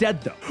window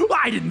instead, though.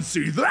 "I didn't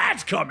see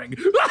that coming."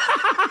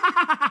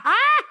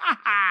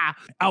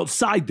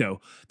 Outside,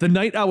 though, the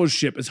Night Owl's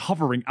ship is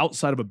hovering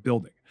outside of a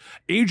building.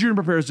 Adrian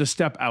prepares to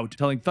step out,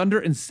 telling Thunder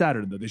and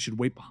Saturn that they should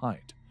wait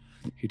behind.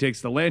 He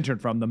takes the lantern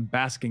from them,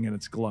 basking in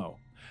its glow.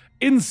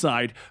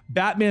 Inside,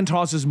 Batman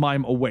tosses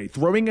Mime away,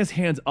 throwing his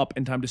hands up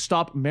in time to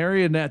stop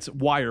Marionette's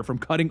wire from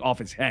cutting off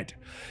his head.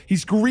 He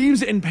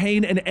screams in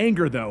pain and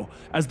anger, though,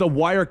 as the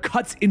wire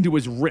cuts into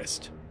his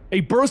wrist.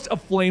 A burst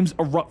of flames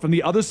erupt from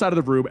the other side of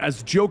the room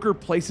as Joker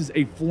places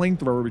a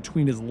flamethrower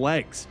between his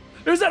legs.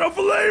 Is that a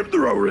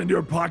flamethrower in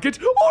your pocket,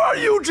 or are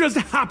you just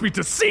happy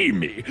to see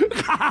me?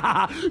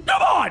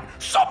 Come on,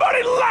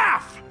 somebody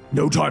laugh!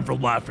 No time for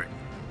laughing.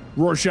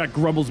 Rorschach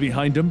grumbles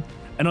behind him,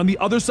 and on the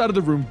other side of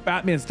the room,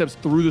 Batman steps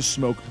through the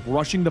smoke,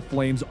 brushing the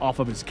flames off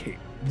of his cape.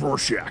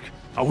 Rorschach,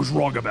 I was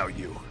wrong about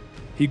you.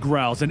 He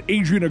growls, and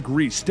Adrian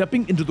agrees,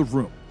 stepping into the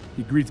room.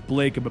 He greets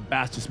Blake, and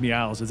Babastus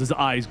meows as his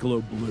eyes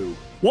glow blue.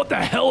 What the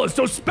hell is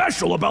so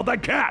special about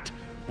that cat?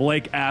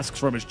 Blake asks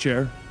from his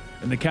chair,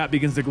 and the cat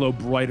begins to glow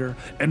brighter,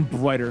 and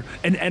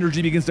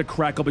energy begins to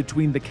crackle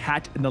between the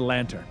cat and the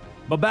lantern.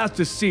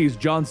 Babastus sees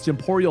John's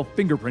temporal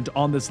fingerprint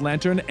on this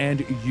lantern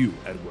and you,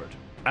 Edward.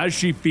 As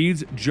she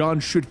feeds,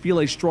 John should feel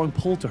a strong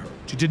pull to her.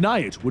 To deny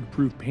it would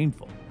prove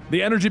painful.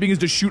 The energy begins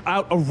to shoot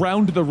out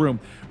around the room,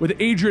 with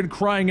Adrian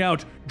crying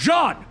out,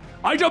 "John,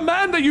 I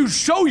demand that you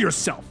show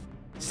yourself!"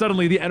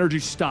 Suddenly, the energy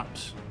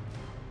stops,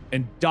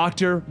 and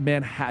Dr.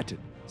 Manhattan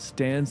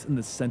stands in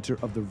the center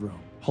of the room.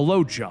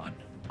 "Hello, John."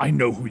 I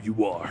know who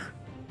you are.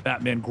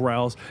 Batman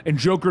growls, and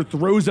Joker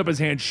throws up his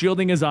hand,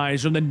 shielding his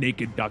eyes from the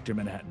naked Dr.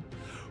 Manhattan.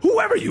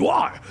 Whoever you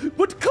are,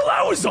 put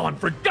clothes on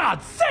for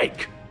God's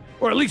sake!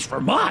 Or at least for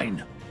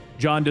mine.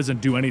 John doesn't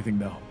do anything,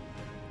 though.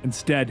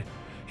 Instead,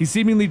 he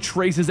seemingly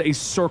traces a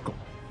circle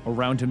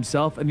around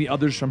himself and the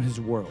others from his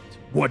world.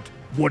 What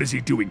is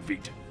he doing,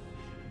 Feet?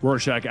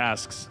 Rorschach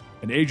asks,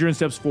 and Adrian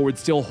steps forward,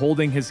 still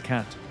holding his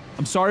cat.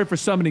 "I'm sorry for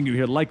summoning you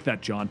here like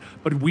that, John,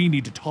 but we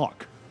need to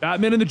talk."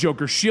 Batman and the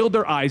Joker shield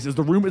their eyes as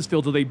the room is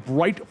filled with a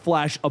bright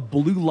flash of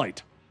blue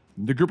light.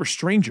 The group of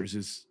strangers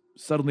is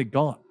suddenly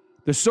gone.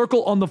 The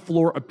circle on the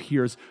floor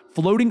appears,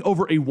 floating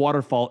over a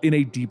waterfall in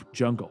a deep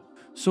jungle.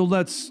 "So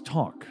let's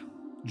talk,"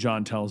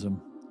 John tells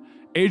him.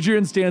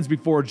 Adrian stands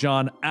before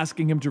John,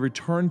 asking him to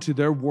return to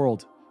their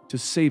world to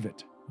save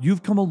it.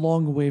 "You've come a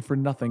long way for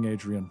nothing,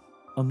 Adrian.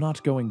 I'm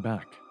not going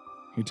back,"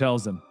 he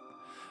tells him.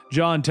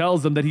 John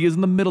tells them that he is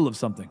in the middle of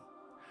something,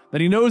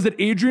 that he knows that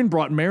Adrian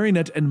brought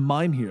Marionette and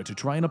Mime here to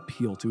try and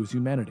appeal to his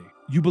humanity.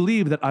 "You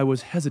believe that I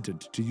was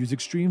hesitant to use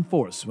extreme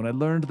force when I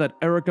learned that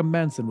Erica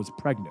Manson was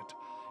pregnant,"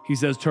 he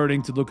says,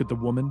 turning to look at the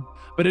woman.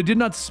 "But I did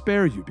not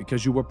spare you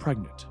because you were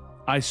pregnant.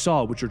 I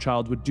saw what your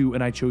child would do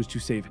and I chose to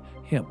save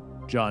him,"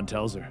 John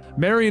tells her.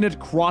 Marionette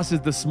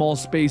crosses the small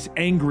space,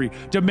 angry,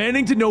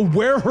 demanding to know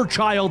where her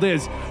child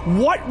is.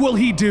 What will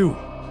he do?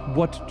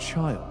 "What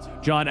child?"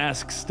 John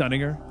asks,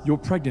 stunning her. "You're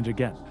pregnant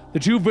again." The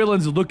two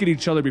villains look at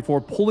each other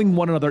before pulling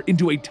one another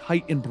into a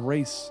tight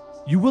embrace.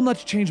 "You will not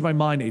change my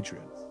mind,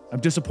 Adrian. I'm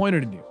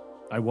disappointed in you.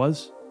 I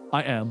was,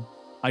 I am,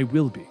 I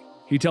will be,"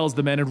 he tells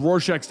the men, and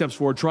Rorschach steps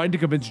forward, trying to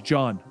convince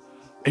John.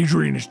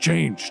 Adrian has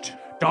changed,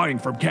 dying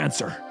from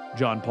cancer.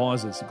 John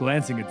pauses,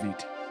 glancing at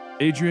Veit.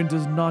 "Adrian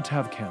does not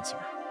have cancer."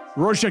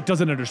 Rorschach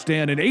doesn't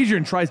understand, and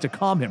Adrian tries to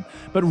calm him,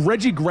 but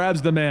Reggie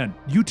grabs the man.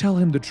 "You tell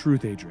him the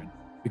truth, Adrian,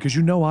 because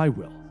you know I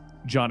will,"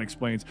 John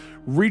explains,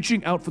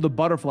 reaching out for the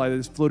butterfly that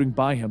is floating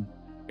by him.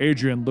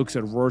 Adrian looks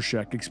at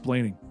Rorschach,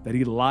 explaining that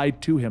he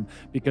lied to him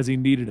because he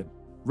needed him.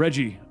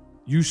 "Reggie,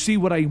 you see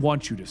what I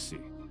want you to see.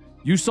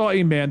 You saw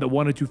a man that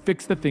wanted to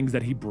fix the things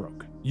that he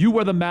broke. You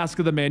wear the mask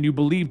of the man you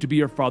believed to be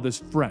your father's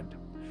friend.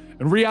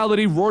 In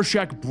reality,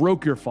 Rorschach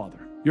broke your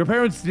father. Your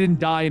parents didn't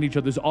die in each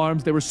other's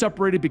arms. They were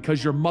separated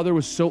because your mother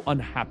was so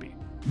unhappy."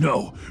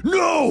 No!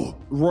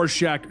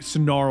 Rorschach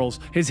snarls,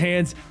 his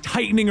hands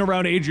tightening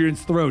around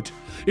Adrian's throat.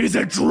 Is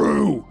it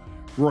true?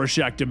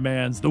 Rorschach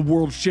demands, the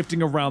world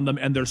shifting around them,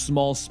 and their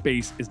small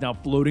space is now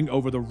floating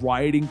over the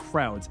rioting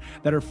crowds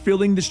that are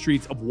filling the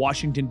streets of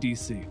Washington,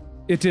 D.C.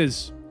 "It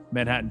is,"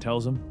 Manhattan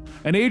tells him.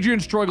 And Adrian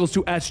struggles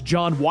to ask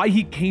John why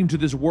he came to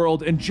this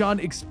world, and John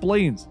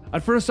explains,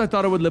 "At first I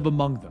thought I would live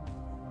among them.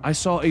 I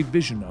saw a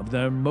vision of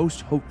them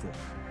most hopeful.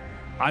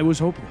 I was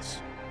hopeless,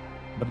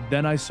 but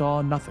then I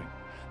saw nothing."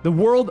 The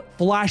world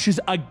flashes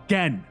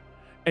again,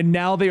 and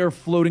now they are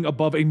floating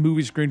above a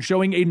movie screen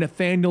showing a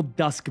Nathaniel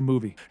Dusk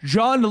movie.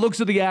 John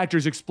looks at the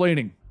actors,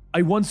 explaining,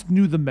 "I once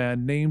knew the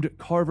man named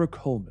Carver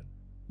Coleman."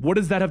 "What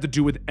does that have to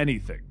do with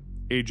anything?"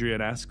 Adrian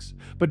asks,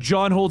 but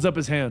John holds up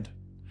his hand.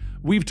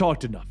 "We've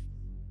talked enough."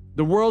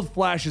 The world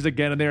flashes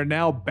again, and they are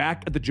now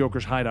back at the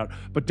Joker's hideout,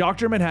 but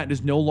Dr. Manhattan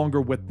is no longer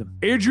with them.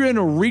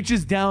 Adrian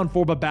reaches down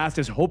for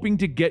Babastus, hoping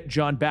to get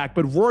John back,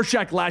 but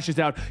Rorschach lashes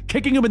out,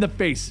 kicking him in the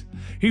face.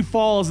 He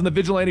falls, and the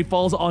vigilante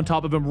falls on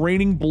top of him,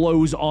 raining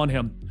blows on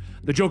him.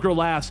 The Joker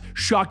laughs,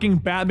 shocking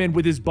Batman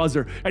with his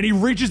buzzer, and he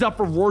reaches out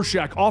for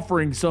Rorschach,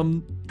 offering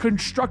some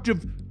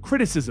constructive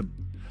criticism.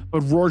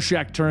 But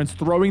Rorschach turns,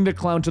 throwing the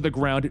clown to the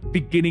ground,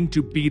 beginning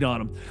to beat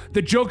on him.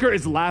 The Joker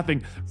is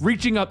laughing,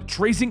 reaching up,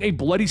 tracing a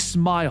bloody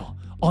smile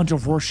onto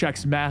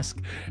Rorschach's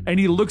mask, and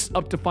he looks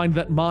up to find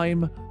that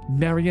Mime,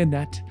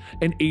 Marionette,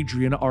 and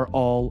Adrian are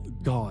all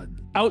gone.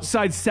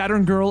 Outside,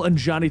 Saturn Girl and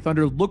Johnny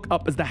Thunder look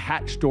up as the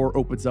hatch door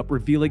opens up,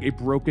 revealing a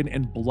broken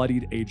and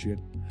bloodied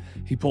Adrian.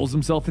 He pulls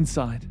himself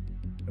inside,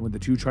 and when the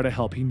two try to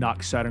help, he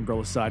knocks Saturn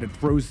Girl aside and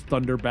throws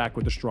Thunder back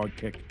with a strong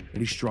kick, and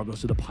he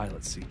struggles to the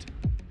pilot's seat.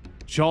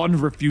 John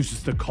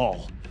refuses to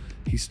call.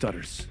 He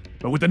stutters.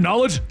 But with the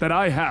knowledge that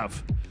I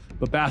have,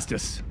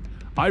 Bastus,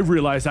 I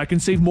realize I can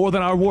save more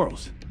than our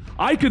world.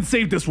 I can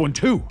save this one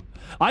too.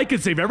 I can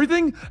save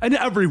everything and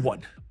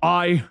everyone.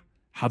 I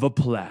have a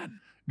plan.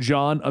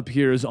 John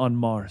appears on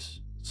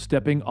Mars,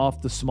 stepping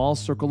off the small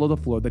circle of the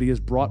floor that he has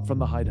brought from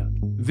the hideout.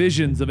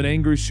 Visions of an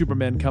angry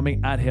Superman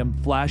coming at him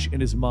flash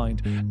in his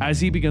mind as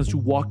he begins to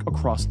walk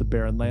across the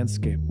barren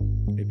landscape.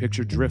 A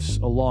picture drifts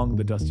along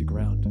the dusty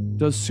ground.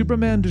 Does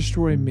Superman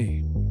destroy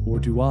me, or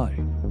do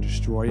I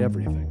destroy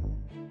everything?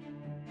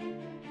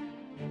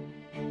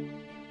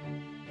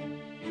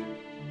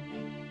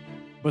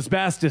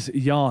 Bastus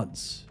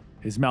yawns,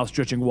 his mouth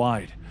stretching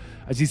wide,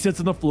 as he sits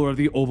on the floor of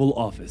the Oval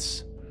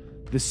Office,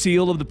 the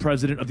seal of the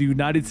President of the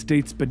United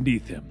States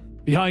beneath him.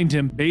 Behind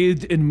him,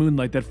 bathed in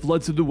moonlight that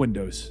floods through the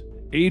windows,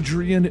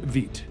 Adrian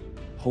Veidt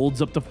holds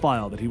up the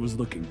file that he was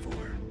looking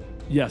for.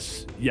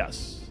 Yes,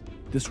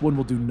 this one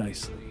will do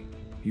nicely,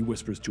 he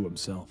whispers to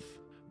himself.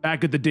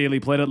 Back at the Daily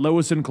Planet,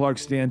 Lois and Clark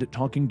stand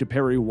talking to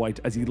Perry White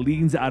as he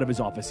leans out of his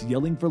office,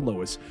 yelling for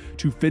Lois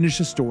to finish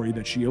a story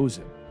that she owes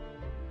him.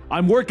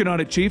 I'm working on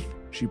it, Chief,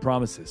 she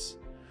promises.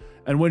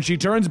 And when she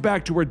turns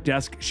back to her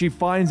desk, she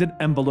finds an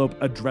envelope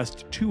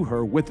addressed to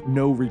her with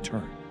no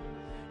return.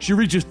 She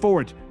reaches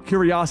forward,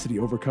 curiosity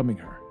overcoming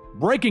her.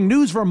 Breaking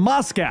news from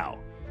Moscow!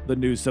 The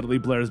news suddenly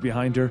blares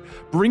behind her,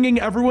 bringing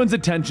everyone's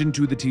attention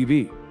to the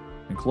TV.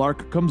 And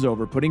Clark comes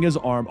over, putting his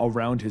arm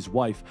around his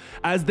wife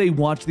as they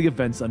watch the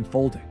events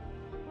unfolding.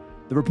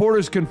 The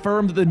reporters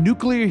confirmed that the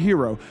nuclear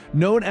hero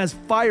known as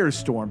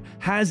Firestorm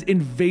has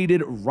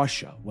invaded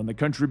Russia when the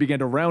country began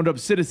to round up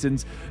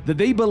citizens that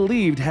they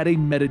believed had a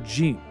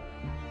metagene.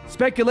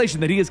 Speculation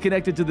that he is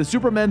connected to the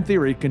Superman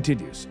theory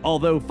continues,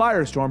 although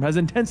Firestorm has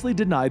intensely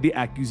denied the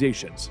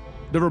accusations.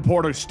 The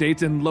reporter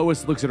states, and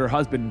Lois looks at her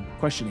husband,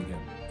 questioning him.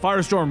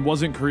 Firestorm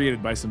wasn't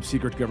created by some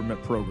secret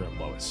government program,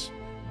 Lois,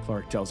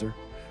 Clark tells her.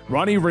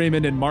 Ronnie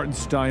Raymond and Martin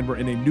Stein were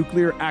in a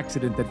nuclear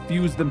accident that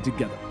fused them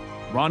together.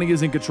 Ronnie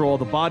is in control of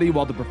the body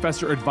while the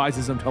professor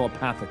advises him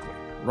telepathically.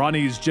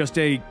 Ronnie's just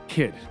a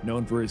kid,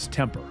 known for his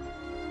temper.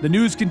 The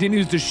news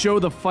continues to show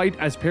the fight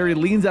as Perry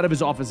leans out of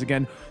his office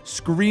again,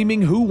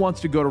 screaming who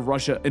wants to go to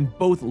Russia, and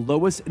both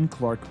Lois and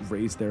Clark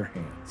raise their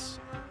hands.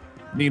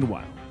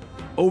 Meanwhile,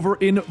 over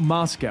in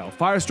Moscow,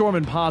 Firestorm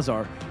and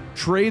Pazar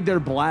trade their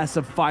blasts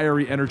of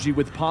fiery energy,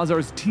 with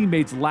Pazar's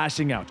teammates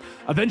lashing out,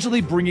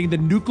 eventually bringing the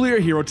nuclear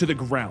hero to the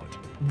ground.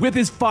 With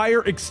his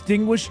fire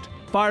extinguished,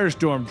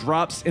 Firestorm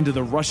drops into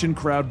the Russian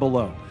crowd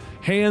below,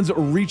 hands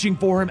reaching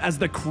for him as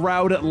the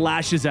crowd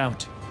lashes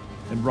out.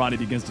 And Ronnie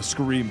begins to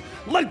scream,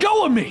 "Let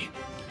go of me!"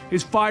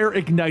 His fire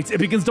ignites. It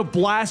begins to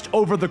blast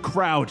over the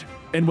crowd.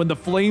 And when the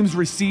flames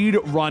recede,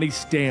 Ronnie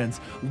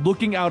stands,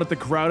 looking out at the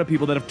crowd of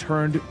people that have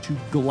turned to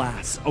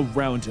glass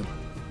around him.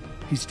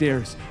 He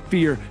stares,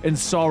 fear and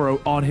sorrow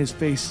on his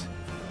face.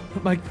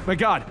 My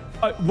God,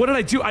 what did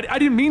I do? I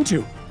didn't mean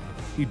to.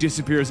 He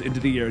disappears into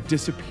the air,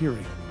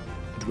 disappearing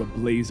into a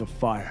blaze of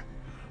fire.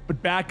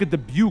 But back at the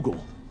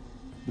Bugle,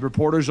 the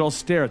reporters all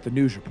stare at the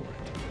news report.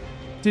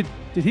 Did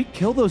he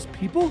kill those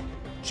people?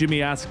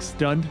 Jimmy asks,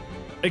 stunned.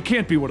 It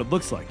can't be what it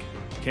looks like.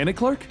 Can it,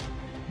 Clark?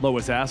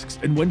 Lois asks,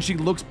 and when she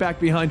looks back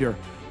behind her,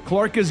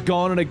 Clark is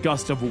gone in a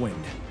gust of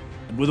wind.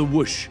 And with a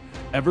whoosh,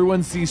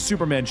 everyone sees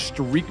Superman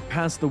streak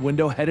past the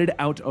window, headed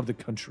out of the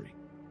country.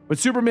 But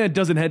Superman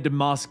doesn't head to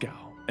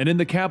Moscow, and in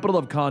the capital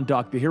of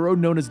Kahndaq, the hero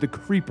known as the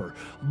Creeper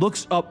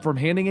looks up from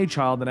handing a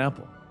child an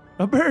apple.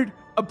 A bird,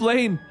 a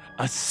plane,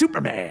 a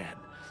Superman.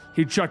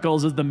 He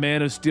chuckles as the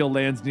Man of Steel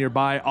lands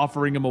nearby,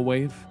 offering him a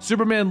wave.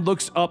 Superman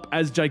looks up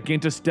as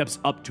Gigantus steps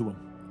up to him,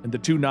 and the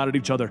two nod at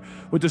each other,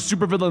 with the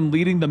supervillain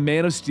leading the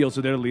Man of Steel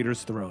to their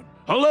leader's throne.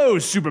 Hello,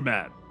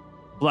 Superman!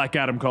 Black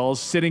Adam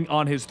calls, sitting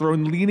on his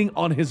throne, leaning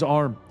on his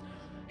arm.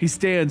 He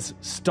stands,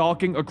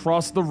 stalking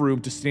across the room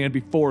to stand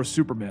before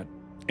Superman.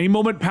 A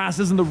moment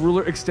passes and the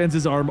ruler extends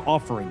his arm,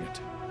 offering it.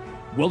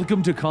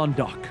 Welcome to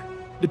Kahndaq.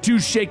 The two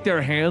shake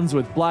their hands,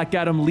 with Black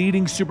Adam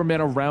leading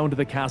Superman around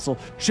the castle,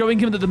 showing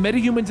him that the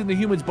metahumans and the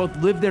humans both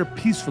live there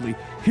peacefully,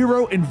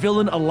 hero and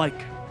villain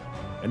alike.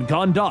 In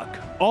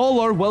Kahndaq,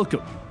 all are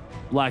welcome,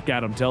 Black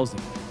Adam tells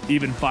him.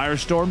 Even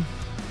Firestorm?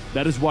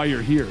 That is why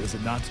you're here, is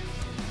it not?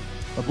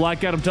 But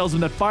Black Adam tells him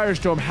that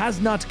Firestorm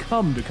has not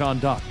come to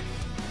Kahndaq,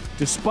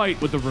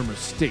 despite what the rumors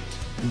state,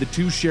 and the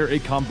two share a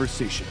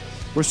conversation,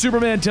 where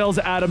Superman tells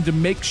Adam to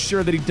make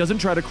sure that he doesn't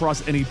try to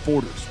cross any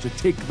borders, to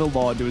take the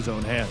law into his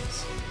own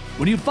hands.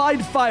 When you find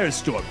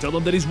Firestorm, tell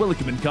him that he's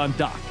welcome in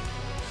Kahndaq,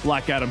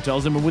 Black Adam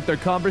tells him, and with their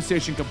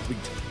conversation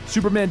complete,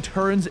 Superman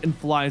turns and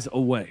flies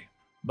away.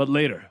 But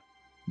later,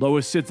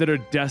 Lois sits at her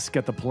desk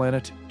at the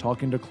planet,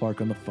 talking to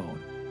Clark on the phone.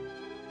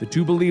 The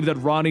two believe that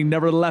Ronnie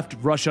never left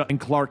Russia, and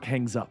Clark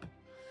hangs up,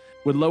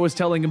 with Lois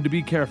telling him to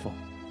be careful.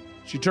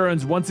 She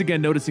turns, once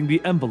again noticing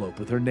the envelope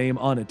with her name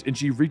on it, and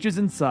she reaches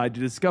inside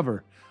to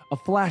discover a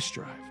flash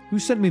drive. "Who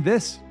sent me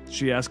this?"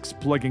 she asks,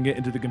 plugging it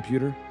into the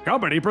computer.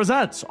 "Company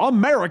presents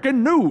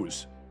American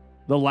News."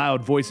 The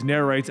loud voice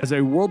narrates as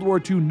a World War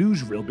II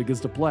newsreel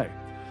begins to play.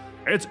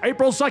 "It's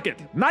April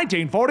 2nd,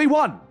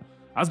 1941.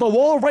 As the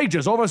war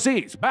rages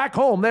overseas, back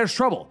home there's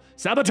trouble.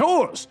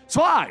 Saboteurs,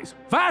 spies,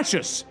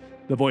 fascists,"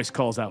 the voice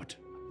calls out.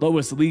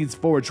 Lois leans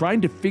forward,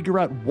 trying to figure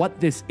out what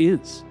this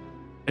is.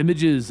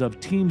 Images of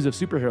teams of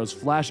superheroes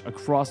flash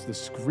across the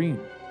screen.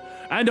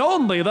 "And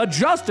only the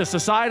Justice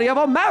Society of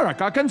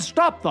America can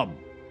stop them."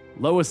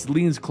 Lois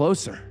leans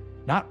closer,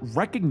 not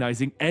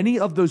recognizing any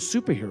of those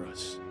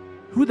superheroes.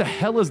 "Who the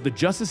hell is the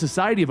Justice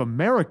Society of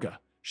America?"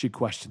 she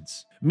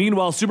questions.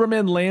 Meanwhile,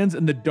 Superman lands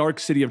in the dark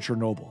city of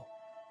Chernobyl.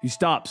 He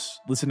stops,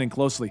 listening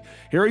closely,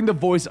 hearing the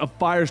voice of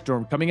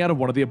Firestorm coming out of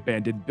one of the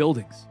abandoned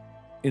buildings.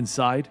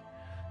 Inside,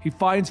 he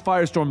finds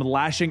Firestorm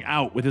lashing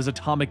out with his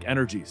atomic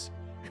energies.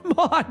 "Come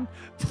on,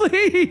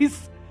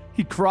 please!"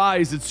 he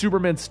cries as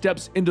Superman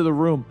steps into the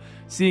room,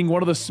 seeing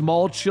one of the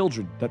small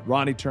children that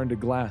Ronnie turned to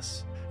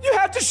glass. "You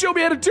have to show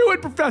me how to do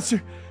it,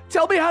 Professor!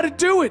 Tell me how to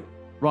do it!"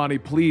 Ronnie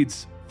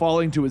pleads,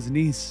 falling to his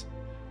knees.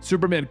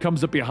 Superman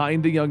comes up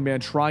behind the young man,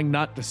 trying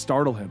not to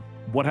startle him.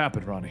 "What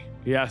happened, Ronnie?"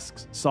 he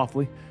asks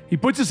softly. He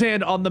puts his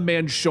hand on the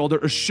man's shoulder,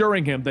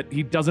 assuring him that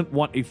he doesn't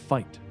want a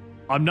fight.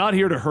 "I'm not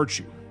here to hurt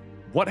you.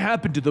 What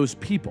happened to those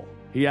people?"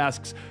 he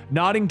asks,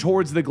 nodding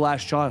towards the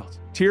glass child.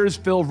 Tears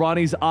fill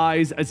Ronnie's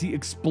eyes as he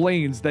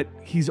explains that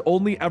he's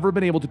only ever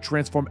been able to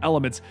transform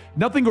elements,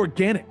 nothing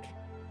organic.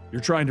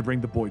 "You're trying to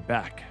bring the boy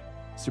back."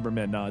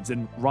 Superman nods,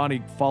 and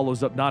Ronnie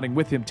follows up, nodding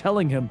with him,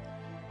 telling him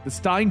the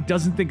Stein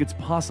doesn't think it's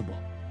possible.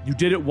 "You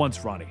did it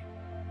once, Ronnie.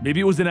 Maybe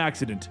it was an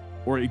accident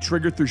or a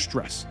trigger through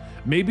stress.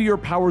 Maybe your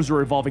powers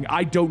are evolving.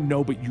 I don't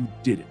know, but you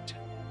did it.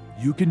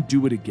 You can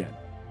do it again."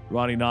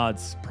 Ronnie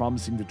nods,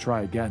 promising to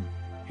try again.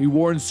 He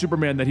warns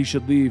Superman that he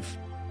should leave,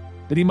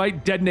 that he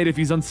might detonate if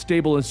he's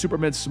unstable, and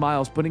Superman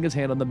smiles, putting his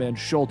hand on the man's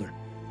shoulder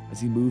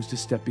as he moves to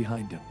step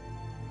behind him.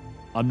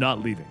 "I'm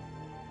not leaving.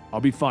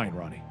 I'll be fine,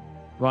 Ronnie."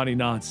 Ronnie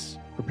nods,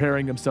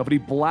 preparing himself, and he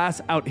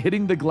blasts out,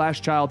 hitting the glass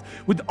child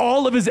with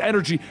all of his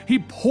energy. He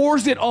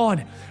pours it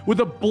on.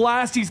 With a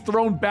blast, he's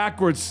thrown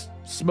backwards,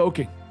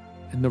 smoking.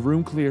 And the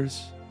room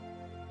clears,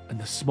 and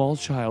the small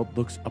child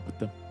looks up at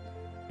them,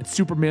 and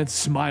Superman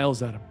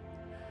smiles at him.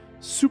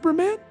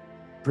 "Superman?"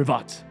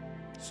 "Privat."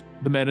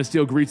 The Man of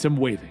Steel greets him,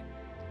 waving.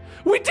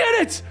 "We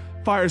did it!"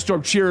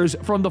 Firestorm cheers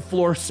from the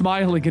floor,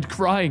 smiling and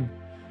crying.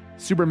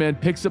 Superman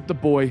picks up the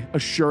boy,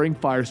 assuring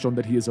Firestorm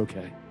that he is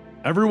okay.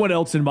 "Everyone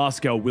else in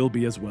Moscow will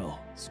be as well.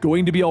 It's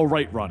going to be all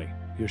right, Ronnie,"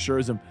 he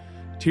assures him.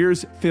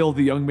 Tears fill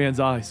the young man's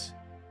eyes.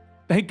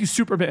 "Thank you,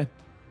 Superman."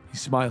 He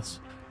smiles.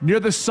 Near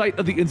the site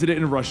of the incident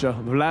in Russia,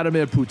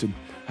 Vladimir Putin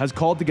has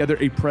called together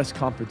a press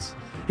conference.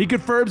 He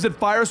confirms that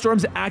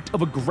Firestorm's act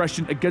of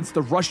aggression against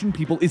the Russian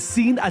people is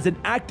seen as an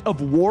act of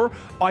war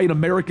by an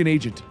American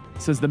agent,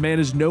 says the man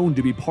is known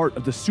to be part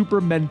of the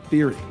Superman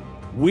theory.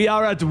 "We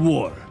are at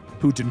war,"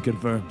 Putin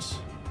confirms.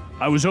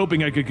 "I was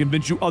hoping I could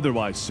convince you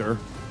otherwise, sir,"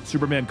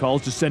 Superman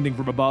calls, descending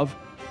from above.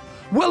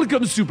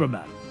 "Welcome,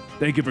 Superman.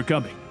 Thank you for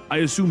coming. I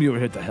assume you were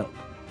here to help."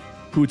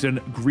 Putin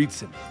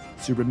greets him.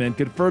 Superman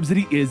confirms that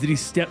he is, and he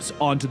steps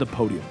onto the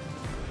podium.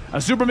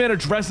 As Superman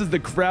addresses the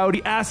crowd,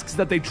 he asks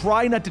that they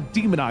try not to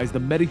demonize the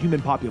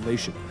metahuman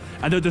population,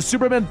 and that the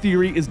Superman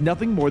theory is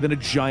nothing more than a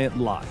giant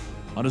lie.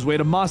 On his way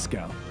to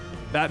Moscow,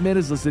 Batman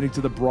is listening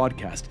to the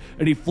broadcast,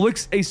 and he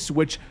flicks a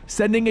switch,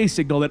 sending a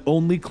signal that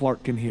only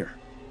Clark can hear.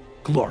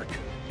 "Clark,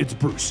 it's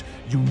Bruce.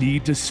 You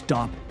need to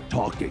stop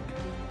talking.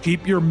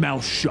 Keep your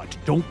mouth shut.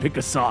 Don't pick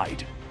a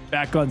side."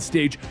 Back on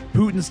stage,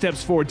 Putin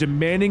steps forward,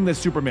 demanding that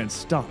Superman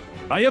stop.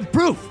 "I have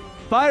proof.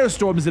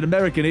 Firestorm is an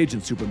American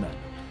agent, Superman.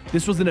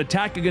 This was an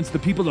attack against the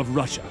people of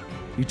Russia,"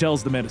 he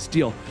tells the Man of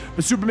Steel.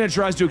 But Superman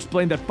tries to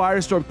explain that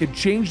Firestorm can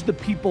change the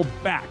people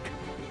back.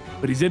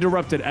 But he's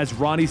interrupted as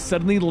Ronnie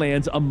suddenly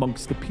lands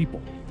amongst the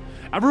people.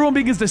 Everyone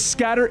begins to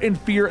scatter in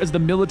fear as the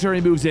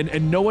military moves in,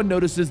 and no one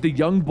notices the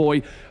young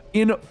boy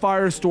in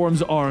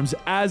Firestorm's arms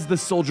as the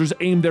soldiers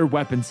aim their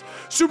weapons.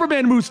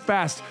 Superman moves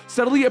fast,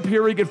 suddenly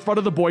appearing in front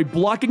of the boy,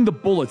 blocking the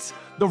bullets.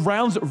 The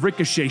rounds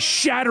ricochet,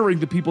 shattering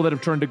the people that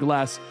have turned to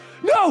glass.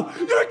 "No!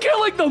 You're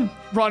killing them!"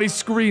 Ronnie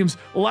screams,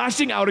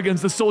 lashing out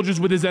against the soldiers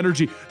with his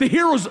energy. The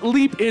heroes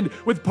leap in,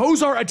 with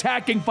Posar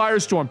attacking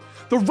Firestorm.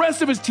 The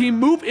rest of his team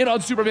move in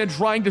on Superman,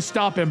 trying to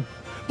stop him.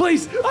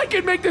 "Please, I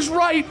can make this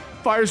right!"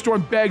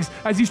 Firestorm begs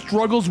as he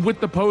struggles with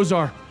the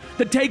Posar.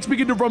 The tanks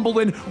begin to rumble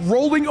in,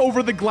 rolling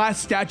over the glass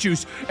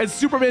statues. As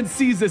Superman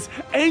sees this,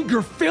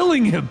 anger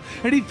filling him,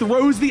 and he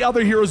throws the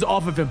other heroes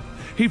off of him.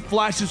 He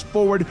flashes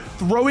forward,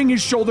 throwing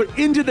his shoulder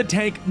into the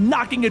tank,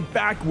 knocking it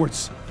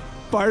backwards.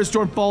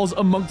 Firestorm falls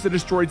amongst the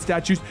destroyed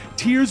statues.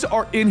 Tears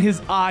are in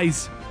his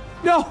eyes.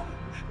 No,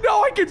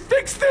 I can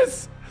fix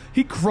this!"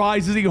 He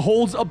cries as he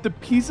holds up the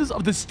pieces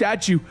of the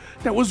statue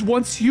that was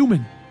once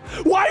human.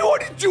 "Why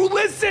wouldn't you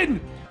listen?"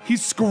 He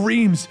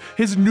screams,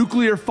 his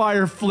nuclear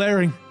fire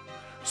flaring.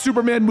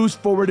 Superman moves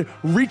forward,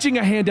 reaching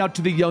a hand out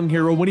to the young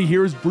hero when he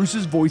hears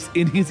Bruce's voice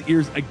in his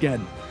ears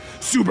again.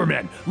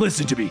 Superman,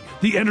 listen to me.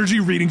 The energy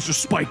readings are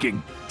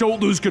spiking.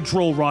 Don't lose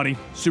control, Ronnie,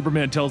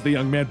 Superman tells the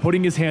young man,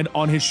 putting his hand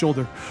on his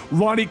shoulder.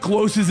 Ronnie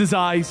closes his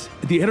eyes,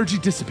 and the energy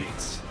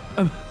dissipates.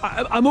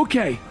 I'm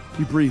okay,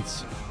 he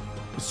breathes.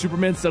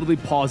 Superman suddenly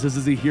pauses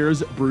as he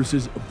hears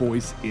Bruce's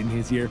voice in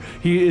his ear.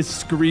 He is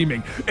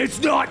screaming,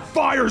 "It's not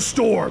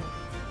Firestorm!"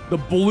 The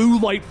blue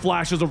light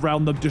flashes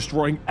around them,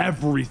 destroying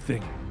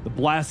everything. The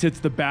blast hits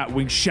the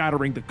Batwing,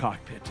 shattering the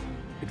cockpit.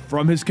 And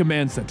from his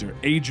command center,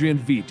 Adrian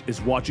Veidt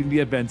is watching the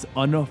events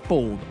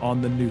unfold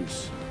on the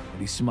news.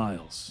 And he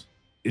smiles.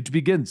 It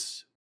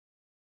begins.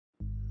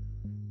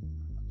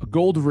 A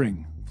gold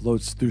ring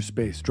floats through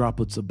space,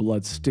 droplets of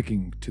blood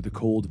sticking to the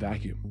cold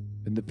vacuum.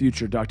 In the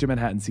future, Dr.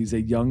 Manhattan sees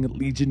a young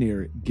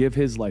Legionnaire give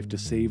his life to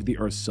save the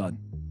Earth's sun.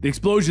 The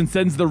explosion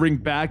sends the ring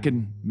back,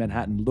 and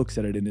Manhattan looks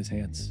at it in his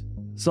hands.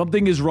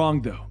 Something is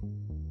wrong, though.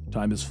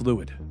 Time is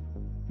fluid.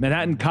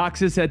 Manhattan cocks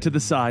his head to the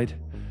side.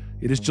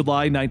 It is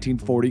July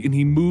 1940, and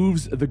he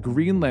moves the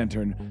Green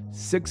Lantern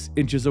 6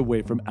 inches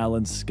away from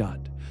Alan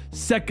Scott,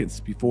 seconds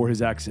before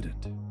his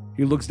accident.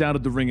 He looks down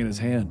at the ring in his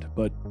hand,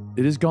 but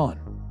it is gone.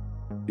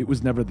 It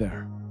was never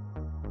there.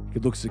 He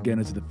looks again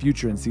into the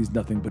future and sees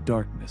nothing but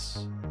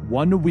darkness.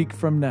 1 week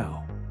from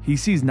now, he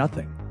sees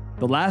nothing.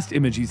 The last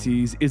image he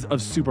sees is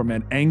of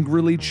Superman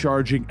angrily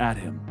charging at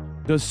him.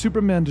 Does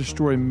Superman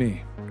destroy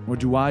me, or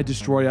do I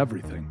destroy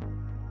everything?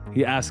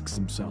 He asks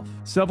himself.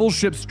 Several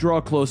ships draw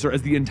closer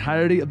as the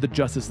entirety of the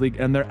Justice League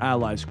and their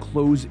allies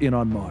close in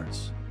on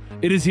Mars.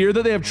 It is here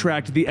that they have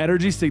tracked the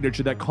energy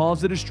signature that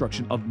caused the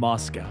destruction of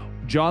Moscow.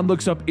 John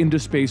looks up into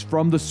space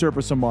from the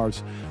surface of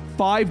Mars.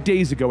 5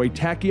 days ago, a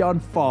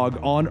tachyon fog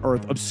on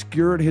Earth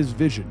obscured his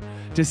vision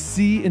to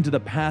see into the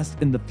past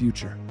and the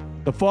future.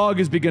 The fog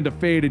has begun to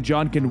fade, and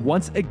John can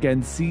once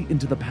again see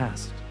into the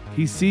past.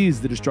 He sees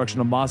the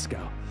destruction of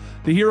Moscow,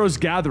 the heroes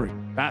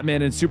gathering,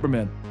 Batman and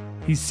Superman.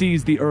 He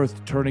sees the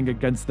Earth turning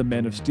against the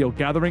Man of Steel,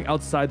 gathering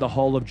outside the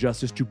Hall of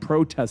Justice to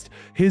protest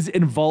his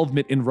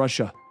involvement in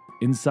Russia.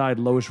 Inside,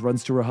 Lois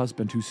runs to her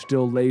husband, who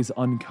still lays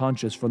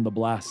unconscious from the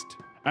blast.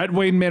 At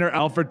Wayne Manor,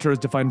 Alfred turns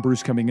to find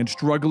Bruce coming in,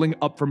 struggling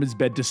up from his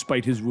bed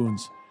despite his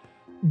wounds.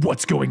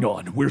 What's going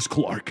on? Where's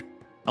Clark?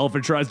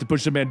 Alfred tries to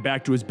push the man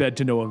back to his bed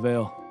to no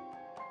avail.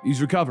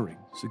 He's recovering,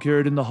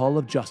 secured in the Hall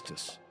of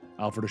Justice,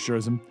 Alfred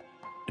assures him.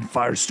 And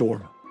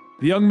Firestorm.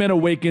 The young man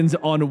awakens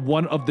on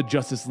one of the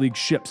Justice League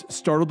ships,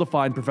 startled to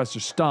find Professor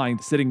Stein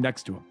sitting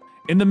next to him.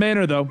 In the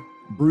manor, though,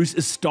 Bruce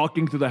is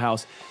stalking through the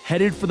house,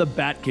 headed for the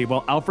Batcave,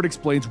 while Alfred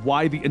explains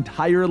why the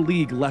entire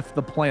League left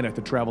the planet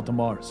to travel to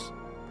Mars.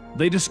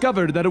 They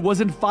discovered that it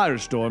wasn't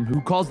Firestorm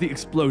who caused the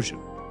explosion.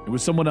 It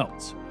was someone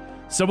else.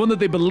 Someone that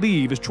they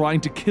believe is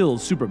trying to kill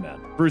Superman.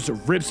 Bruce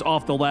rips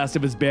off the last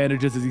of his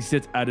bandages as he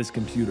sits at his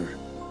computer.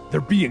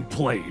 They're being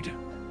played.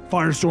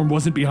 Firestorm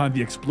wasn't behind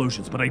the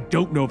explosions, but I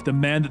don't know if the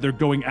man that they're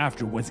going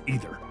after was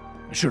either.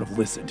 I should have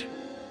listened.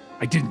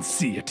 I didn't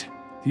see it,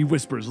 he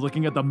whispers,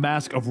 looking at the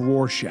mask of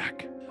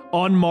Rorschach.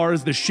 On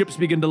Mars, the ships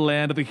begin to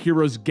land and the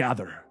heroes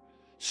gather,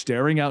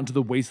 staring out into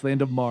the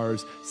wasteland of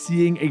Mars,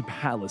 seeing a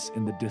palace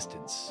in the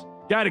distance.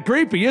 Kinda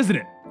creepy, isn't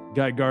it?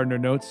 Guy Gardner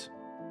notes.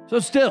 So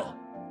still,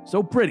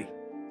 so pretty.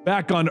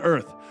 Back on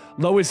Earth,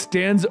 Lois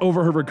stands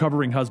over her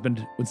recovering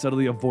husband when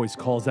suddenly a voice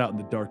calls out in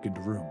the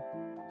darkened room.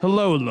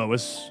 Hello,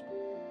 Lois.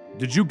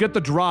 Did you get the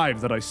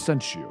drive that I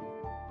sent you?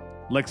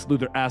 Lex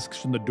Luthor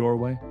asks from the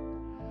doorway.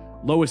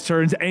 Lois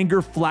turns,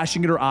 anger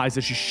flashing in her eyes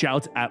as she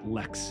shouts at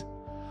Lex.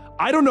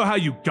 I don't know how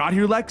you got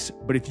here, Lex,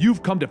 but if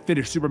you've come to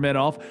finish Superman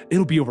off,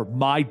 it'll be over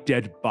my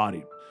dead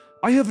body.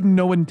 I have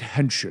no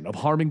intention of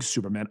harming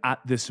Superman at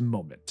this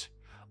moment,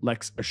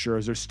 Lex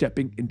assures her,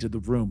 stepping into the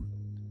room.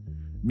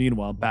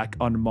 Meanwhile, back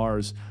on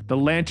Mars, the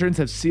Lanterns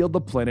have sealed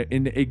the planet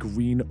in a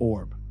green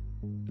orb,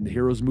 and the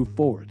heroes move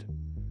forward,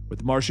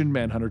 with Martian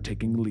Manhunter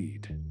taking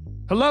lead.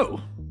 Hello,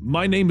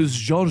 my name is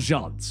Jean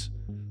Jans.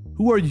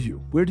 Who are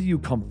you? Where do you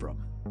come from?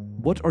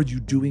 What are you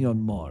doing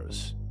on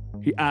Mars?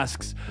 He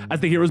asks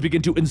as the heroes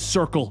begin to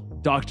encircle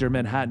Dr.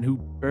 Manhattan, who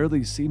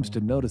barely seems to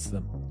notice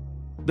them.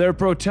 They're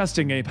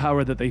protesting a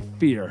power that they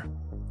fear,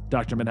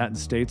 Dr. Manhattan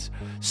states,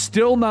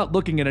 still not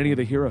looking at any of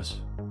the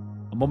heroes.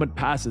 A moment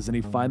passes and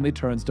he finally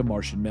turns to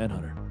Martian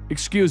Manhunter.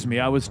 Excuse me,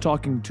 I was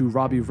talking to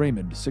Robbie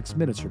Raymond 6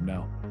 minutes from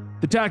now.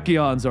 The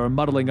Tachyons are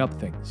muddling up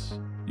things.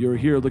 You're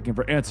here looking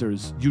for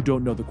answers you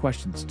don't know the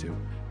questions to.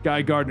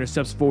 Guy Gardner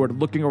steps forward,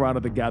 looking around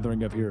at the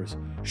gathering of heroes.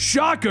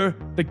 Shocker!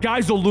 The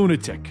guy's a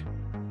lunatic!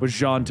 But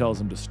Jean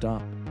tells him to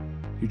stop.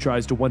 He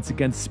tries to once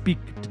again speak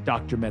to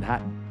Dr.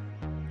 Manhattan.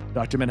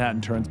 Dr.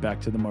 Manhattan turns back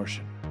to the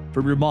Martian.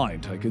 From your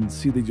mind, I can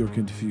see that you're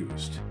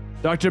confused.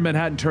 Dr.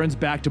 Manhattan turns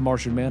back to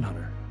Martian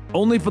Manhunter.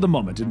 Only for the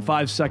moment, in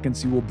 5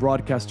 seconds, you will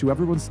broadcast to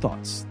everyone's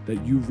thoughts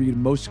that you read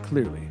most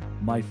clearly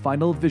my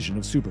final vision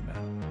of Superman.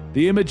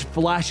 The image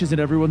flashes in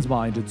everyone's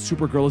mind, and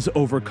Supergirl is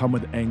overcome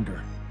with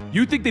anger.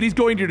 You think that he's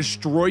going to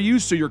destroy you,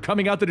 so you're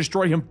coming out to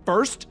destroy him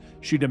first?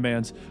 She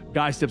demands.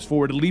 Guy steps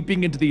forward,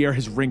 leaping into the air,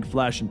 his ring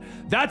flashing.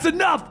 That's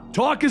enough!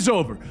 Talk is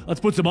over.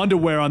 Let's put some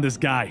underwear on this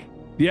guy.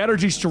 The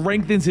energy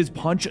strengthens his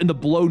punch, and the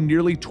blow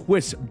nearly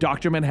twists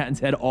Dr. Manhattan's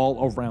head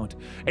all around,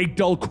 a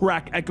dull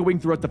crack echoing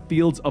throughout the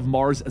fields of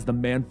Mars as the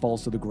man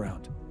falls to the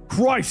ground.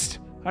 Christ!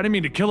 I didn't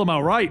mean to kill him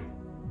outright!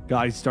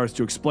 Guy starts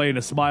to explain,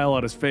 a smile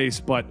on his face,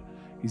 but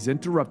he's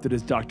interrupted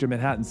as Dr.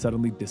 Manhattan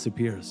suddenly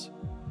disappears.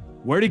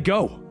 Where'd he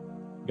go?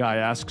 Guy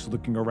asks,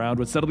 looking around,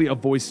 but suddenly a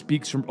voice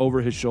speaks from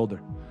over his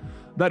shoulder.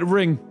 That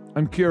ring,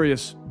 I'm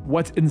curious.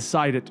 What's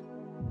inside it?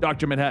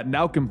 Dr. Manhattan,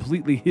 now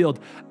completely healed,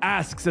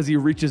 asks as he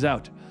reaches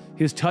out,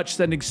 his touch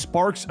sending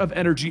sparks of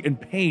energy and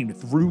pain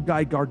through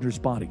Guy Gardner's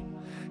body.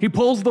 He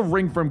pulls the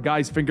ring from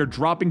Guy's finger,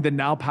 dropping the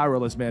now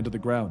powerless man to the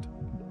ground.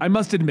 I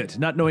must admit,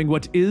 not knowing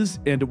what is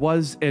and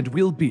was and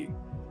will be,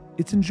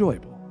 it's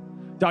enjoyable.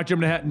 Dr.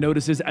 Manhattan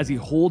notices as he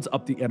holds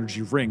up the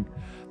energy ring.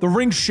 The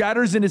ring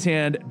shatters in his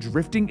hand,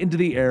 drifting into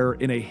the air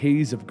in a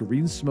haze of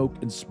green smoke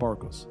and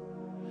sparkles.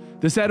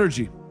 This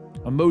energy,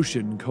 a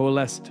motion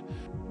coalesced,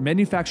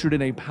 manufactured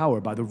in a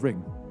power by the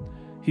ring.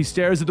 He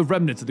stares at the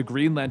remnants of the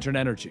Green Lantern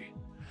energy.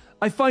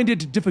 I find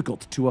it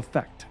difficult to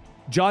affect.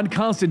 John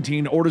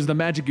Constantine orders the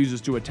magic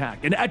users to attack,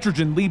 and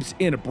Etrigan leaps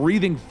in,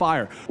 breathing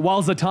fire,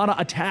 while Zatanna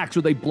attacks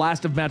with a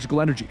blast of magical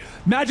energy.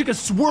 Magic is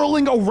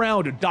swirling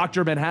around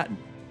Dr. Manhattan.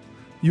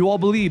 You all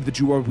believe that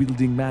you are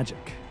wielding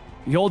magic.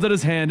 He holds out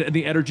his hand and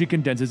the energy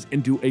condenses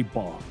into a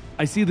ball.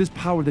 I see this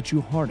power that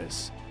you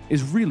harness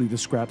is really the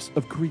scraps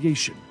of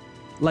creation,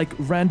 like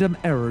random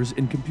errors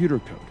in computer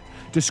code,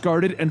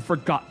 discarded and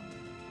forgotten,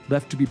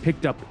 left to be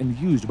picked up and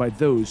used by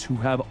those who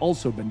have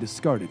also been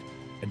discarded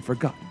and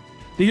forgotten.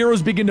 The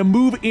heroes begin to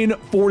move in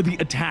for the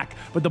attack,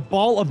 but the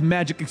ball of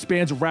magic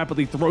expands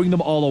rapidly, throwing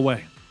them all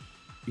away.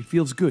 It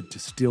feels good to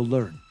still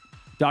learn.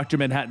 Dr.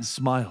 Manhattan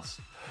smiles.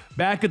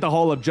 Back at the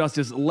Hall of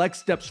Justice, Lex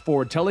steps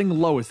forward, telling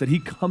Lois that he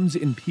comes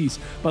in peace,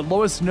 but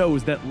Lois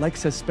knows that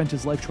Lex has spent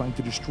his life trying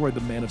to destroy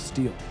the Man of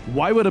Steel.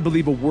 Why would I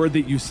believe a word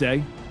that you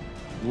say?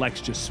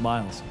 Lex just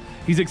smiles.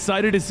 He's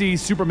excited to see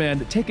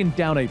Superman taken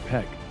down a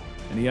peg,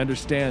 and he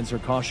understands her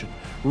caution.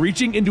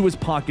 Reaching into his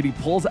pocket, he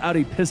pulls out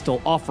a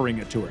pistol, offering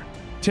it to her.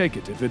 Take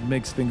it if it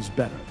makes things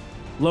better.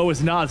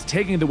 Lois nods,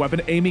 taking the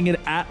weapon, aiming it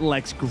at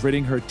Lex,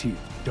 gritting her teeth.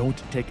 Don't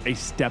take a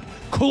step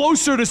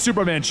closer to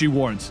Superman, she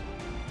warns.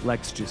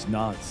 Lex just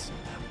nods.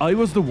 I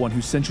was the one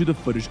who sent you the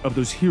footage of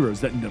those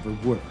heroes that never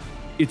were.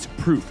 It's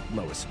proof,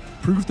 Lois.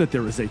 Proof that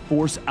there is a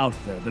force out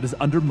there that is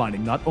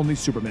undermining not only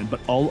Superman, but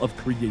all of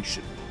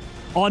creation.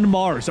 On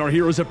Mars, our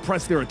heroes have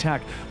pressed their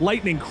attack,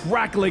 lightning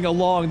crackling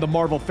along the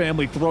Marvel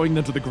family, throwing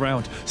them to the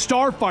ground.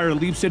 Starfire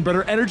leaps in, but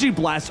her energy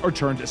blasts are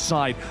turned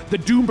aside. The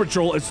Doom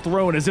Patrol is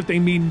thrown as if they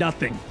mean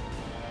nothing.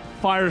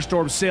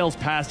 Firestorm sails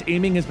past,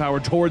 aiming his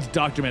power towards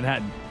Dr.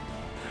 Manhattan.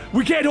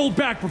 We can't hold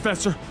back,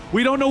 Professor.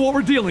 We don't know what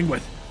we're dealing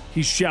with.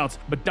 He shouts,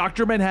 but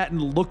Dr. Manhattan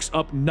looks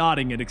up,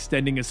 nodding and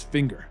extending his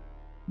finger.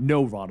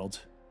 No,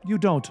 Ronald, you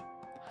don't.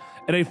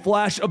 In a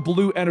flash of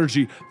blue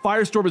energy,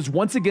 Firestorm is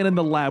once again in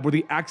the lab where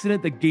the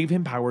accident that gave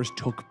him powers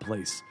took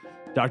place.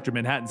 Dr.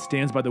 Manhattan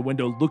stands by the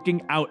window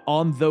looking out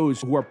on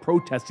those who are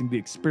protesting the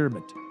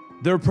experiment.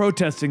 They're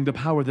protesting the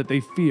power that they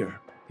fear,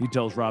 he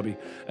tells Robbie.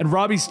 And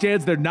Robbie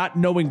stands there not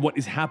knowing what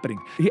is happening.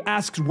 He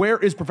asks where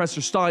is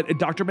Professor Stein, and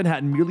Dr.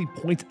 Manhattan merely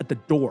points at the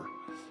door.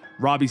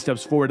 Robbie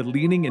steps forward,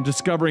 leaning and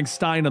discovering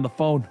Stein on the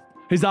phone.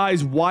 His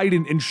eyes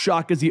widen in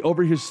shock as he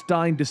overhears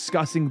Stein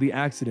discussing the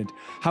accident,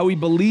 how he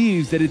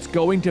believes that it's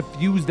going to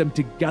fuse them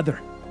together.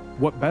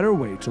 What better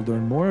way to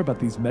learn more about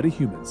these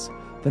metahumans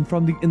than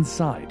from the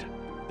inside?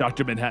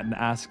 Dr. Manhattan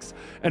asks,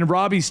 and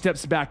Robbie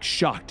steps back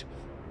shocked.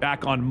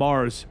 Back on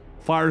Mars,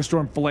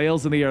 Firestorm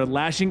flails in the air,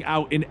 lashing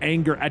out in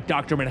anger at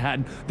Dr.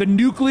 Manhattan, the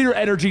nuclear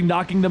energy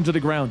knocking them to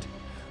the ground.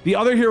 The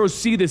other heroes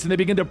see this and they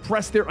begin to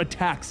press their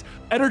attacks.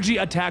 Energy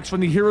attacks from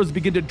the heroes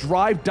begin to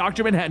drive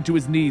Dr. Manhattan to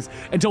his knees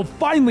until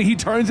finally he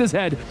turns his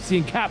head,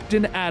 seeing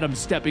Captain Atom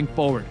stepping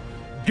forward.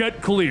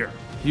 Get clear,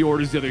 he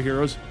orders the other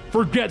heroes.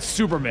 Forget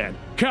Superman.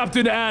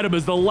 Captain Atom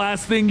is the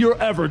last thing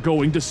you're ever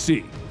going to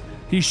see.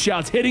 He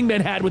shouts, hitting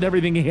Manhattan with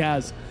everything he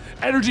has.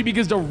 Energy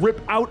begins to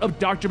rip out of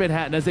Dr.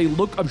 Manhattan as a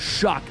look of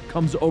shock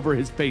comes over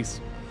his face.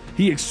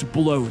 He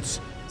explodes,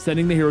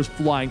 sending the heroes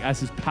flying as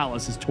his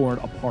palace is torn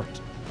apart.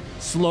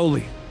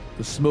 Slowly,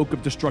 the smoke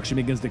of destruction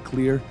begins to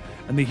clear,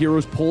 and the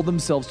heroes pull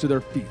themselves to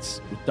their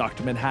feet, with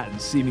Dr. Manhattan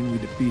seemingly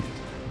defeated.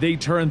 They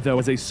turn, though,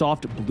 as a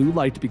soft blue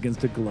light begins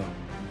to glow.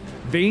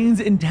 Veins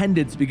and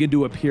tendons begin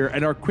to appear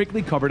and are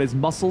quickly covered as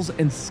muscles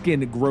and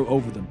skin grow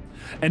over them.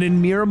 And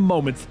in mere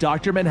moments,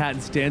 Dr. Manhattan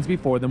stands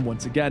before them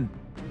once again.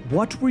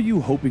 What were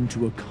you hoping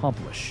to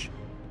accomplish?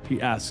 He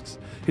asks,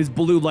 his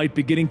blue light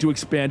beginning to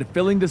expand,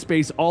 filling the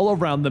space all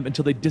around them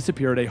until they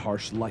disappear at a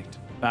harsh light.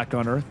 Back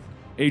on Earth,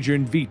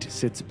 Adrian Veidt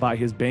sits by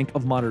his bank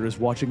of monitors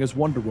watching as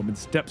Wonder Woman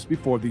steps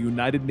before the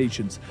United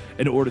Nations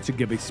in order to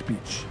give a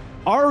speech.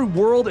 Our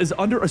world is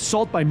under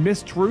assault by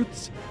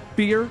mistruths,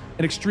 fear,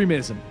 and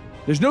extremism.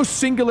 There's no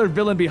singular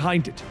villain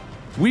behind it.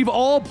 We've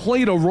all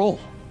played a role.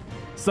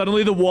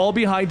 Suddenly, the wall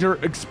behind her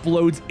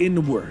explodes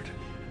inward.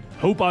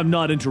 Hope I'm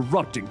not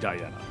interrupting,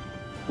 Diana,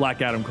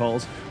 Black Adam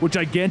calls, with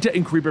Giganta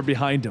and Creeper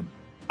behind him.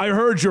 I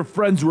heard your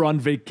friends were on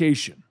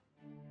vacation.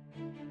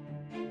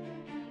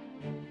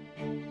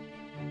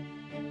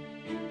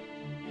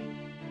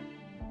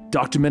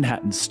 Dr.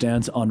 Manhattan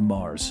stands on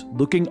Mars,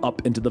 looking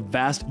up into the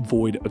vast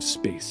void of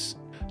space.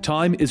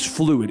 Time is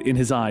fluid in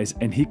his eyes,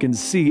 and he can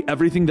see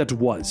everything that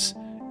was,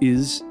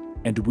 is,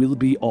 and will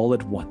be all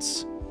at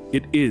once.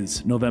 It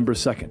is November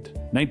 2nd,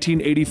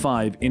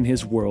 1985 in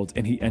his world,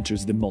 and he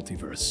enters the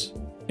multiverse.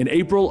 In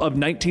April of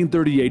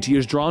 1938, he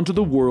is drawn to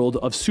the world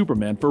of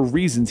Superman for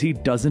reasons he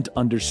doesn't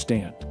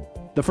understand.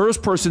 The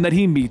first person that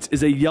he meets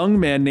is a young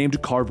man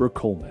named Carver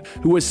Coleman,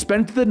 who has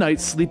spent the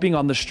night sleeping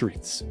on the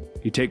streets.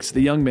 He takes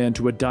the young man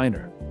to a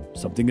diner.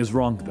 Something is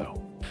wrong,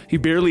 though. He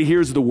barely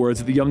hears the words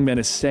that the young man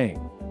is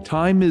saying.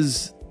 Time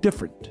is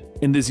different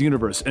in this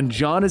universe, and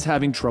John is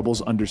having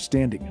troubles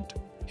understanding it.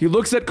 He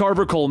looks at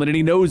Carver Coleman, and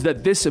he knows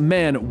that this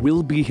man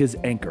will be his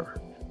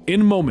anchor.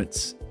 In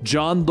moments,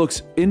 John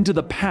looks into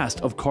the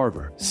past of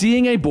Carver,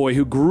 seeing a boy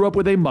who grew up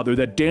with a mother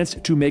that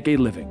danced to make a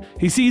living.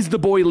 He sees the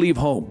boy leave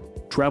home,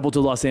 travel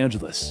to Los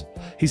Angeles.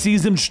 He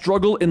sees him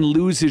struggle and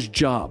lose his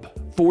job,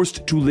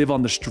 forced to live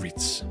on the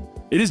streets.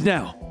 It is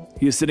now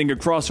he is sitting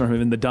across from him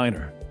in the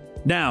diner.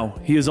 Now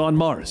he is on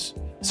Mars,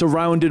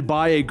 surrounded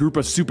by a group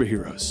of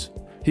superheroes.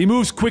 He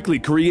moves quickly,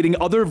 creating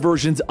other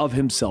versions of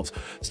himself,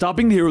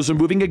 stopping the heroes from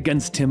moving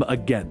against him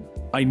again.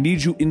 I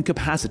need you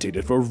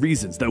incapacitated for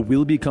reasons that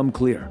will become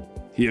clear,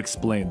 he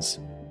explains.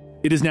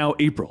 It is now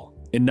April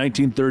in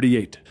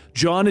 1938.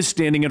 John is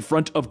standing in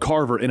front of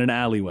Carver in an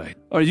alleyway.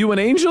 Are you an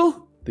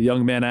angel? The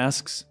young man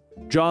asks.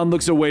 John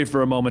looks away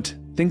for a moment,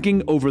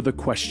 thinking over the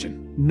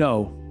question.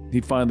 No,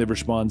 he finally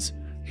responds.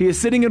 He is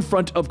sitting in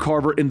front of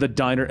Carver in the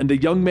diner, and the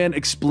young man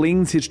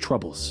explains his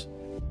troubles.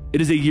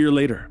 It is a year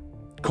later.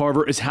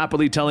 Carver is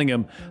happily telling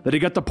him that he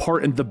got the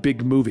part in the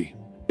big movie.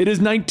 It is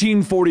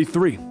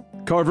 1943.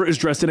 Carver is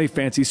dressed in a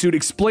fancy suit,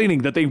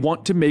 explaining that they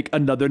want to make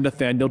another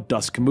Nathaniel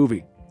Dusk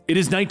movie. It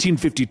is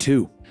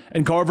 1952,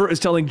 and Carver is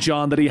telling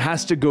John that he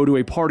has to go to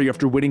a party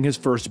after winning his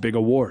first big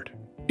award.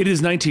 It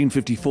is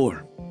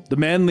 1954. The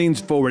man leans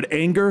forward,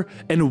 anger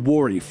and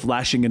worry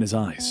flashing in his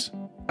eyes.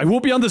 I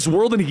won't be on this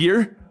world in a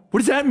year? What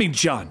does that mean,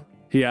 John?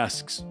 He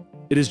asks.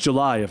 It is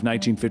July of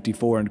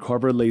 1954, and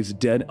Carver lays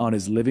dead on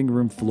his living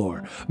room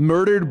floor,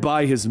 murdered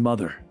by his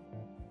mother.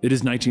 It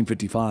is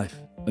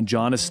 1955, and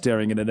John is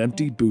staring at an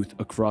empty booth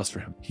across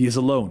from him. He is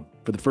alone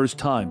for the first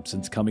time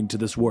since coming to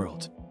this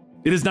world.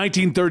 It is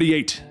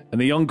 1938,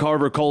 and the young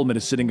Carver Coleman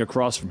is sitting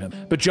across from him.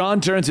 But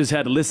John turns his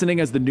head, listening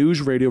as the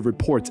news radio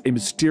reports a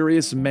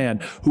mysterious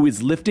man who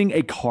is lifting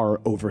a car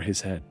over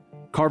his head.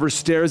 Carver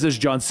stares as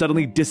John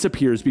suddenly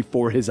disappears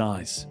before his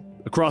eyes.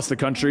 Across the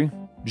country,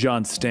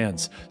 John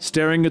stands,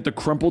 staring at the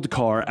crumpled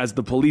car as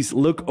the police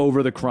look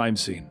over the crime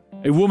scene.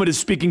 A woman is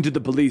speaking to the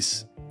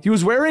police. He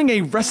was wearing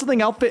a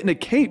wrestling outfit and a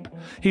cape.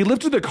 He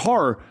lifted the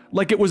car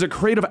like it was a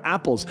crate of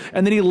apples,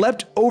 and then he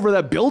leapt over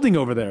that building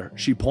over there,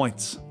 she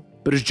points.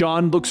 But as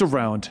John looks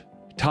around,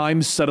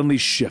 time suddenly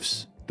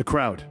shifts. The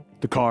crowd,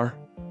 the car,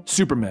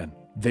 Superman,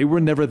 they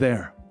were never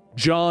there.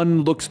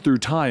 John looks through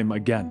time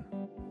again.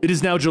 It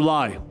is now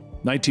July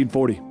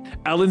 1940.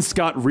 Alan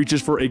Scott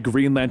reaches for a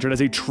Green Lantern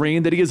as a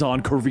train that he is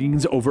on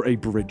careens over a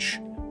bridge.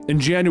 In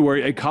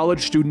January, a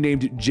college student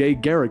named Jay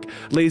Garrick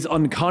lays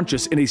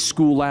unconscious in a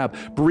school lab,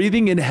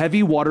 breathing in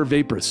heavy water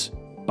vapors.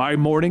 By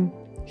morning,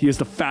 he is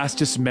the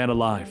fastest man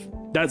alive.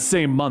 That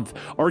same month,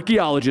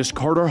 archaeologist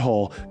Carter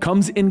Hall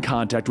comes in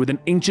contact with an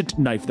ancient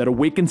knife that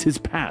awakens his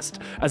past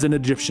as an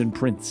Egyptian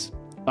prince.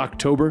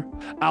 October,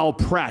 Al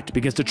Pratt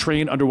begins to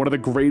train under one of the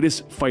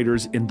greatest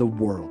fighters in the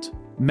world.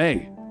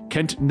 May,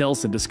 Kent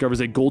Nelson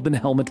discovers a golden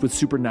helmet with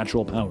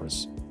supernatural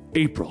powers.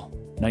 April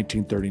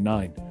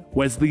 1939,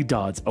 Wesley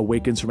Dodds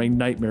awakens from a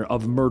nightmare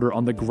of murder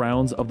on the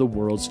grounds of the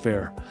World's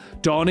Fair.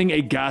 Donning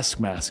a gas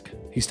mask,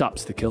 he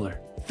stops the killer.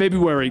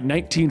 February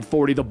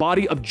 1940, the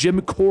body of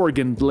Jim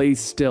Corrigan lays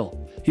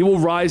still. He will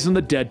rise from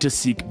the dead to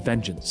seek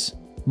vengeance.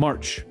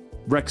 March,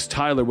 Rex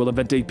Tyler will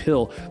invent a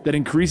pill that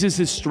increases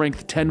his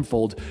strength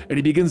tenfold, and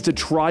he begins to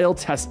trial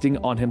testing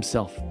on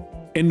himself.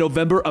 In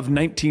November of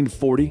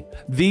 1940,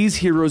 these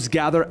heroes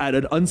gather at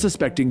an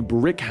unsuspecting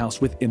brick house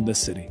within the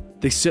city.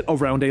 They sit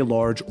around a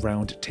large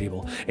round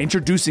table,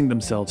 introducing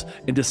themselves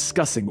and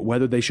discussing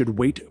whether they should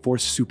wait for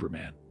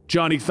Superman.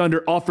 Johnny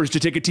Thunder offers to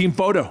take a team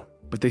photo,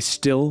 but they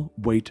still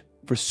wait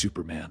for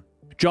Superman.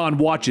 John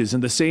watches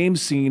and the same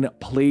scene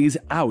plays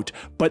out,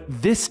 but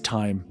this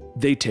time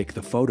they take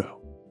the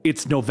photo.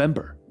 It's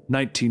November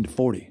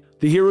 1940.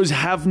 The heroes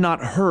have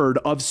not heard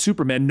of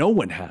Superman. No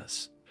one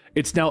has.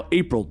 It's now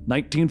April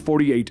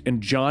 1948,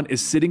 and John is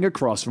sitting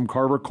across from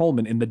Carver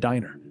Coleman in the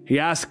diner. He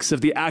asks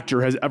if the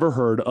actor has ever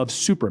heard of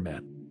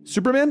Superman.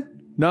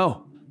 Superman?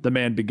 No, the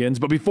man begins,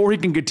 but before he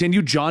can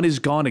continue, John is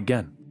gone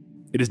again.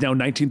 It is now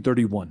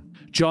 1931.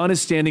 John is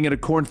standing in a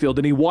cornfield,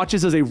 and he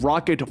watches as a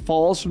rocket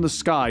falls from the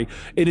sky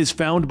and is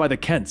found by the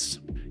Kents.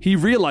 He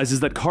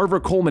realizes that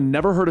Carver Coleman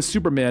never heard of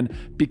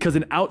Superman because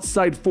an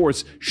outside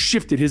force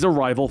shifted his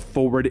arrival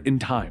forward in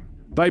time.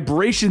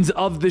 Vibrations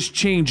of this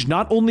change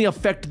not only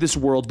affect this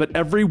world, but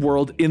every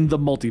world in the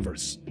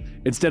multiverse.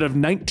 Instead of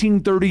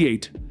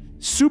 1938,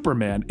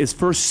 Superman is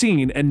first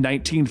seen in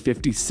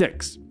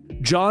 1956.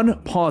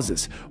 John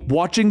pauses,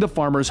 watching the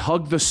farmers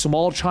hug the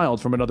small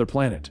child from another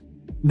planet.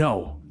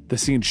 No, The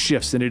scene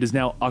shifts and it is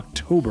now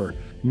October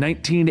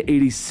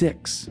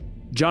 1986.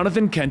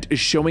 Jonathan Kent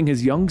is showing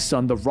his young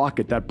son the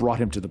rocket that brought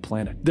him to the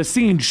planet. The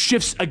scene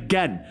shifts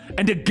again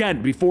and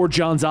again before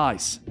John's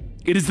eyes.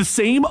 It is the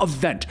same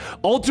event,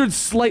 altered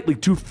slightly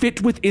to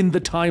fit within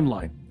the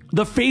timeline.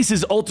 The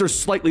faces alter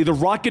slightly, the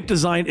rocket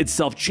design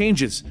itself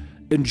changes,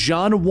 and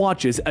John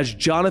watches as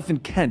Jonathan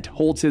Kent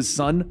holds his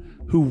son,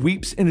 who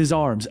weeps in his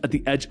arms at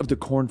the edge of the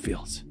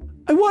cornfields.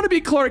 "I want to be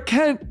Clark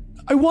Kent.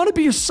 I want to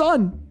be your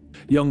son,"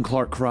 young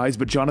Clark cries,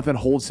 but Jonathan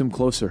holds him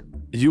closer.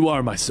 "You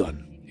are my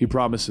son," he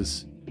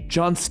promises.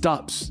 John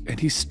stops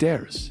and he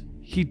stares.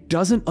 He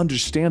doesn't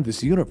understand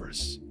this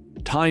universe.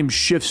 Time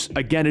shifts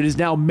again. It is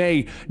now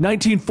May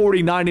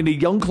 1949 and a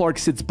young Clark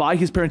sits by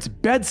his parents'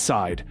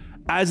 bedside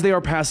as they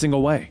are passing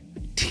away.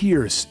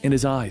 Tears in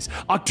his eyes.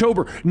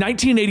 October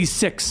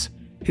 1986.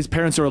 His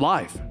parents are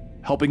alive,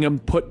 helping him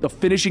put the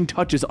finishing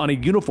touches on a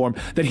uniform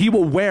that he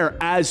will wear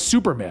as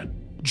Superman.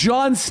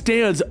 John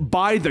stands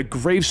by the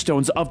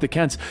gravestones of the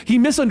Kents. He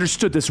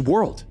misunderstood this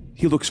world.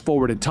 He looks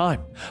forward in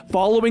time,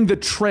 following the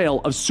trail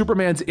of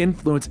Superman's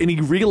influence, and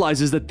he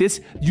realizes that this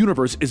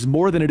universe is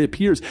more than it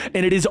appears,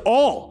 and it is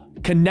all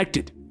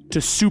connected to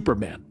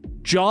Superman.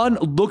 John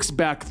looks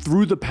back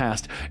through the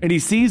past, and he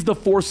sees the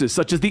forces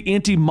such as the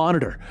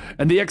Anti-Monitor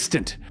and the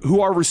Extant,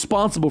 who are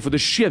responsible for the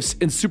shifts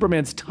in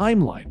Superman's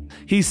timeline.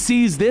 He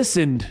sees this,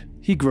 and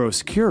he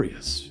grows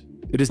curious.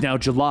 It is now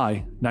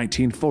July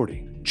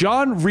 1940.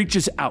 John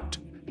reaches out,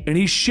 and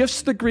he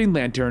shifts the Green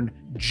Lantern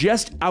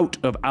just out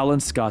of Alan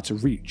Scott's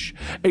reach,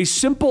 a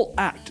simple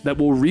act that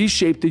will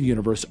reshape the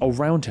universe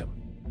around him.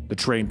 The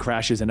train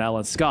crashes and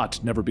Alan Scott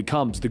never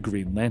becomes the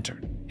Green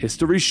Lantern.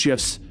 History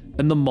shifts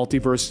and the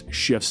multiverse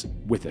shifts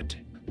with it.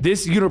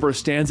 This universe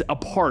stands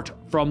apart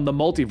from the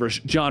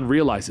multiverse, John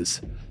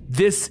realizes.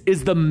 This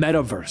is the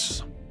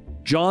metaverse.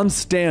 John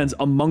stands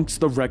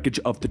amongst the wreckage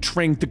of the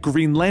train, the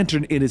Green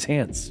Lantern in his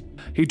hands.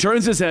 He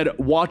turns his head,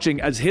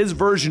 watching as his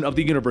version of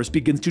the universe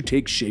begins to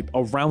take shape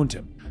around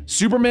him.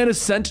 Superman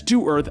is sent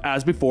to Earth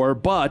as before,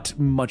 but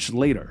much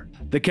later.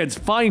 The Kents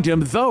find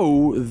him,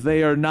 though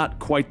they are not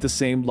quite the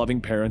same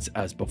loving parents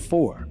as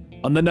before.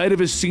 On the night of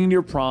his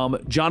senior prom,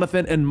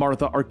 Jonathan and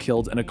Martha are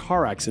killed in a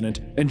car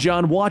accident, and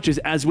John watches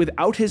as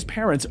without his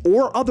parents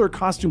or other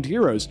costumed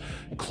heroes,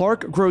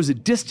 Clark grows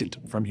distant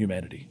from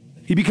humanity.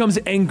 He becomes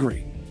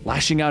angry,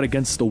 lashing out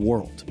against the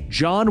world.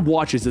 John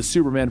watches as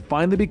Superman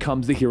finally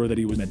becomes the hero that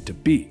he was meant to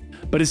be.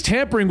 But his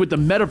tampering with the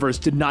metaverse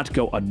did not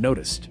go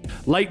unnoticed.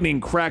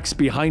 Lightning cracks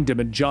behind him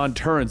and John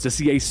turns to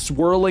see a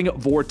swirling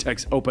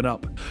vortex open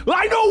up.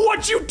 "I know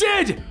what you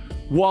did!"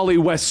 Wally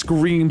West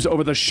screams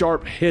over the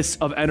sharp hiss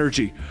of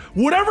energy.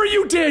 "Whatever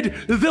you did,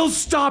 they'll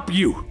stop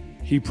you,"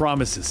 he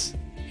promises.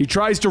 He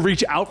tries to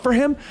reach out for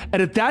him,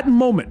 and at that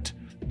moment,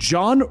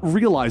 John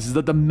realizes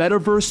that the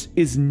metaverse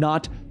is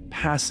not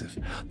passive.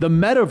 The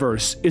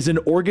metaverse is an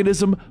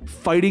organism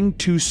fighting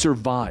to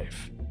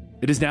survive.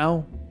 It is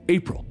now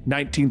April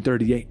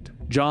 1938.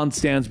 John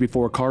stands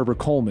before Carver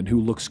Coleman, who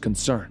looks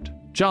concerned.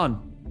 "John,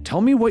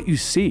 tell me what you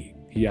see,"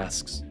 he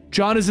asks.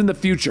 John is in the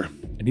future,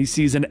 and he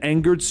sees an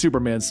angered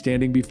Superman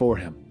standing before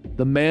him.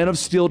 The Man of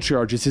Steel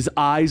charges, his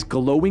eyes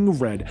glowing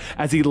red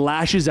as he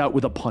lashes out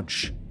with a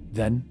punch.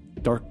 Then,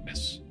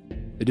 darkness.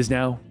 It is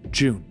now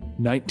June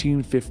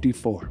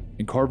 1954,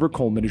 and Carver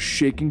Coleman is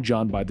shaking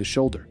John by the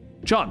shoulder.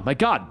 "John, my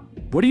God,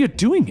 what are you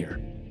doing here?"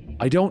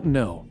 "I don't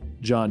know,"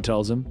 John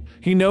tells him.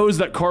 He knows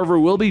that Carver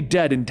will be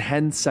dead in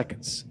 10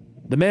 seconds.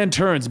 The man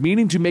turns,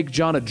 meaning to make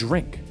John a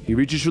drink. He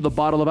reaches for the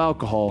bottle of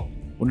alcohol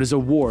when his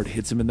award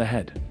hits him in the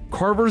head.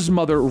 Carver's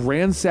mother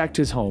ransacked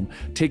his home,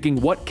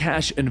 taking what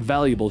cash and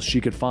valuables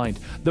she could find.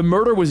 The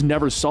murder was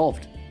never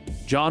solved.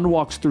 John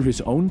walks through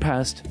his own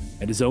past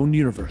and his own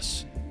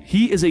universe.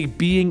 He is a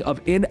being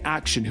of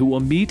inaction who will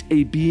meet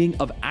a being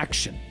of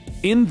action.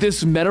 In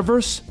this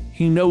metaverse,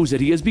 he knows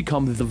that he has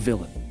become the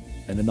villain.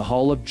 And in the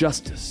Hall of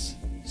Justice,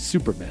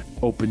 Superman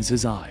opens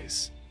his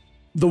eyes.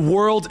 The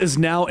world is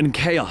now in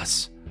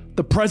chaos.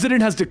 The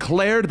president has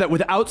declared that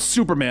without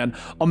Superman,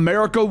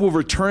 America will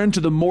return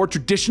to the more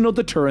traditional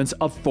deterrence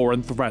of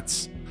foreign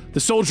threats. The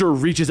soldier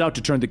reaches out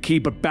to turn the key,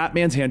 but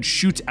Batman's hand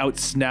shoots out,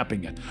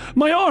 snapping it.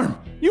 "My arm!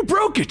 You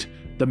broke it!"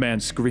 the man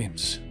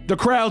screams. The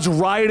crowds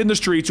riot in the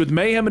streets with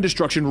mayhem and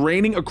destruction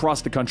reigning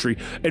across the country,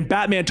 and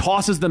Batman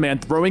tosses the man,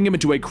 throwing him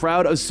into a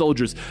crowd of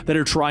soldiers that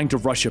are trying to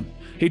rush him.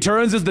 He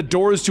turns as the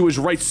doors to his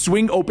right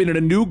swing open and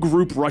a new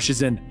group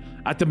rushes in.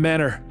 At the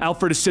manor,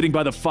 Alfred is sitting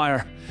by the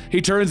fire.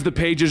 He turns the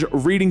pages,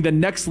 reading the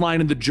next line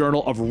in the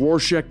journal of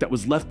Rorschach that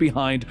was left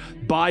behind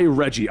by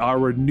Reggie,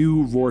 our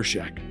new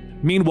Rorschach.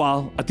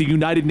 Meanwhile, at the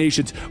United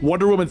Nations,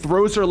 Wonder Woman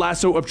throws her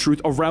lasso of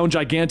truth around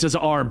Giganta's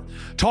arm,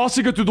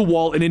 tossing her through the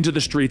wall and into the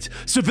streets.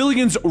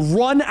 Civilians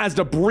run as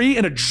debris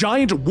and a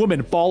giant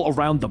woman fall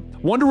around them.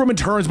 Wonder Woman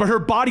turns, but her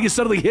body is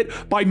suddenly hit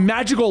by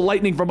magical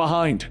lightning from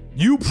behind.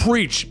 "You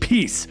preach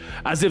peace,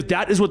 as if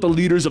that is what the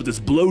leaders of this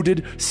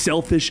bloated,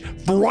 selfish,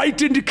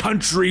 frightened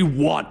country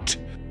want,"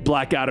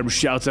 Black Adam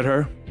shouts at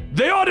her.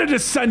 "They are the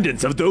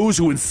descendants of those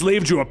who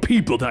enslaved your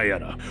people,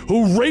 Diana,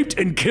 who raped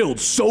and killed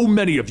so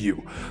many of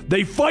you.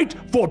 They fight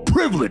for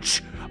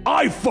privilege.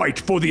 I fight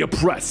for the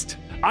oppressed.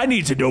 I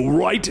need to know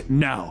right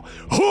now,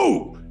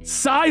 who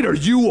side are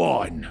you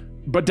on?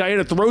 But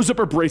Diana throws up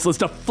her bracelets,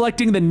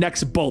 deflecting the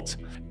next bolt.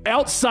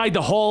 Outside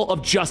the Hall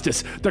of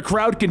Justice, the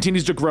crowd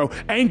continues to grow,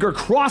 anger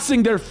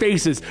crossing their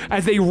faces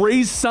as they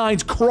raise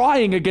signs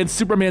crying against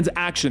Superman's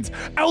actions.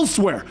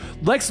 Elsewhere,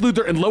 Lex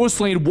Luthor and Lois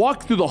Lane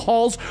walk through the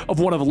halls of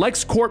one of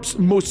LexCorp's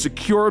most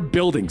secure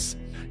buildings.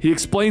 He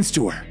explains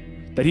to her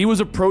that he was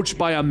approached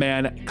by a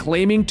man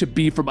claiming to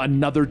be from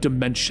another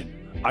dimension.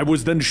 I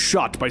was then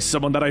shot by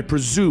someone that I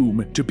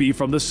presume to be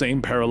from the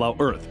same parallel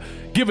Earth,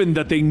 given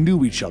that they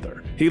knew each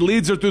other. He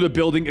leads her through the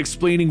building,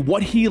 explaining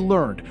what he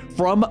learned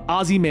from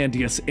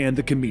Ozymandias and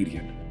the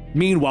comedian.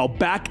 Meanwhile,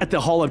 back at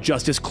the Hall of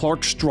Justice,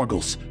 Clark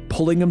struggles,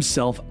 pulling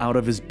himself out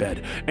of his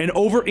bed. And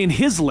over in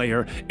his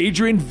lair,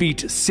 Adrian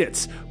Veidt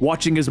sits,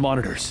 watching his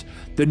monitors.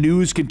 The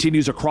news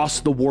continues across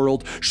the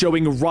world,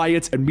 showing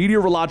riots and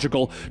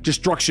meteorological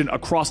destruction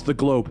across the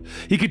globe.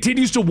 He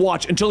continues to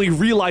watch until he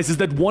realizes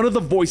that one of the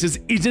voices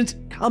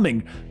isn't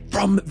coming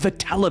from the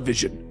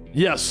television.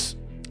 Yes,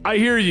 I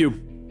hear you,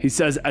 he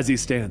says as he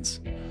stands.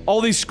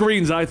 All these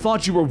screens, I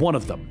thought you were one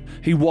of them.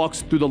 He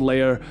walks through the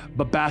lair,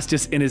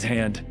 Bubastis in his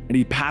hand, and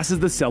he passes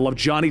the cell of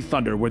Johnny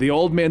Thunder where the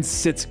old man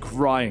sits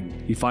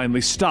crying. He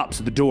finally stops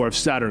at the door of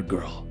Saturn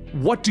Girl.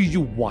 What do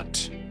you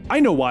want? I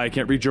know why I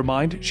can't read your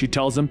mind, she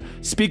tells him,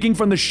 speaking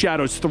from the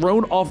shadows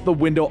thrown off the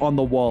window on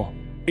the wall.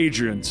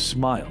 Adrian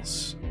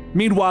smiles.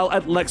 Meanwhile,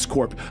 at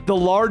LexCorp, the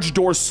large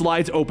door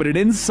slides open and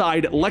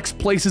inside, Lex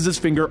places his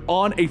finger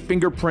on a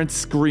fingerprint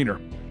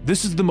screener.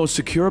 This is the most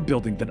secure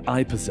building that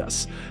I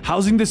possess,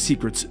 housing the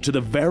secrets to the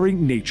very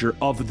nature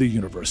of the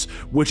universe,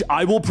 which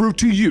I will prove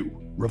to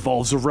you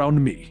revolves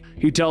around me,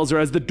 he tells her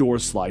as the door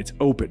slides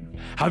open.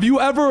 Have you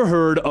ever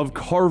heard of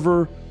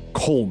Carver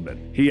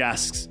Coleman? He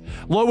asks.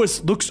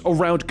 Lois looks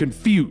around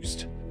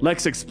confused.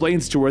 Lex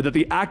explains to her that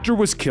the actor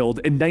was killed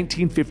in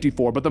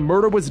 1954, but the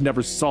murder was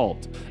never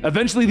solved.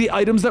 Eventually, the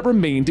items that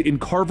remained in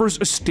Carver's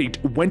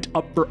estate went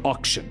up for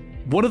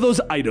auction. One of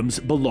those items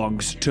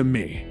belongs to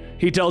me,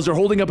 he tells her,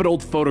 holding up an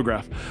old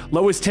photograph.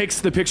 Lois takes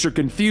the picture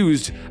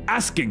confused,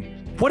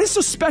 asking, what is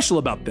so special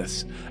about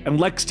this? And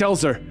Lex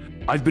tells her,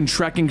 I've been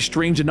tracking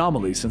strange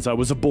anomalies since I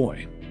was a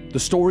boy. The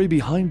story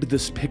behind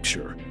this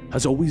picture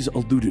has always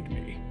eluded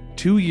me.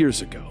 2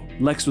 years ago,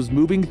 Lex was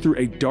moving through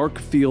a dark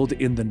field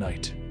in the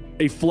night.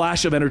 A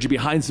flash of energy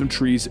behind some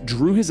trees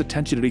drew his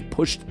attention and he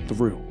pushed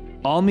through.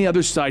 On the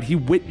other side, he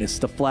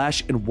witnessed the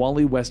Flash and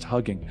Wally West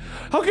hugging.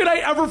 How could I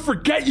ever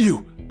forget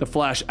you? The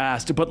Flash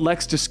asked, but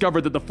Lex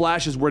discovered that the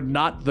flashes were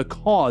not the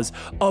cause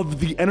of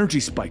the energy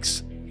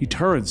spikes. He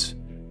turns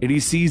and he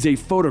sees a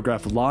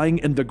photograph lying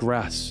in the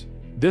grass.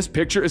 This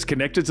picture is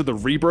connected to the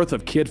rebirth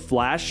of Kid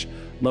Flash?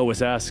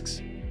 Lois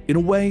asks. In a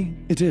way,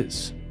 it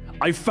is.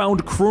 I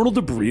found chronal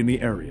debris in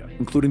the area,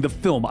 including the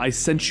film I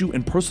sent you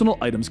and personal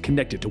items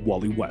connected to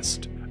Wally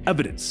West.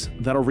 Evidence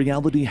that our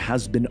reality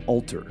has been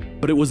altered,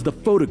 but it was the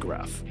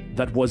photograph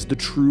that was the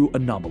true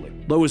anomaly.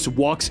 Lois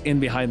walks in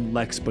behind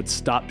Lex but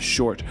stops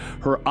short,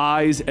 her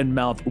eyes and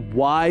mouth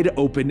wide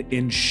open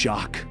in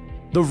shock.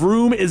 The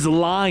room is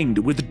lined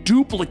with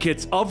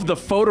duplicates of the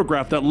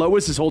photograph that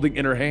Lois is holding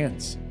in her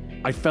hands.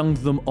 I found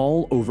them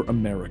all over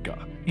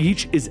America.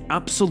 Each is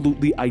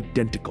absolutely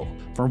identical.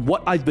 From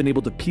what I've been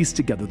able to piece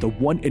together, the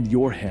one in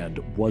your hand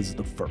was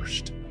the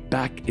first,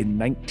 back in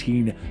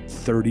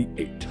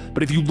 1938.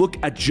 But if you look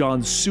at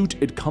John's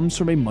suit, it comes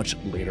from a much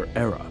later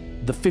era.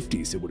 The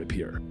 50s, it would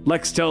appear.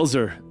 Lex tells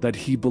her that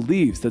he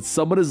believes that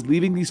someone is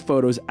leaving these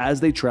photos as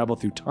they travel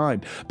through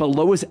time, but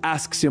Lois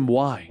asks him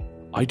why.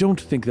 I don't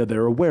think that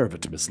they're aware of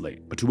it, Miss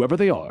Lane, but whoever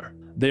they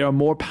are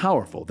more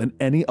powerful than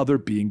any other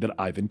being that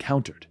I've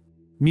encountered.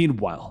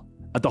 Meanwhile,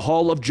 at the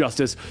Hall of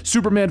Justice,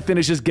 Superman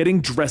finishes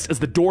getting dressed as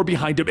the door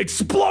behind him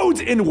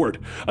explodes inward.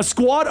 A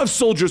squad of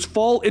soldiers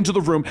fall into the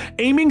room,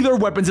 aiming their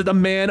weapons at the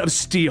Man of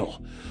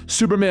Steel.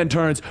 Superman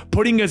turns,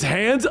 putting his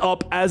hands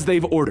up as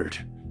they've ordered.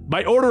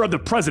 By order of the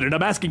president,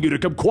 I'm asking you to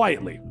come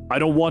quietly. I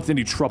don't want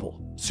any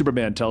trouble,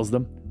 Superman tells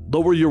them.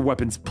 Lower your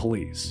weapons,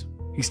 please.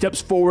 He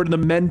steps forward and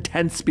the men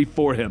tense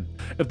before him.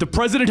 If the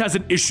president has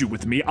an issue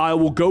with me, I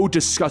will go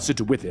discuss it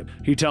with him,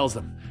 he tells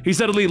them. He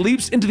suddenly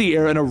leaps into the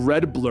air in a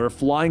red blur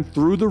flying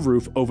through the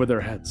roof over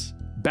their heads.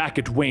 Back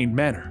at Wayne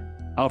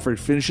Manor, Alfred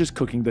finishes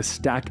cooking the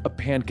stack of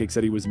pancakes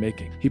that he was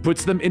making. He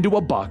puts them into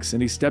a box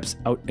and he steps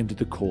out into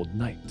the cold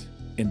night.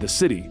 In the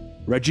city,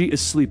 Reggie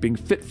is sleeping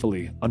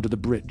fitfully under the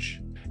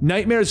bridge.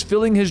 Nightmares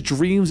filling his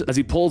dreams as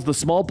he pulls the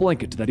small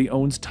blanket that he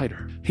owns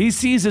tighter. He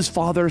sees his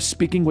father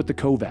speaking with the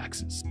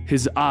Kovacs,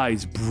 his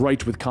eyes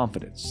bright with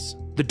confidence.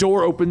 The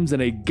door opens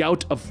and a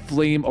gout of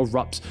flame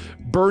erupts,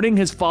 burning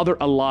his father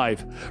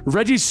alive.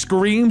 Reggie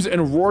screams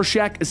and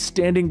Rorschach is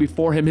standing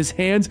before him, his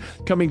hands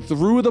coming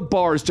through the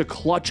bars to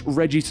clutch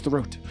Reggie's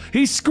throat.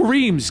 He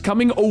screams,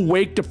 coming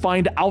awake to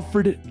find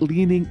Alfred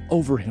leaning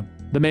over him.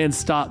 The man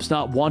stops,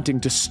 not wanting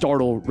to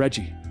startle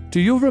Reggie. Do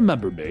you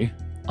remember me?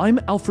 I'm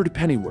Alfred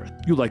Pennyworth.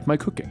 You like my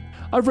cooking.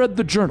 I've read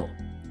the journal.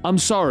 I'm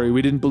sorry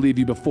we didn't believe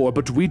you before,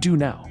 but we do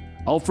now.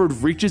 Alfred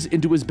reaches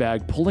into his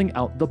bag, pulling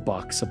out the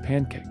box of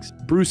pancakes.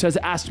 Bruce has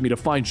asked me to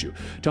find you,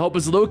 to help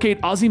us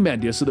locate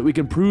Ozymandias so that we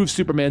can prove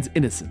Superman's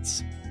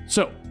innocence.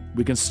 So,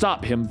 we can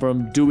stop him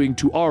from doing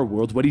to our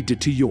world what he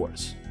did to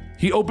yours.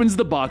 He opens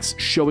the box,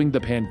 showing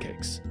the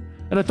pancakes.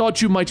 And I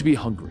thought you might be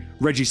hungry.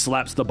 Reggie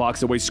slaps the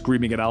box away,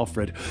 screaming at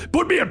Alfred.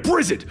 Put me in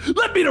prison!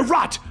 Let me to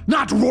rot,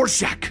 not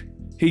Rorschach!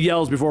 He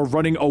yells before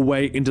running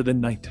away into the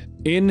night.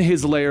 In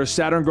his lair,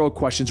 Saturn Girl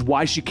questions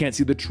why she can't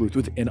see the truth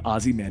within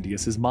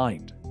Ozymandias'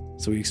 mind.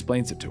 So he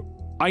explains it to her.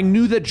 I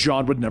knew that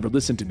John would never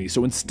listen to me,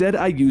 so instead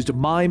I used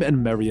Mime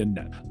and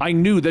Marionette. I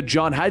knew that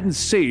John hadn't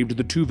saved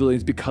the two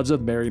villains because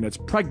of Marionette's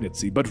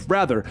pregnancy, but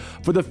rather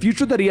for the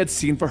future that he had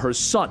seen for her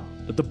son,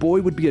 that the boy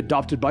would be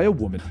adopted by a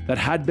woman that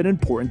had been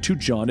important to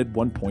John at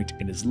one point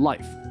in his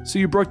life. So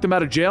you broke them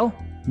out of jail?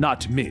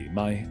 Not me,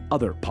 my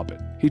other puppet.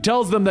 He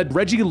tells them that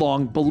Reggie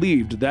Long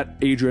believed that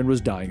Adrian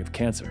was dying of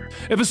cancer.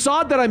 A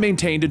facade that I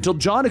maintained until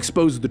John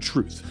exposed the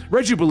truth.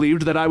 Reggie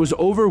believed that I was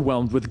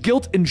overwhelmed with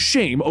guilt and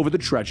shame over the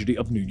tragedy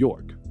of New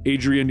York.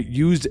 Adrian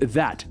used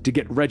that to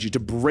get Reggie to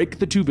break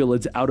the two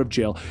villains out of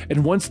jail,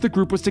 and once the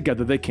group was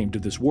together, they came to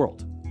this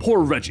world.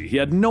 Poor Reggie, he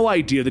had no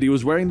idea that he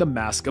was wearing the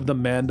mask of the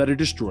man that had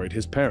destroyed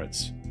his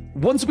parents.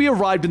 Once we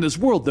arrived in this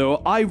world, though,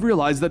 I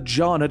realized that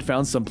John had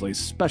found someplace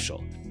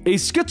special. A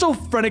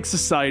schizophrenic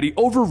society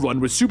overrun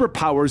with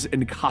superpowers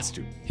and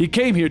costume. He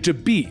came here to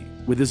be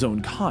with his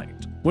own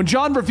kind. When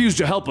John refused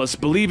to help us,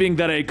 believing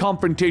that a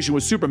confrontation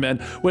with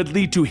Superman would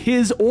lead to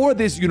his or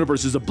this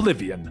universe's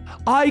oblivion,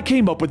 I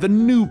came up with a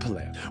new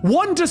plan,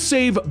 one to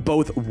save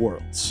both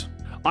worlds.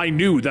 I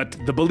knew that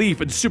the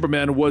belief in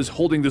Superman was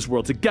holding this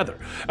world together,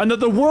 and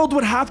that the world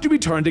would have to be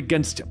turned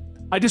against him.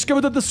 I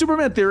discovered that the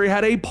Superman theory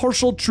had a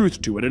partial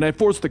truth to it, and I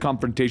forced the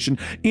confrontation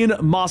in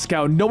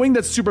Moscow, knowing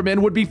that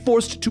Superman would be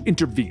forced to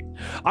intervene.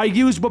 I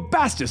used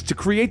Bubastis to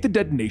create the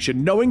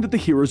detonation, knowing that the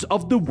heroes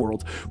of the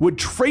world would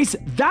trace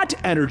that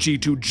energy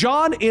to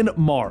John in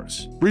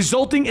Mars,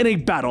 resulting in a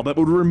battle that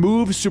would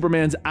remove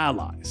Superman's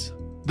allies.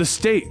 The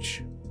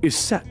stage is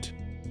set.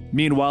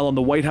 Meanwhile, on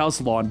the White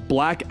House lawn,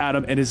 Black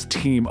Adam and his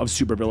team of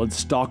supervillains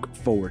stalk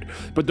forward,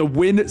 but the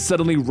wind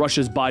suddenly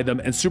rushes by them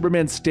and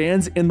Superman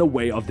stands in the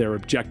way of their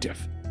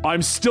objective.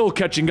 I'm still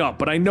catching up,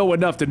 but I know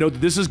enough to know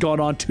that this has gone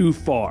on too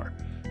far,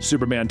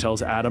 Superman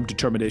tells Adam,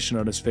 determination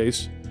on his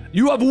face.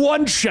 You have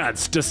one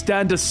chance to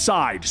stand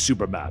aside,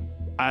 Superman,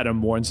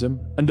 Adam warns him,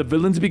 and the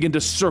villains begin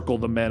to circle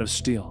the Man of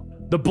Steel.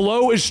 The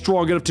blow is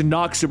strong enough to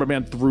knock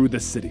Superman through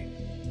the city.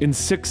 In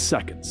 6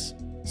 seconds,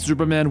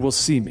 Superman will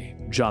see me,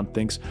 John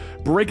thinks,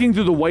 breaking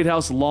through the White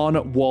House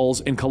lawn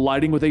walls and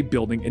colliding with a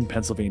building in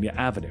Pennsylvania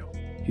Avenue.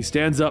 He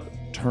stands up,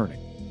 turning.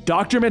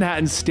 Dr.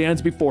 Manhattan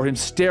stands before him,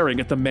 staring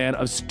at the Man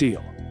of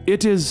Steel.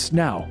 It is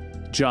now,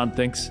 John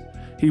thinks.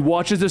 He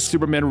watches as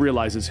Superman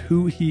realizes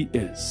who he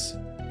is.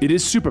 It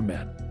is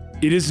Superman.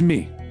 It is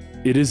me.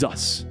 It is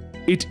us.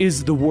 It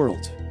is the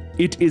world.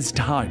 It is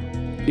time.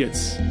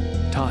 It's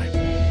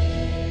time.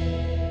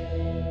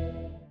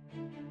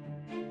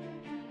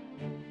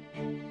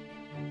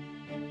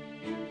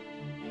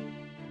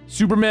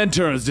 Superman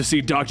turns to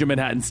see Dr.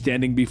 Manhattan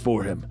standing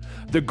before him,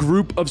 the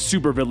group of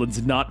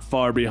supervillains not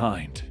far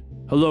behind.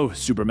 Hello,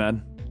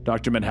 Superman,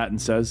 Dr. Manhattan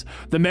says,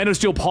 the Man of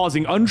Steel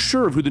pausing,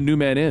 unsure of who the new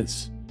man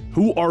is.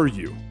 Who are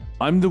you?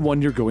 I'm the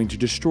one you're going to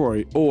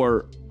destroy,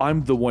 or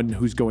I'm the one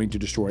who's going to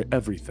destroy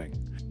everything,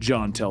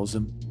 John tells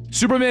him.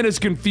 Superman is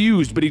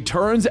confused, but he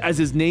turns as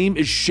his name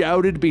is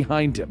shouted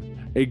behind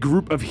him. A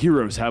group of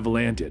heroes have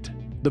landed.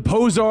 The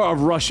Posar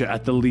of Russia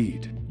at the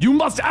lead. You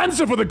must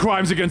answer for the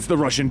crimes against the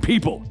Russian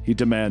people, he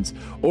demands,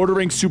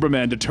 ordering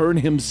Superman to turn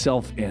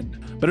himself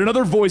in. But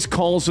another voice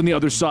calls from the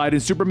other side,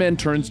 and Superman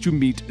turns to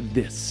meet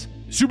this.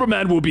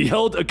 Superman will be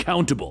held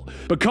accountable,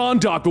 but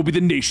Kahndaq will be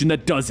the nation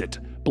that does it,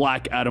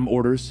 Black Adam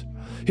orders.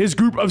 His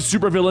group of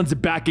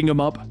supervillains backing him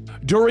up.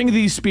 During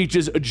these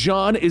speeches,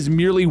 John is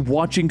merely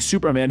watching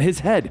Superman, his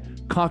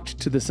head cocked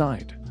to the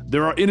side.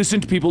 There are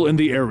innocent people in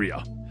the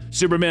area,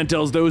 Superman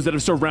tells those that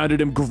have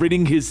surrounded him,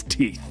 gritting his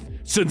teeth.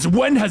 Since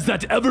when has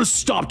that ever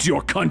stopped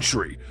your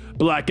country?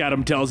 Black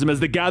Adam tells him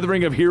as the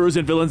gathering of heroes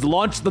and villains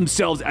launch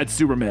themselves at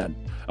Superman.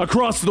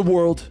 Across the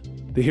world,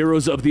 the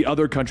heroes of the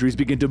other countries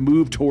begin to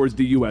move towards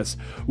the US,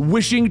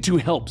 wishing to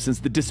help since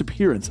the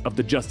disappearance of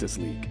the Justice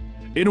League.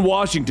 In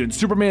Washington,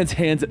 Superman's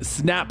hands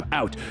snap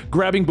out,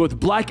 grabbing both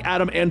Black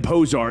Adam and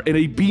Posar, and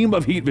a beam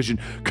of heat vision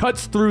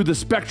cuts through the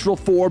spectral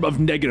form of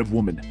Negative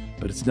Woman.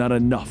 But it's not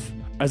enough,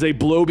 as a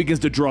blow begins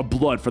to draw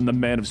blood from the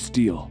Man of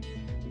Steel.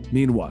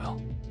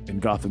 Meanwhile, in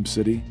Gotham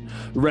City,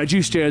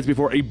 Reggie stands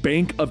before a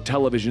bank of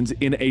televisions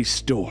in a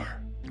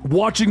store,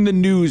 watching the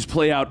news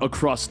play out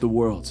across the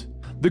world.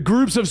 The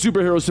groups of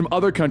superheroes from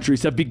other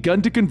countries have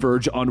begun to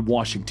converge on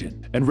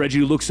Washington, and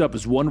Reggie looks up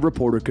as one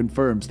reporter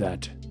confirms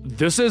that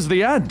this is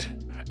the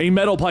end. A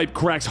metal pipe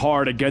cracks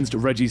hard against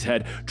Reggie's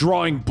head,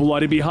 drawing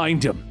blood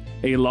behind him.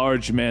 A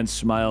large man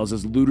smiles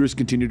as looters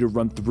continue to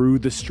run through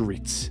the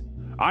streets.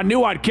 I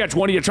knew I'd catch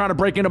one of you trying to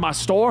break into my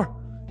store.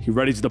 He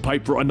readies the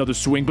pipe for another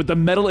swing, but the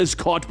metal is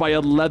caught by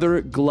a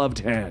leather-gloved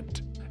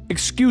hand.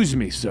 Excuse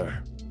me,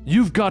 sir.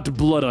 You've got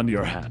blood on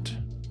your hand.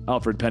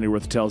 Alfred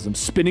Pennyworth tells him,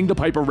 spinning the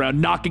pipe around,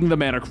 knocking the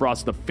man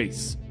across the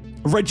face.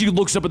 Reggie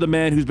looks up at the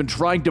man who's been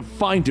trying to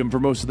find him for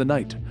most of the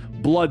night,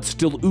 blood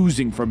still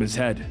oozing from his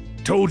head.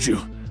 Told you,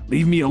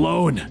 leave me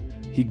alone,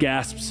 he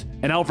gasps,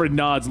 and Alfred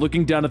nods,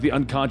 looking down at the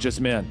unconscious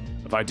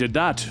man. If I did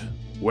that,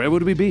 where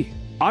would we be?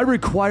 I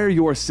require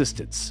your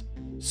assistance.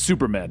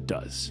 Superman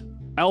does.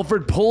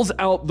 Alfred pulls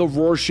out the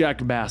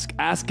Rorschach mask,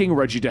 asking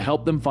Reggie to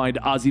help them find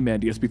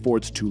Ozymandias before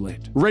it's too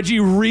late. Reggie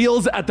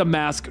reels at the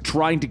mask,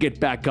 trying to get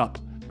back up.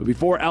 But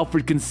before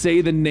Alfred can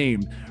say the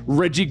name,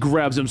 Reggie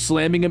grabs him,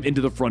 slamming him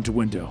into the front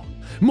window.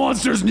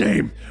 Monster's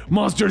name!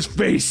 Monster's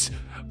face!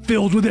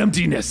 Filled with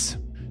emptiness!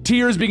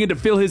 Tears begin to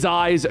fill his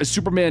eyes as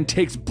Superman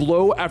takes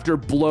blow after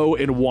blow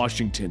in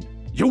Washington.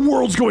 Your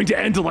world's going to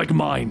end like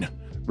mine,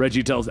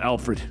 Reggie tells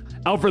Alfred.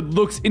 Alfred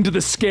looks into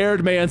the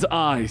scared man's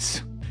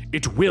eyes.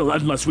 It will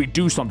unless we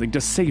do something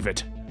to save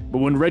it. But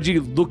when Reggie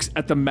looks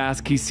at the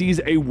mask, he sees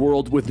a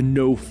world with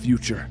no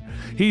future.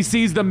 He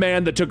sees the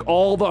man that took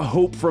all the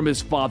hope from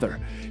his father.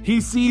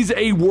 He sees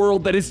a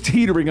world that is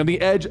teetering on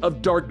the edge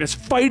of darkness,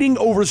 fighting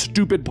over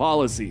stupid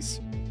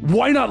policies.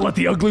 Why not let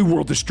the ugly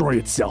world destroy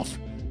itself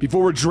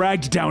before we're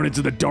dragged down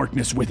into the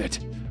darkness with it?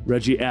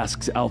 Reggie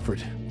asks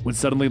Alfred, when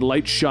suddenly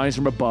light shines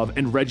from above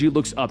and Reggie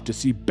looks up to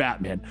see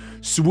Batman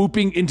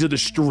swooping into the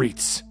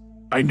streets.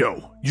 I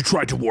know, you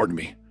tried to warn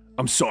me.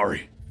 I'm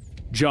sorry.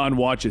 John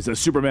watches as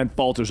Superman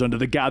falters under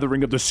the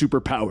gathering of the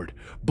superpowered,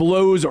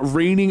 blows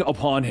raining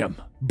upon him,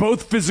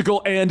 both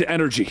physical and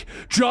energy.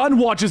 John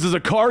watches as a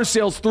car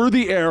sails through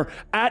the air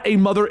at a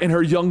mother and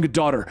her young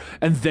daughter,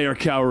 and they're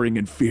cowering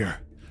in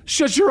fear.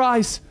 Shut your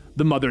eyes,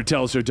 the mother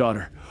tells her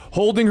daughter,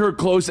 holding her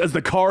close as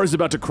the car is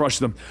about to crush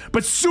them.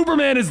 But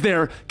Superman is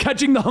there,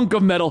 catching the hunk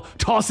of metal,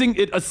 tossing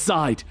it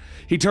aside.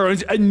 He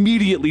turns,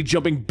 immediately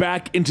jumping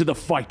back into the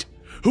fight.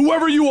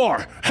 Whoever you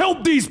are,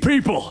 help these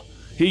people!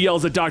 He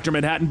yells at Dr.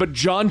 Manhattan, but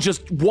John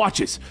just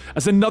watches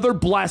as another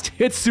blast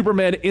hits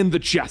Superman in the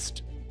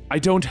chest. I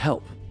don't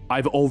help.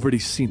 I've already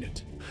seen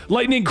it.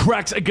 Lightning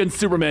cracks against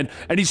Superman,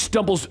 and he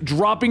stumbles,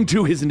 dropping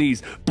to his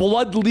knees,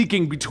 blood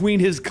leaking between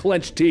his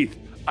clenched teeth.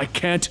 I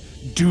can't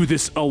do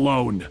this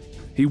alone,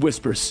 he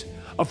whispers.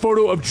 A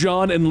photo of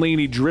John and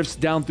Laney drifts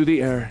down through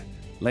the air,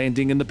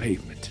 landing in the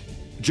pavement.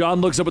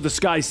 John looks up at the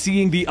sky,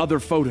 seeing the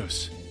other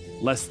photos.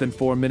 Less than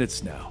 4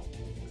 minutes now.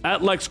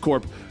 At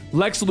LexCorp,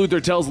 Lex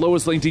Luthor tells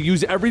Lois Lane to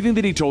use everything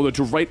that he told her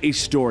to write a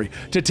story,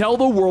 to tell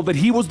the world that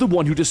he was the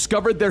one who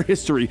discovered their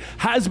history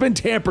has been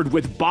tampered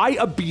with by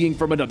a being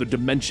from another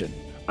dimension.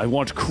 I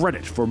want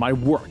credit for my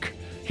work,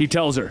 he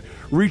tells her,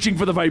 reaching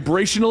for the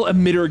vibrational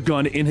emitter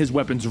gun in his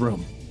weapons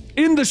room.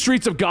 In the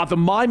streets of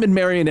Gotham, Mime and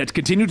Marionette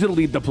continue to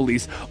lead the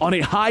police on a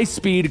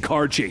high-speed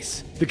car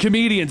chase, the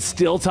comedian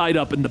still tied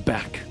up in the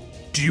back.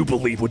 Do you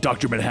believe what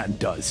Dr. Manhattan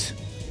does?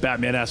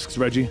 Batman asks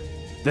Reggie.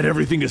 That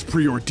everything is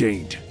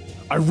preordained.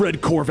 I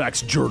read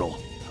Korvac's journal.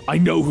 I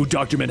know who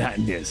Dr.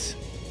 Manhattan is.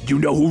 You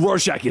know who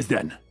Rorschach is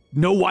then?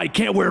 No, I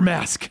can't wear a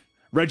mask.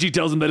 Reggie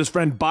tells him that his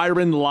friend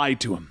Byron lied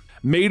to him,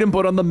 made him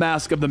put on the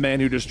mask of the man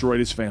who destroyed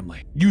his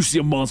family. You see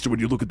a monster when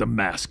you look at the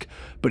mask,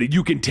 but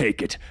you can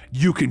take it.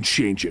 You can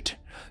change it.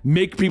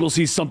 Make people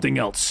see something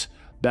else.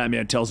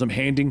 Batman tells him,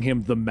 handing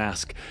him the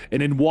mask.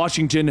 And in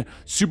Washington,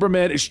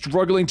 Superman is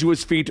struggling to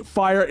his feet,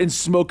 fire and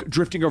smoke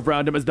drifting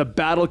around him as the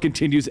battle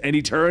continues, and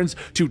he turns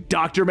to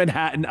Dr.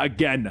 Manhattan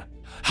again.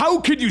 How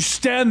can you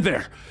stand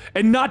there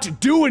and not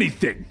do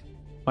anything?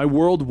 My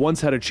world once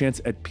had a chance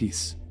at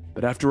peace,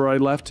 but after I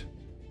left,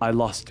 I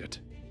lost it.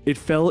 It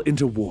fell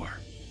into war.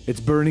 It's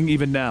burning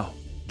even now,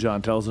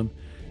 John tells him.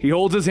 He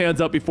holds his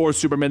hands up before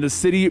Superman, the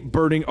city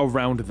burning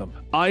around them.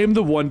 I am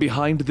the one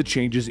behind the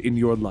changes in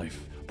your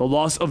life. The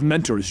loss of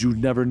mentors you've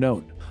never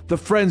known. The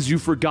friends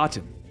you've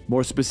forgotten.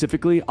 More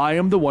specifically, I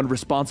am the one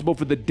responsible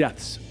for the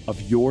deaths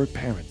of your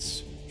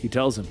parents. He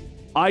tells him,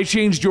 I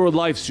changed your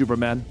life,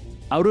 Superman.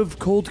 Out of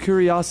cold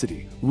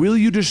curiosity, will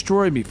you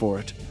destroy me for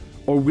it?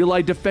 Or will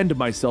I defend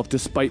myself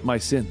despite my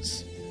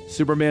sins?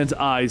 Superman's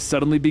eyes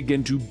suddenly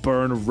begin to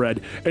burn red,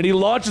 and he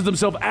launches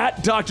himself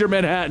at Dr.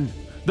 Manhattan.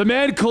 The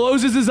man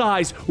closes his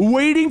eyes,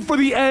 waiting for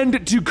the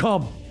end to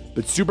come.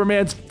 But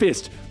Superman's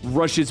fist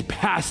rushes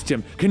past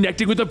him,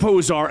 connecting with the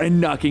Posar and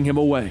knocking him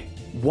away.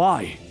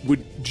 Why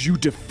would you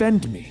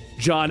defend me?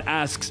 John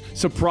asks,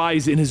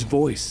 surprise in his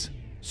voice.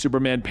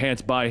 Superman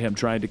pants by him,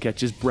 trying to catch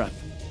his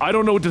breath. I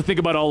don't know what to think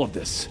about all of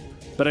this,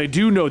 but I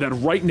do know that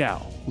right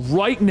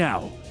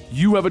now,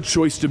 you have a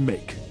choice to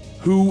make.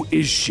 Who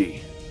is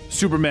she?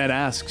 Superman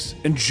asks,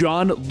 and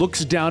John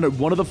looks down at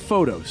one of the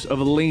photos of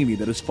Laney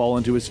that has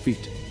fallen to his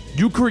feet.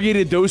 You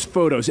created those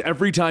photos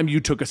every time you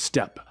took a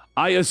step.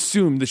 I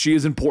assume that she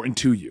is important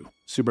to you,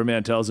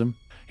 Superman tells him.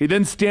 He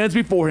then stands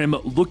before him,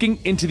 looking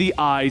into the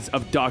eyes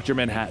of Dr.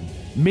 Manhattan.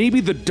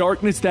 Maybe the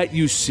darkness that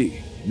you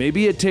see,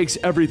 maybe it takes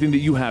everything that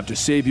you have to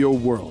save your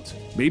world.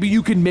 Maybe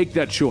you can make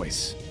that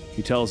choice,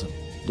 he tells him,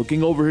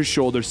 looking over his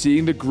shoulder,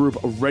 seeing the group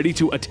ready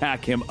to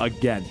attack him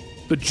again.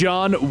 But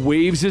John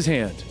waves his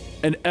hand,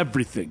 and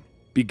everything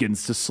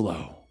begins to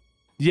slow.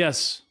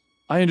 Yes,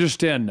 I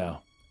understand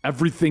now.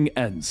 Everything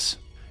ends.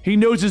 He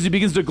knows as he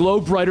begins to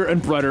glow brighter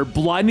and brighter,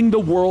 blinding the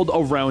world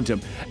around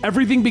him.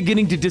 Everything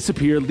beginning to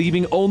disappear,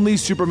 leaving only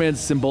Superman's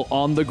symbol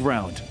on the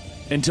ground.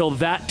 Until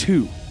that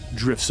too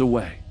drifts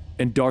away,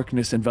 and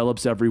darkness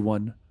envelops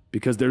everyone,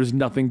 because there is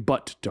nothing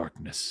but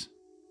darkness.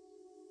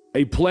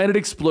 A planet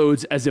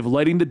explodes as if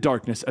lighting the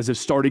darkness, as if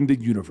starting the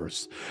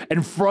universe.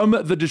 And from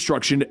the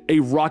destruction, a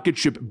rocket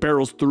ship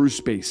barrels through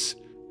space.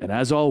 And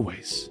as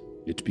always,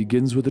 it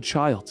begins with a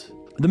child.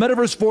 The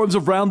metaverse forms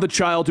around the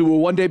child who will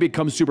one day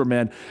become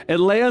Superman. It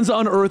lands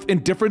on Earth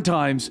in different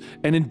times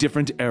and in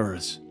different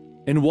eras.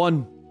 In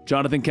one,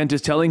 Jonathan Kent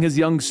is telling his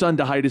young son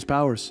to hide his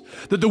powers,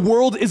 that the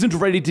world isn't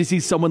ready to see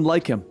someone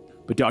like him.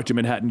 But Dr.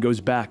 Manhattan goes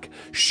back,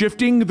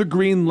 shifting the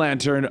Green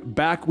Lantern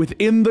back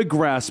within the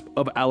grasp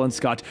of Alan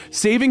Scott,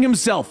 saving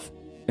himself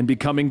and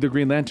becoming the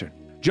Green Lantern.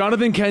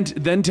 Jonathan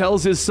Kent then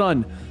tells his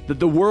son that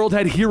the world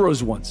had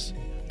heroes once,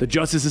 the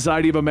Justice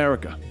Society of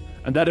America,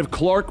 and that if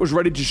Clark was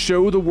ready to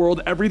show the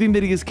world everything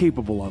that he is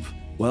capable of,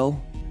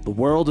 well, the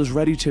world is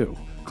ready too.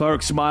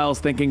 Clark smiles,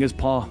 thanking his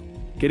pa,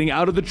 getting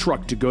out of the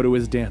truck to go to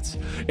his dance.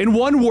 In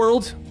one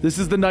world, this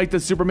is the night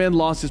that Superman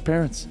lost his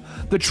parents.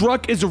 The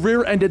truck is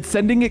rear-ended,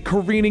 sending it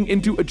careening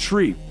into a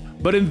tree.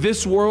 But in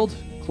this world,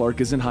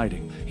 Clark isn't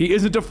hiding. He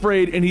isn't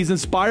afraid, and he's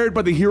inspired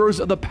by the heroes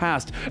of the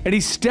past, and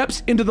he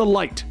steps into the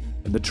light,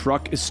 and the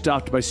truck is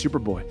stopped by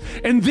Superboy.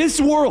 In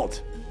this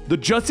world, the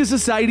Justice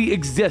Society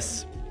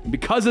exists, and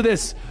because of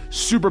this,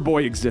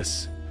 Superboy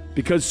exists.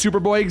 Because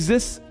Superboy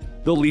exists,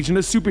 the Legion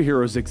of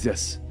Superheroes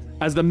exists.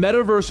 As the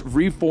metaverse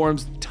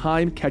reforms,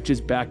 time catches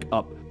back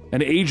up,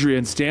 and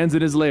Adrian stands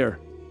in his lair,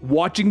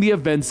 watching the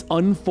events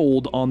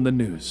unfold on the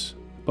news.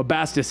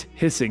 Babastus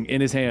hissing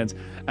in his hands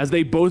as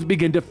they both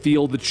begin to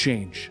feel the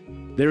change.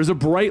 There's a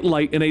bright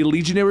light and a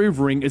legionary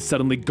ring is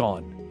suddenly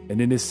gone.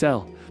 And in his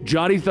cell,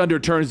 Johnny Thunder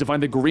turns to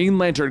find the Green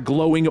Lantern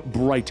glowing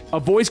bright, a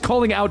voice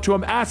calling out to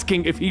him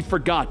asking if he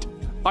forgot.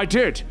 I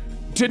did,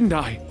 didn't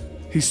I?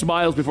 He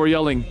smiles before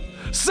yelling,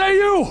 "Say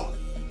you!"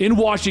 In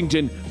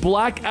Washington,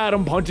 Black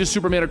Adam punches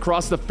Superman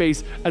across the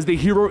face as the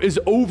hero is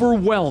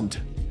overwhelmed,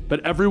 but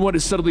everyone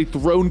is suddenly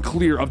thrown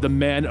clear of the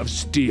Man of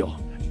Steel.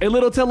 A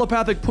little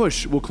telepathic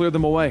push will clear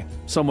them away,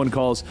 someone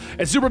calls,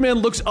 and Superman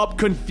looks up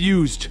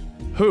confused.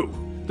 Who?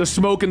 The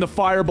smoke and the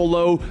fire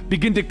below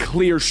begin to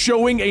clear,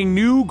 showing a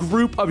new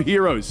group of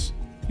heroes.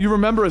 You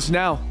remember us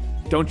now,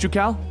 don't you,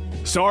 Cal?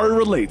 Sorry to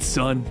relate,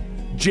 son.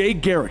 Jay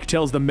Garrick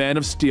tells the Man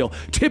of Steel,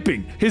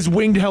 tipping his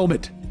winged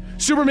helmet.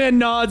 Superman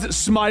nods,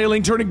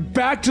 smiling, turning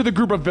back to the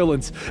group of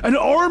villains. An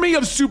army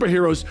of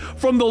superheroes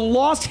from the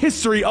lost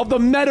history of the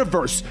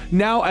metaverse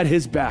now at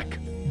his back.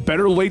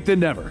 Better late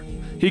than never.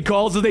 He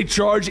calls as they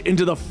charge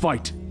into the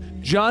fight.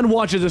 John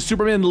watches as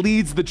Superman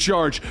leads the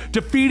charge,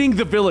 defeating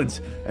the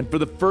villains, and for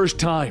the first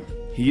time,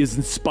 he is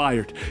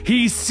inspired.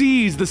 He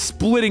sees the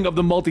splitting of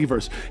the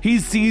multiverse. He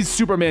sees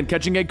Superman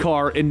catching a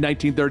car in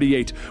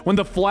 1938, when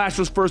the Flash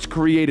was first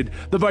created,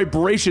 the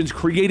vibrations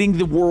creating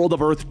the world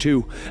of Earth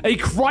 2. A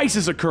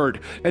crisis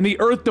occurred, and the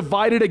Earth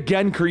divided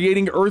again,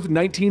 creating Earth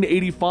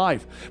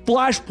 1985.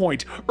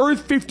 Flashpoint,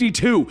 Earth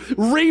 52,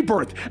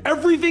 Rebirth,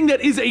 everything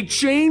that is a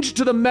change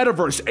to the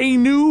metaverse, a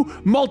new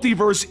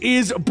multiverse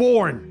is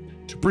born.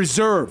 To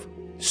preserve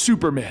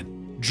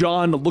Superman,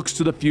 John looks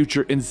to the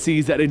future and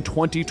sees that in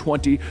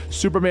 2020,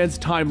 Superman's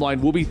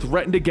timeline will be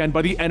threatened again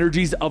by the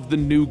energies of the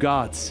new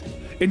gods.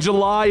 In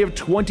July of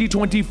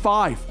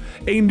 2025,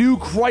 a new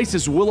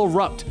crisis will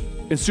erupt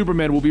and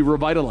Superman will be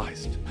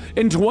revitalized.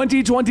 In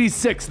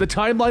 2026, the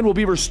timeline will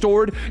be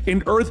restored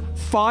and Earth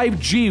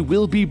 5G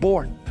will be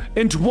born.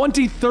 In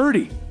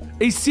 2030,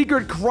 a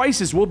secret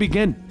crisis will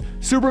begin.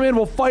 Superman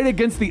will fight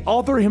against the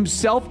author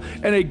himself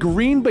and a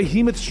green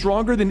behemoth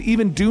stronger than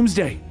even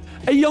Doomsday.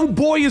 A young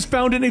boy is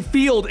found in a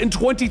field in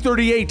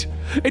 2038,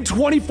 in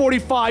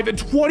 2045, in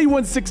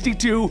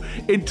 2162,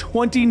 in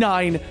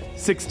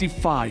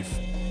 2965.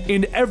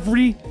 In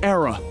every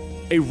era,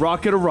 a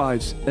rocket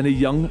arrives and a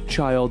young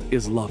child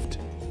is loved.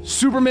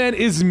 Superman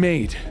is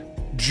made.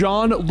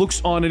 John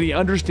looks on and he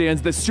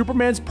understands that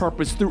Superman's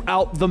purpose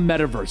throughout the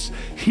metaverse.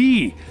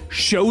 He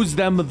shows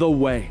them the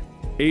way.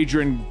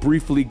 Adrian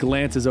briefly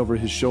glances over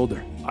his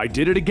shoulder. I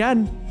did it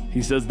again,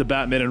 he says to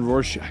Batman and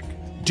Rorschach.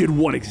 Did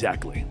what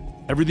exactly?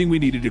 Everything we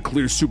needed to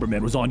clear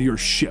Superman was on your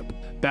ship.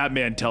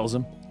 Batman tells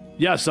him,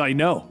 yes, I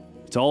know.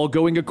 It's all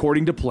going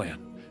according to plan.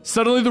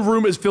 Suddenly the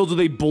room is filled with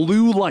a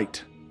blue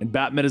light, and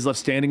Batman is left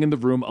standing in the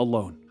room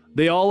alone.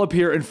 They all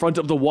appear in front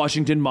of the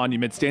Washington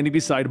Monument, standing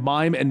beside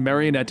Mime and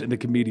Marionette and the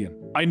comedian.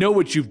 I know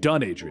what you've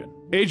done, Adrian.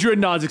 Adrian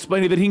nods,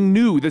 explaining that he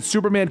knew that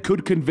Superman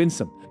could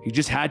convince him. He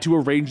just had to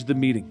arrange the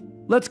meeting.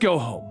 Let's go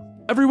home.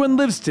 Everyone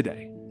lives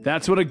today.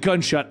 That's when a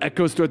gunshot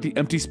echoes throughout the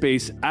empty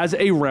space as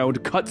a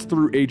round cuts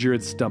through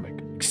Adrian's stomach.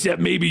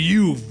 Except maybe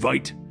you,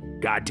 Vite.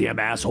 Goddamn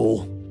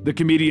asshole. The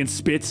comedian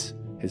spits,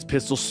 his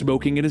pistol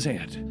smoking in his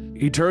hand.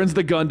 He turns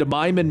the gun to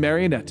Mime and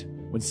Marionette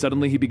when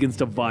suddenly he begins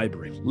to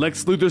vibrate.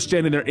 Lex Luthor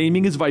standing there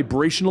aiming his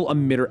vibrational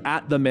emitter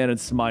at the man and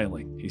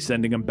smiling. He's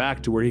sending him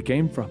back to where he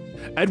came from.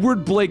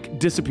 Edward Blake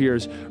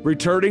disappears,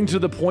 returning to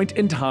the point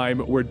in time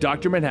where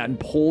Dr. Manhattan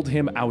pulled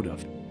him out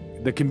of.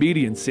 The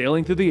comedian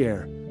sailing through the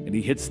air and and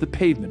he hits the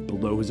pavement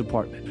below his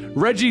apartment.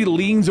 Reggie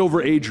leans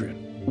over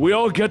Adrian. We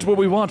all get what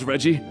we want,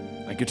 Reggie.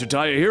 I get to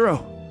die a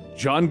hero.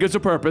 John gets a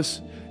purpose.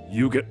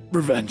 You get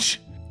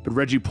revenge. But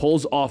Reggie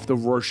pulls off the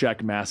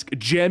Rorschach mask,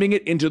 jamming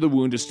it into the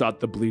wound to stop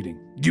the bleeding.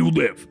 You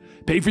live.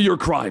 Pay for your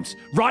crimes.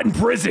 Rot in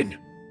prison.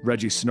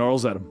 Reggie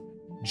snarls at him.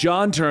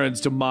 John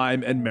turns to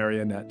Mime and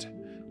Marionette,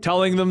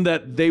 telling them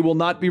that they will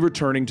not be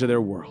returning to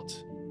their world.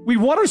 We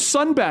want our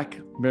son back,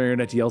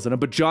 Marionette yells at him,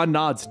 but John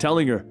nods,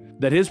 telling her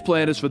that his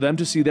plan is for them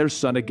to see their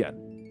son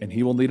again, and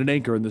he will need an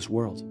anchor in this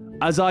world.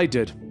 As I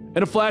did.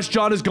 In a flash,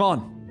 John is gone.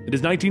 It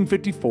is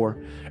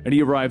 1954, and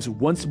he arrives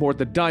once more at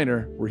the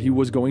diner where he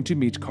was going to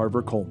meet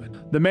Carver Coleman.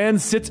 The man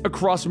sits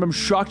across from him,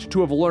 shocked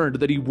to have learned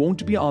that he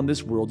won't be on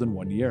this world in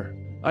 1 year.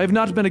 I have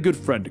not been a good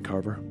friend to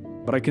Carver,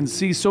 but I can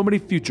see so many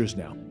futures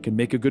now. Can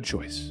make a good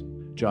choice.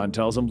 John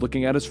tells him,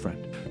 looking at his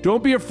friend.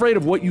 Don't be afraid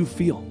of what you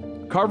feel.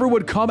 Carver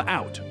would come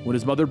out when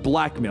his mother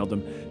blackmailed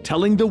him,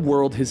 telling the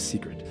world his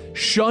secret.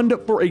 Shunned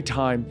for a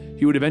time,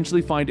 he would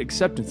eventually find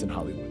acceptance in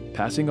Hollywood,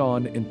 passing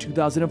on in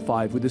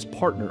 2005 with his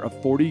partner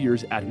of 40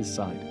 years at his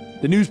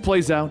side. The news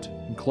plays out,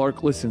 and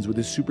Clark listens with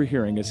his super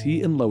hearing as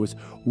he and Lois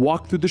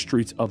walk through the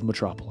streets of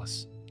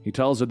Metropolis. He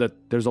tells her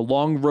that there's a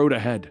long road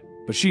ahead,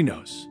 but she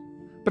knows.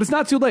 But it's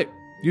not too late.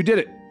 You did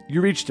it. You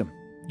reached him.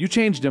 You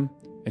changed him,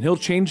 and he'll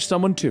change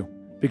someone too.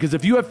 Because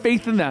if you have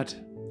faith in that,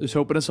 there's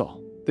hope in us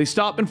all. They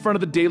stop in front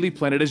of the Daily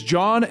Planet as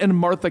John and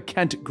Martha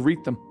Kent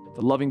greet them.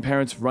 The loving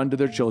parents run to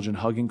their children,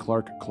 hugging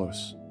Clark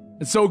close.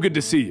 It's so good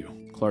to see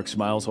you, Clark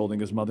smiles, holding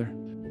his mother.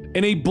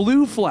 In a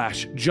blue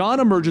flash, John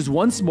emerges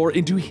once more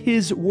into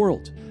his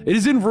world. It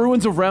is in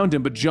ruins around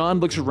him, but John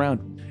looks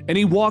around, and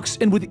he walks,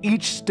 and with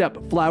each step,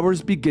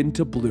 flowers begin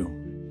to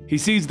bloom. He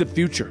sees the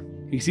future.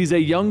 He sees a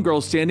young girl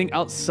standing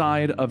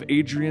outside of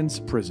Adrian's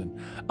prison,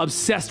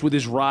 obsessed with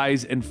his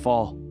rise and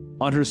fall.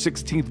 On her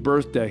 16th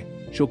birthday,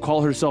 she'll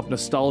call herself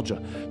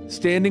Nostalgia,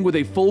 standing with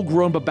a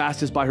full-grown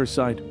Bubastis by her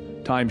side.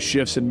 Time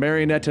shifts, and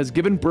Marionette has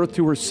given birth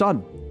to her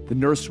son. The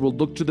nurse will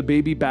look to the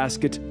baby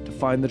basket to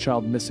find the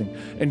child missing,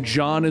 and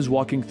John is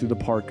walking through the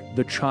park,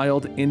 the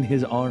child in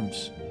his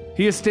arms.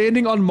 He is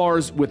standing on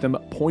Mars with him,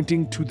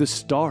 pointing to the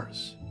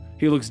stars.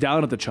 He looks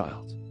down at the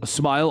child, a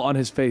smile on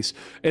his face,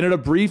 and in a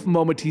brief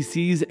moment he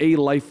sees a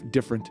life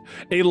different,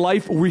 a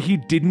life where he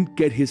didn't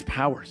get his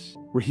powers,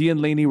 where he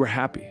and Lainey were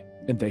happy,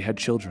 and they had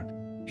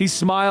children. He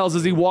smiles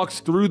as he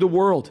walks through the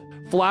world,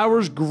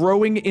 flowers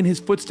growing in his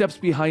footsteps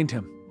behind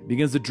him. He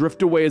begins to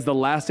drift away as the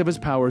last of his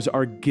powers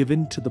are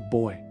given to the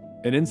boy.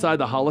 And inside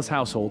the Hollis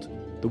household,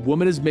 the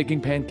woman is making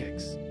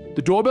pancakes.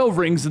 The doorbell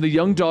rings and the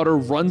young daughter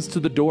runs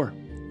to the door.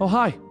 Oh,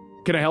 hi.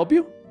 Can I help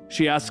you?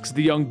 She asks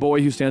the young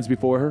boy who stands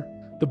before her.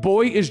 The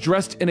boy is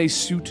dressed in a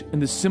suit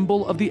and the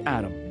symbol of the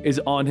atom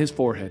is on his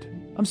forehead.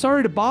 I'm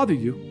sorry to bother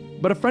you,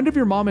 but a friend of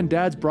your mom and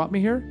dad's brought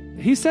me here.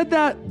 He said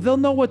that they'll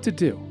know what to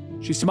do.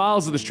 She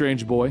smiles at the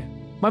strange boy.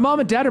 My mom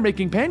and dad are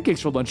making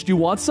pancakes for lunch. Do you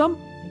want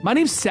some? My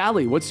name's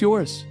Sally. What's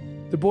yours?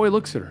 The boy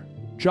looks at her.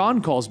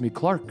 John calls me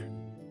Clark.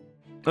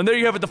 And there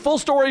you have it, the full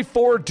story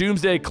for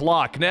Doomsday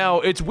Clock. Now,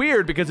 it's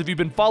weird because if you've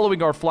been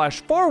following our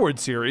Flash Forward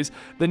series,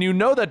 then you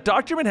know that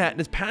Dr. Manhattan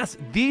has passed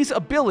these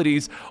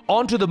abilities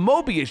onto the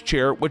Mobius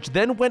chair, which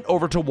then went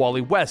over to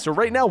Wally West. So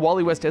right now,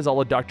 Wally West has all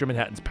of Dr.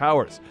 Manhattan's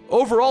powers.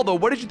 Overall, though,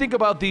 what did you think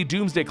about the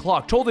Doomsday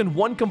Clock? Told in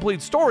one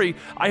complete story,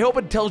 I hope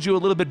it tells you a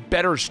little bit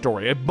better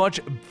story, a much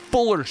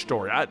fuller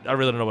story. I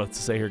really don't know what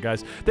to say here,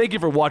 guys. Thank you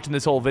for watching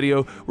this whole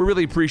video. We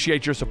really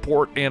appreciate your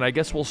support, and I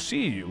guess we'll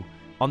see you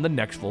on the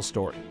next full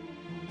story.